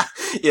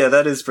 Yeah,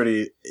 that is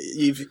pretty.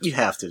 You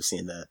have to have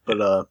seen that,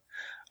 but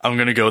I'm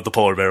going to go with the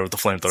polar bear with the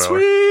flamethrower.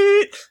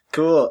 Sweet.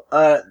 Cool.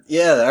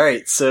 Yeah. All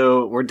right.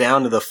 So we're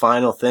down to the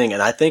final thing,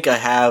 and I think I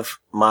have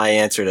my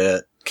answer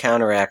to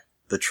counteract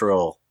the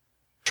troll.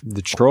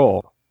 The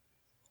troll.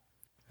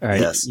 All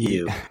right. Yes,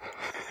 you.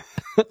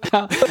 You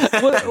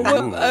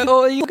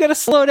gotta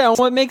slow down.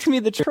 What makes me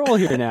the troll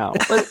here now?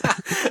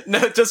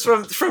 No, just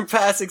from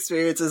past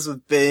experiences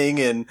with Bing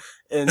and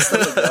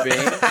stuff like that.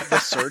 Bing, the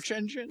search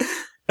engine?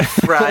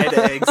 Fried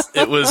eggs.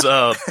 It was,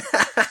 our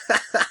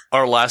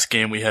last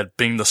game we had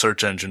Bing the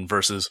search engine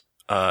versus,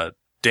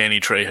 Danny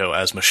Trejo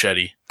as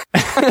Machete.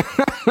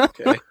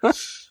 Okay.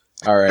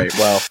 All right.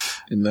 Well,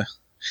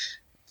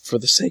 for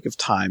the sake of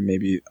time,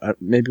 maybe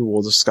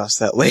we'll discuss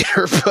that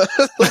later. But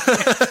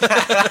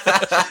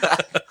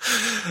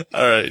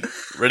all right,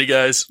 ready,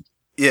 guys?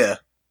 Yeah.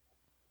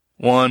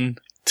 1,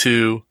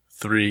 2,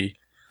 3,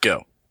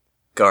 go.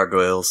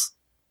 Gargoyles.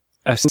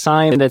 A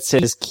sign that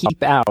says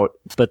 "Keep Out,"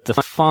 but the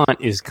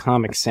font is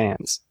Comic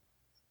Sans.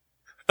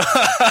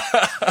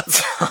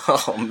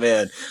 Oh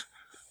man.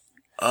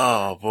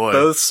 Oh boy.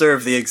 Both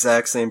serve the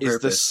exact same is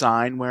purpose. the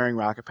sign wearing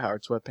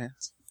rocket-powered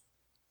sweatpants?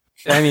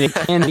 I mean, it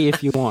can be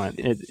if you want.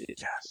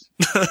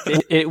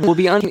 It will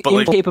be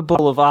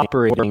incapable of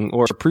operating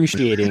or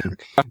appreciating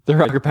the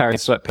rocket-powered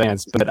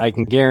sweatpants, but I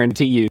can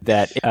guarantee you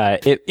that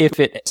if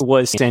it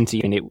was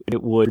sentient,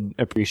 it would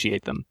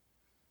appreciate them.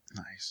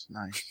 Nice.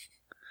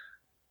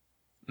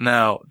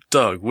 Now,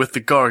 Doug, with the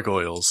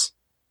gargoyles,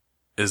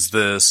 is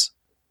this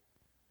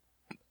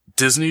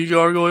Disney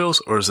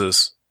gargoyles, or is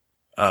this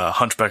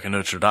Hunchback of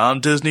Notre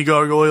Dame Disney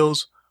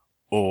gargoyles,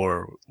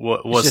 or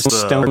what's it's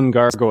just the stone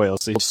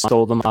gargoyles? They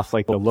stole them off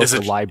like the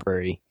local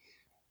library.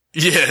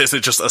 Yeah, is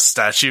it just a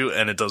statue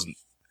and it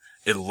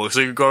looks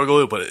like a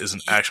gargoyle, but it is an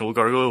actual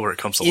gargoyle where it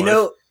comes to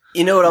life?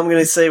 You know what I'm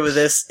gonna say with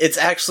this? It's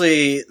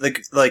actually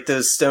like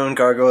those stone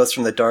gargoyles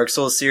from the Dark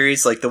Souls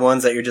series, like the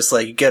ones that you're just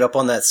like, you get up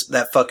on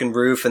that fucking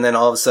roof and then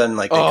all of a sudden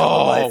like they come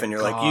to life and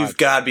you're like, you've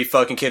gotta be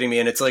fucking kidding me,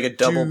 and it's like a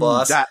double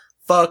boss.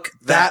 Fuck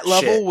that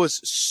level shit. Was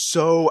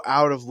so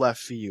out of left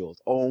field.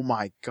 Oh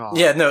my god.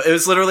 Yeah, no, it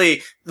was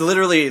literally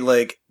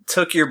like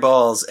took your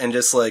balls and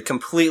just like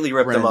completely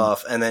ripped them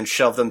off and then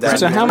shoved them down.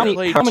 So how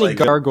many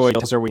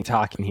gargoyles are we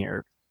talking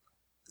here?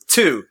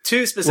 Two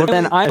specifically. Well,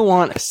 then I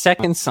want a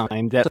second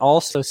sign that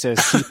also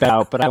says "Keep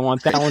Out," but I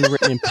want that one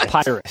written in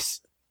papyrus.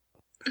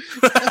 In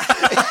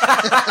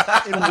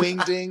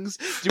wingdings?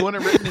 Do you want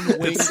it written in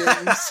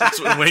wingdings?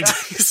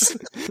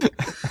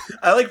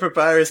 I like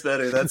papyrus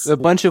better. That's a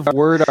bunch of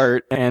word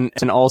art and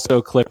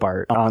also clip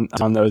art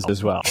on those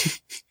as well.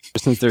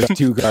 Since there's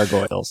two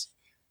gargoyles.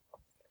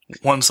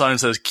 One sign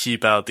says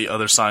 "Keep Out," the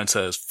other sign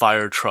says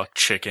 "Fire Truck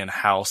Chicken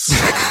House."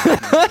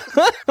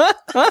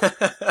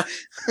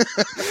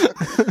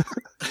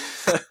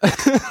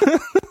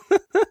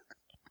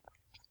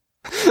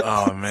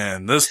 Oh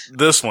man,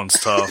 this one's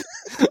tough.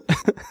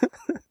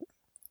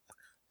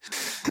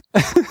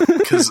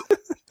 Because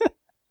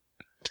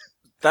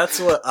that's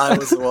what I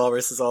Was the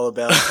Walrus is all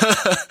about.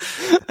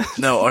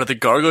 Now, are the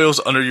gargoyles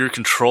under your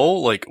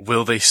control? Like,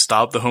 will they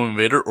stop the home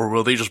invader, or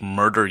will they just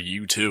murder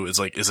you too? Is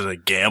it a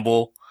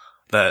gamble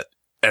that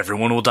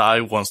everyone will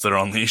die once they're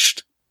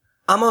unleashed?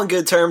 I'm on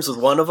good terms with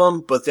one of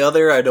them, but the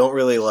other I don't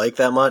really like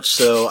that much,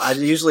 so I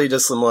usually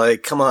just am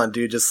like, come on,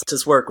 dude,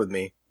 just work with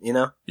me, you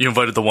know? You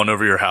invited the one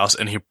over your house,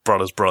 and he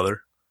brought his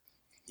brother.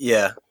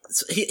 Yeah.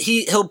 So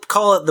he'll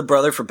call it the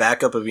brother for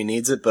backup if he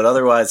needs it, but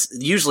otherwise,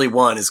 usually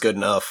one is good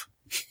enough.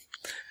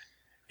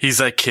 He's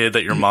that kid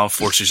that your mom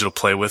forces you to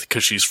play with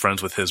because she's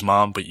friends with his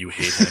mom, but you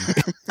hate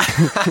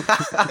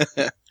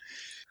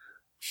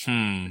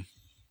him.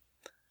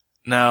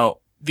 Now,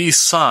 these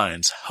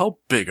signs, how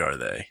big are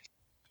they?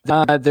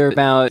 They're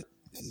about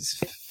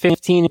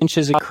 15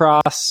 inches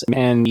across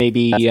and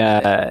maybe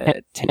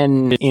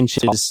 10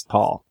 inches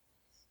tall.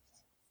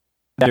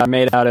 They're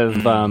made out of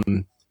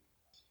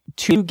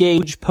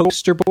 2-gauge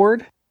poster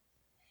board.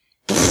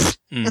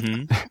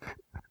 Mm-hmm.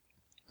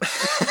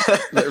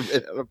 They're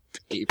made out of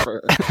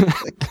paper.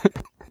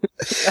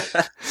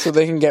 So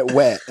they can get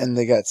wet and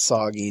they get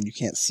soggy and you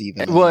can't see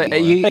them. Well,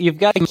 you've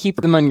got to keep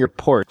them on your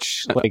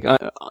porch, like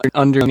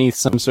underneath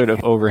some sort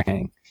of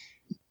overhang.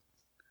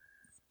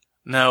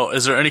 Now,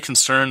 is there any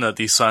concern that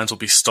these signs will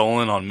be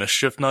stolen on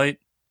Mischief Night?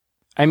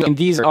 I mean,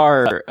 these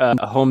are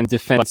home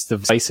defense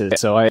devices,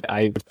 so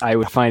I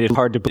would find it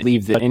hard to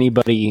believe that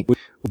anybody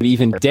would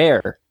even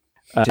dare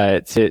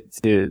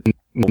to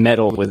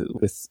meddle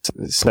with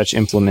such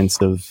implements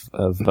of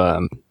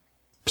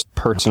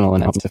personal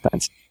and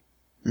self-defense.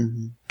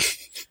 Mm-hmm.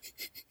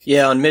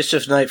 Yeah, on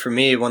Mischief Night for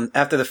me,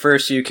 after the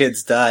first few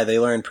kids die, they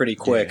learn pretty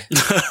quick.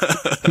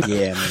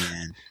 Yeah,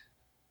 man.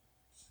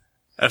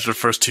 After the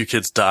first 2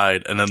 kids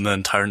died, and then the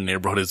entire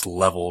neighborhood is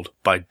leveled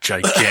by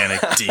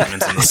gigantic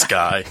demons in the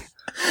sky.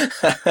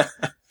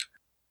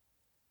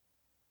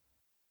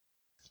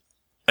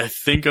 I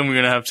think I'm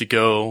gonna have to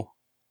go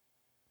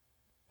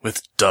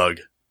with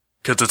Doug,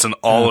 because it's an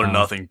all or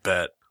nothing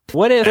bet.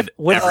 What if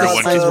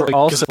the signs were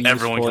also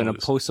useful in a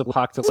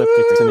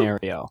post-apocalyptic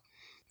scenario?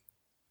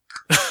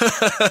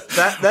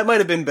 That might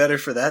have been better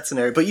for that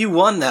scenario, but you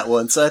won that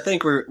one, so I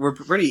think we're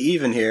pretty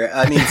even here.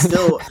 I mean,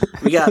 still,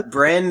 we got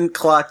Brandon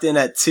clocked in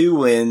at 2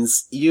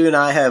 wins. You and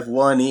I have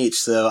 1 each,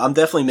 so I'm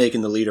definitely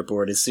making the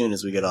leaderboard as soon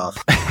as we get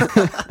off.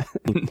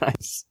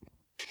 Nice.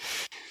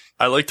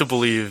 I like to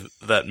believe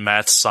that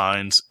Matt's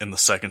signs in the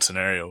second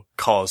scenario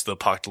caused the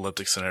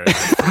apocalyptic scenario in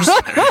the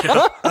first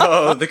scenario.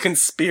 Oh, the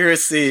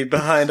conspiracy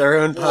behind our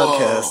own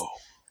podcast. Whoa.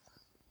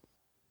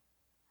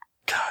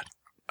 God,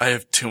 I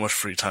have too much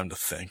free time to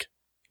think.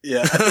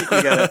 Yeah, I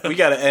think we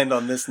gotta end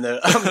on this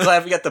note. I'm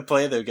glad we got to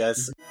play though,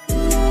 guys.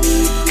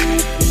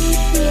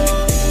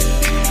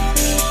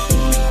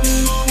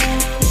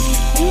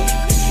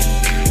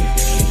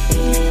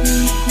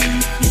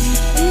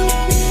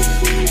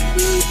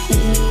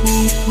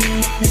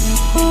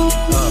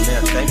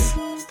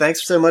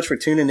 thanks so much for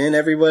tuning in,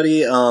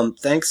 everybody.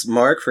 Thanks,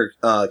 Mark, for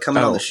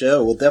coming on the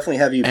show. We'll definitely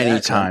have you back.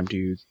 Anytime,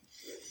 dude.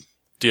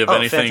 Do you have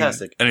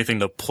anything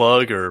to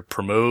plug or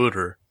promote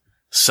or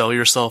sell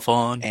yourself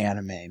on?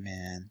 Anime,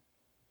 man.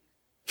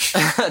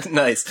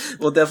 Nice.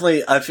 We'll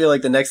definitely, I feel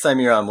like the next time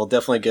you're on, we'll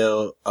definitely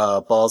go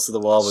balls to the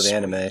wall with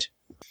anime.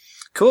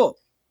 Cool.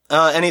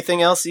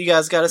 Anything else you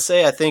guys got to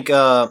say? I think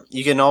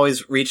you can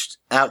always reach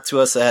out to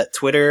us at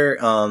Twitter.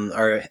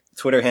 Our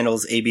Twitter handle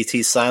is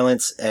ABT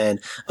Silence. And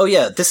oh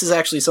yeah, this is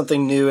actually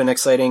something new and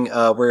exciting.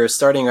 We're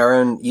starting our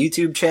own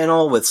YouTube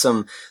channel with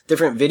some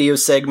different video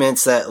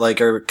segments that like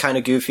are kind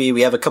of goofy.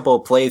 We have a couple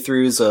of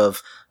playthroughs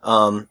of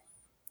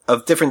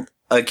different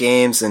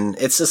games, and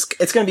it's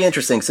going to be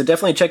interesting. So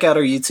definitely check out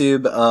our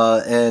YouTube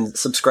and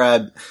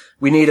subscribe.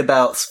 We need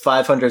about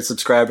 500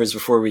 subscribers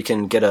before we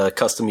can get a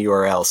custom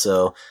URL.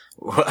 So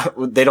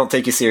they don't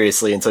take you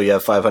seriously until you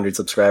have 500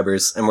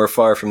 subscribers, and we're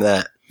far from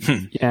that.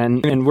 Yeah,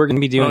 and we're going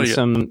to be doing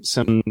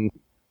some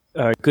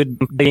good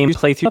game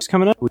playthroughs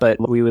coming up, but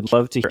we would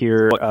love to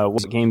hear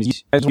what games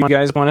you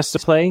guys want us to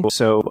play.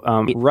 So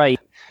right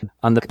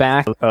on the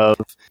back of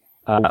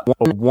a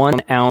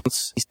 1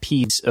 ounce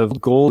piece of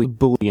gold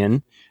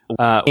bullion,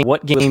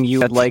 what game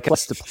you would like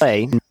us to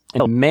play,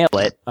 and mail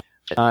it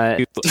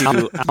to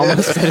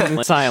Almost Better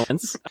Than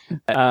Silence,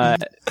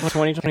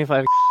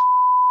 2025.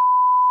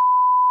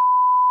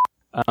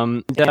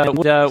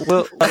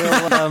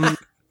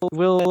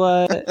 We'll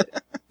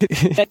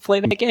play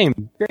that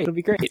game. Great, it'll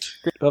be great.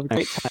 We'll have a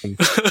great time.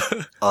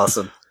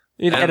 Awesome.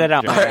 You edit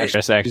out my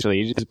address. Actually,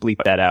 you just bleep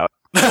that out.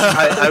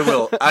 I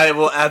will. I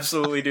will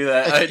absolutely do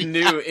that. I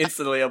knew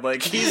instantly. I'm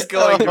like, he's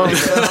going to.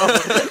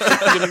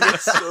 I'm gonna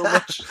get so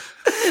much.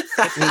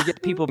 We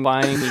get people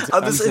buying.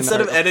 I'm just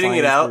instead of editing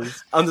it out,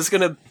 I'm just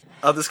gonna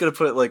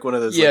put like one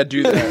of those. Yeah, like,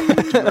 do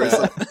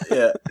that.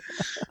 Yeah.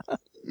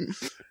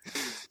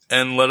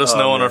 And let us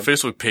know on our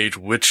Facebook page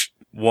which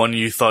one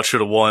you thought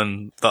should have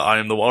won the I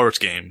Am the Walrus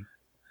game.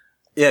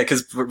 Yeah,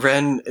 because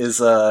Ren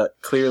is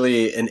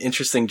clearly an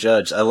interesting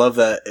judge. I love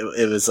that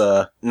it was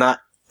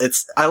not.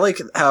 I like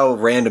how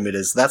random it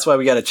is. That's why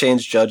we got to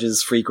change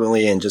judges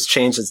frequently and just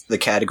change the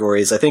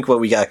categories. I think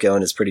what we got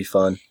going is pretty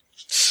fun.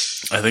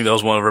 I think that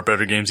was one of our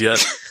better games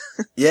yet.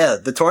 Yeah,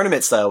 the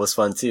tournament style was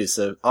fun too.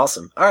 So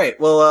awesome. All right.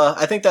 Well,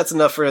 I think that's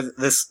enough for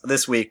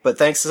this week. But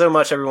thanks so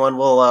much, everyone.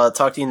 We'll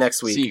talk to you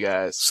next week. See you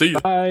guys. See you.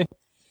 Bye.